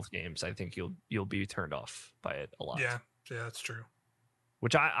into stealth games, I think you'll be turned off by it a lot. Yeah, that's true.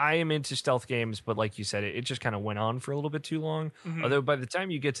 Which I am into stealth games, but like you said, it just kind of went on for a little bit too long. Mm-hmm. Although by the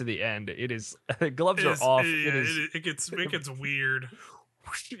time you get to the end, it is the gloves are off. It gets weird.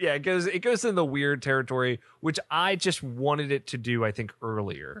 Yeah, it goes in the weird territory, which I just wanted it to do, I think,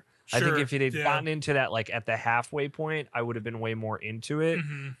 earlier. Sure, I think if it had gotten into that like at the halfway point, I would have been way more into it.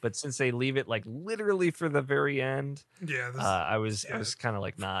 Mm-hmm. But since they leave it like literally for the very end, I was kind of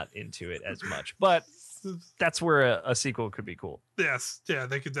like not into it as much. But that's where a sequel could be cool. Yes,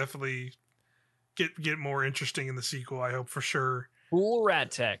 they could definitely get more interesting in the sequel, I hope, for sure. Cool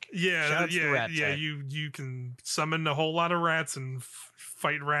rat tech. Yeah. You can summon a whole lot of rats and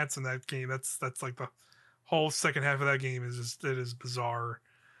fight rats in that game. That's like the whole second half of that game is bizarre,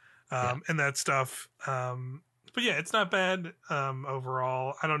 and that stuff. But yeah, it's not bad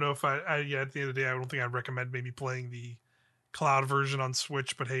overall. I don't know if at the end of the day, I don't think I'd recommend maybe playing the cloud version on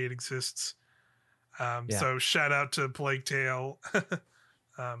Switch, but hey, it exists. So shout out to Plague Tale.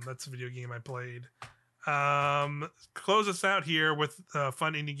 That's a video game I played. Close us out here with a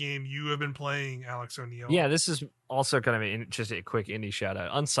fun indie game you have been playing, Alex O'Neill. Yeah, this is also kind of just a quick indie shout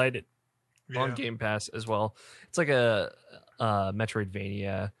out. Unsighted on Game Pass as well. It's like a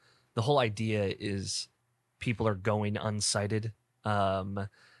Metroidvania. The whole idea is people are going unsighted.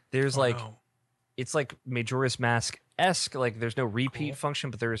 There's it's like Majora's Mask-esque, like there's no repeat function,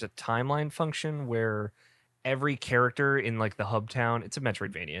 but there is a timeline function where every character in like the hub town, it's a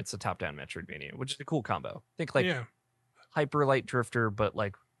Metroidvania, it's a top-down Metroidvania, which is a cool combo. Think like Hyper Light Drifter, but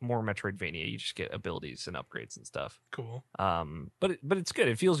like more Metroidvania. You just get abilities and upgrades and stuff. Cool. But it's good.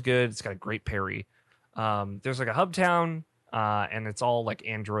 It feels good. It's got a great parry. There's like a hub town, and it's all like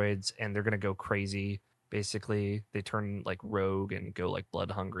androids, and they're gonna go crazy. Basically, they turn like rogue and go like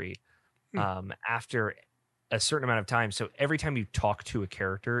blood hungry after a certain amount of time. So every time you talk to a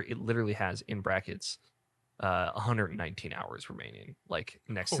character, it literally has in brackets 119 hours remaining, like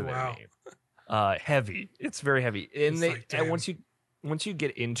next Oh to their wow. name. Heavy. It's very heavy. And It's like, and damn. once you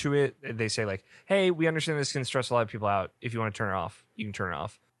get into it, they say like, "Hey, we understand this can stress a lot of people out. If you want to turn it off, you can turn it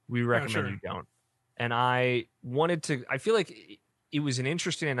off. We Oh recommend sure. you don't." And I wanted to. I feel like it was an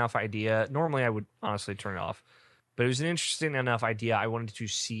interesting enough idea. Normally, I would honestly turn it off, but it was an interesting enough idea. I wanted to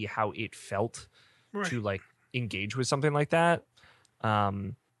see how it felt Right. to like engage with something like that.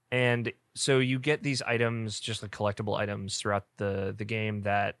 Um, and so you get these items, just like collectible items throughout the game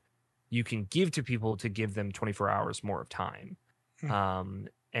that you can give to people to give them 24 hours more of time. Hmm.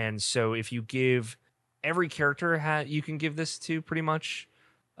 And so if you give every character you can give this to pretty much.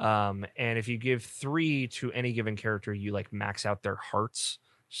 And if you give 3 to any given character, you like max out their hearts,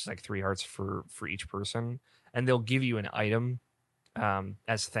 just like 3 hearts for each person, and they'll give you an item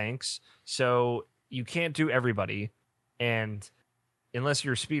as thanks. So you can't do everybody, and unless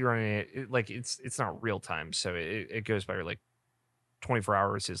you're speedrunning like it's not real time, so it goes by like 24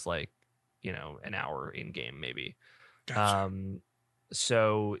 hours is like an hour in game maybe. Gotcha.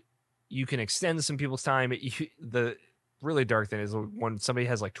 So you can extend some people's time. The really dark thing is when somebody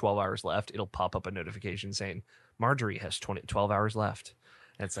has like 12 hours left, it'll pop up a notification saying Marjorie has 12 hours left.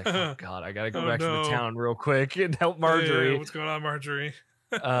 And it's like, oh god, I gotta go Oh back to the no. town real quick and help Hey, Marjorie. what's going on, Marjorie?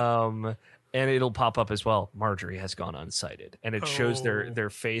 um and it'll pop up as well, Marjorie has gone unsighted, and it shows Oh. their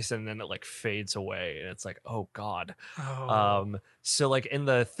face, and then it like fades away, and it's like, oh god. Oh. So like in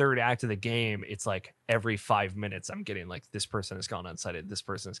the third act of the game, it's like every 5 minutes I'm getting like, this person has gone unsighted, this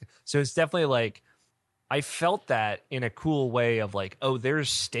person is, so it's definitely like, I felt that in a cool way of like, oh, there's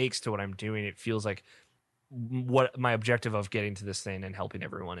stakes to what I'm doing. It feels like what my objective of getting to this thing and helping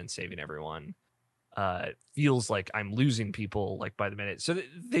everyone and saving everyone feels like I'm losing people like by the minute. So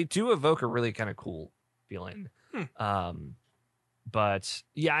they do evoke a really kind of cool feeling. Hmm. But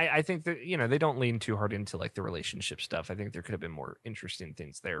yeah, I think that they don't lean too hard into like the relationship stuff. I think there could have been more interesting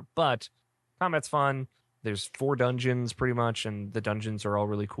things there. But combat's fun. There's 4 dungeons pretty much, and the dungeons are all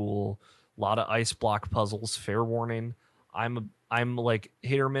really cool. A lot of ice block puzzles. Fair warning, I'm like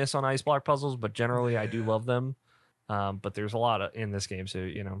hit or miss on ice block puzzles, but generally I do Yeah. love them. But there's a lot in this game, so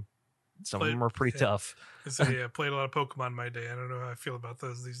some of Played. them are pretty Yeah. tough. I played a lot of Pokemon in my day. I don't know how I feel about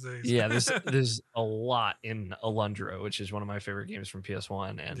those these days. Yeah, there's a lot in Alundra, which is one of my favorite games from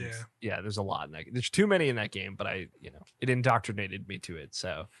PS1, and Yeah. yeah, there's a lot in that. There's too many in that game, but it indoctrinated me to it.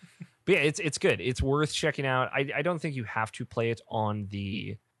 So, but yeah, it's good. It's worth checking out. I don't think you have to play it on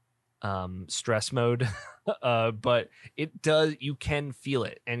the stress mode, but it does. You can feel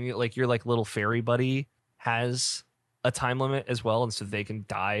it, and like your like little fairy buddy has a time limit as well, and so they can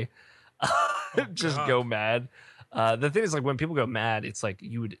die. Oh Just God. go mad. The thing is, like, when people go mad, it's like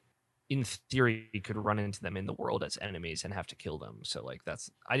you would, in theory, you could run into them in the world as enemies and have to kill them. So like that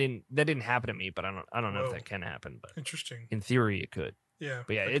didn't happen to me, but I don't know if Whoa. that can happen, but Interesting. in theory it could. Yeah.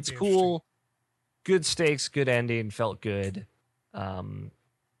 But yeah, That could it's be interesting. cool. Good stakes, good ending, felt good.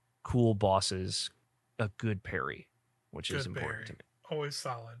 Cool bosses, a good parry, which is Good important to Barry. me. Always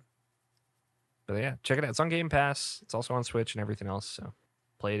solid. But yeah, check it out. It's on Game Pass. It's also on Switch and everything else. So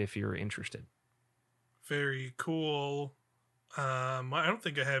play it if you're interested. Very cool. I don't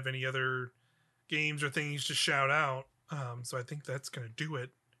think I have any other games or things to shout out. So I think that's gonna do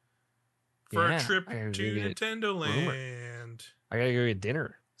it for our Yeah, trip I gotta to go get Nintendo Boomer. Land. I gotta go get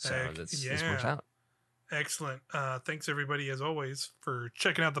dinner. So Heck this works yeah. out. Excellent. Thanks everybody as always for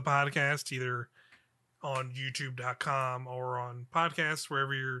checking out the podcast, either on youtube.com or on podcasts,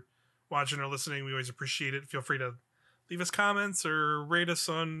 wherever you're watching or listening. We always appreciate it. Feel free to leave us comments or rate us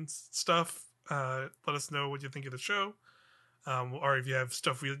on stuff. Let us know what you think of the show. Or if you have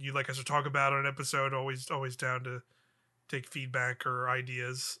stuff you'd like us to talk about on an episode, always down to take feedback or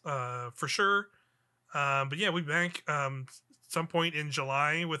ideas for sure. But yeah, we'll be back some point in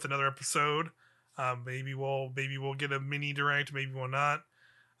July with another episode. Maybe we'll get a mini direct, maybe we'll not.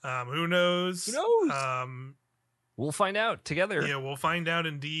 Who knows? Who knows? Um, We'll find out together. yeah, we'll find out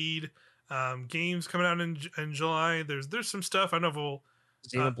indeed. Games coming out in July. There's some stuff. I don't know if we'll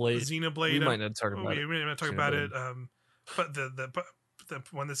Xenoblade. We Xenoblade. might not talk about it. We might not talk about it. Xenoblade. But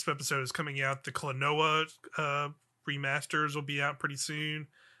when this episode is coming out, the Klonoa remasters will be out pretty soon.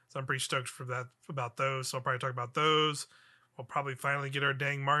 So I'm pretty stoked for that about those. So I'll probably talk about those. We'll probably finally get our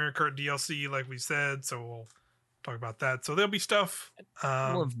dang Mario Kart DLC, like we said. So we'll talk about that. So there'll be stuff.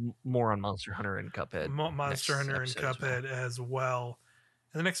 We'll have more on Monster Hunter and Cuphead. Monster next Hunter and episode Cuphead as well.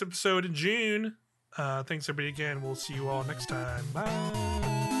 In the next episode in June, Thanks everybody again. We'll see you all next time. Bye.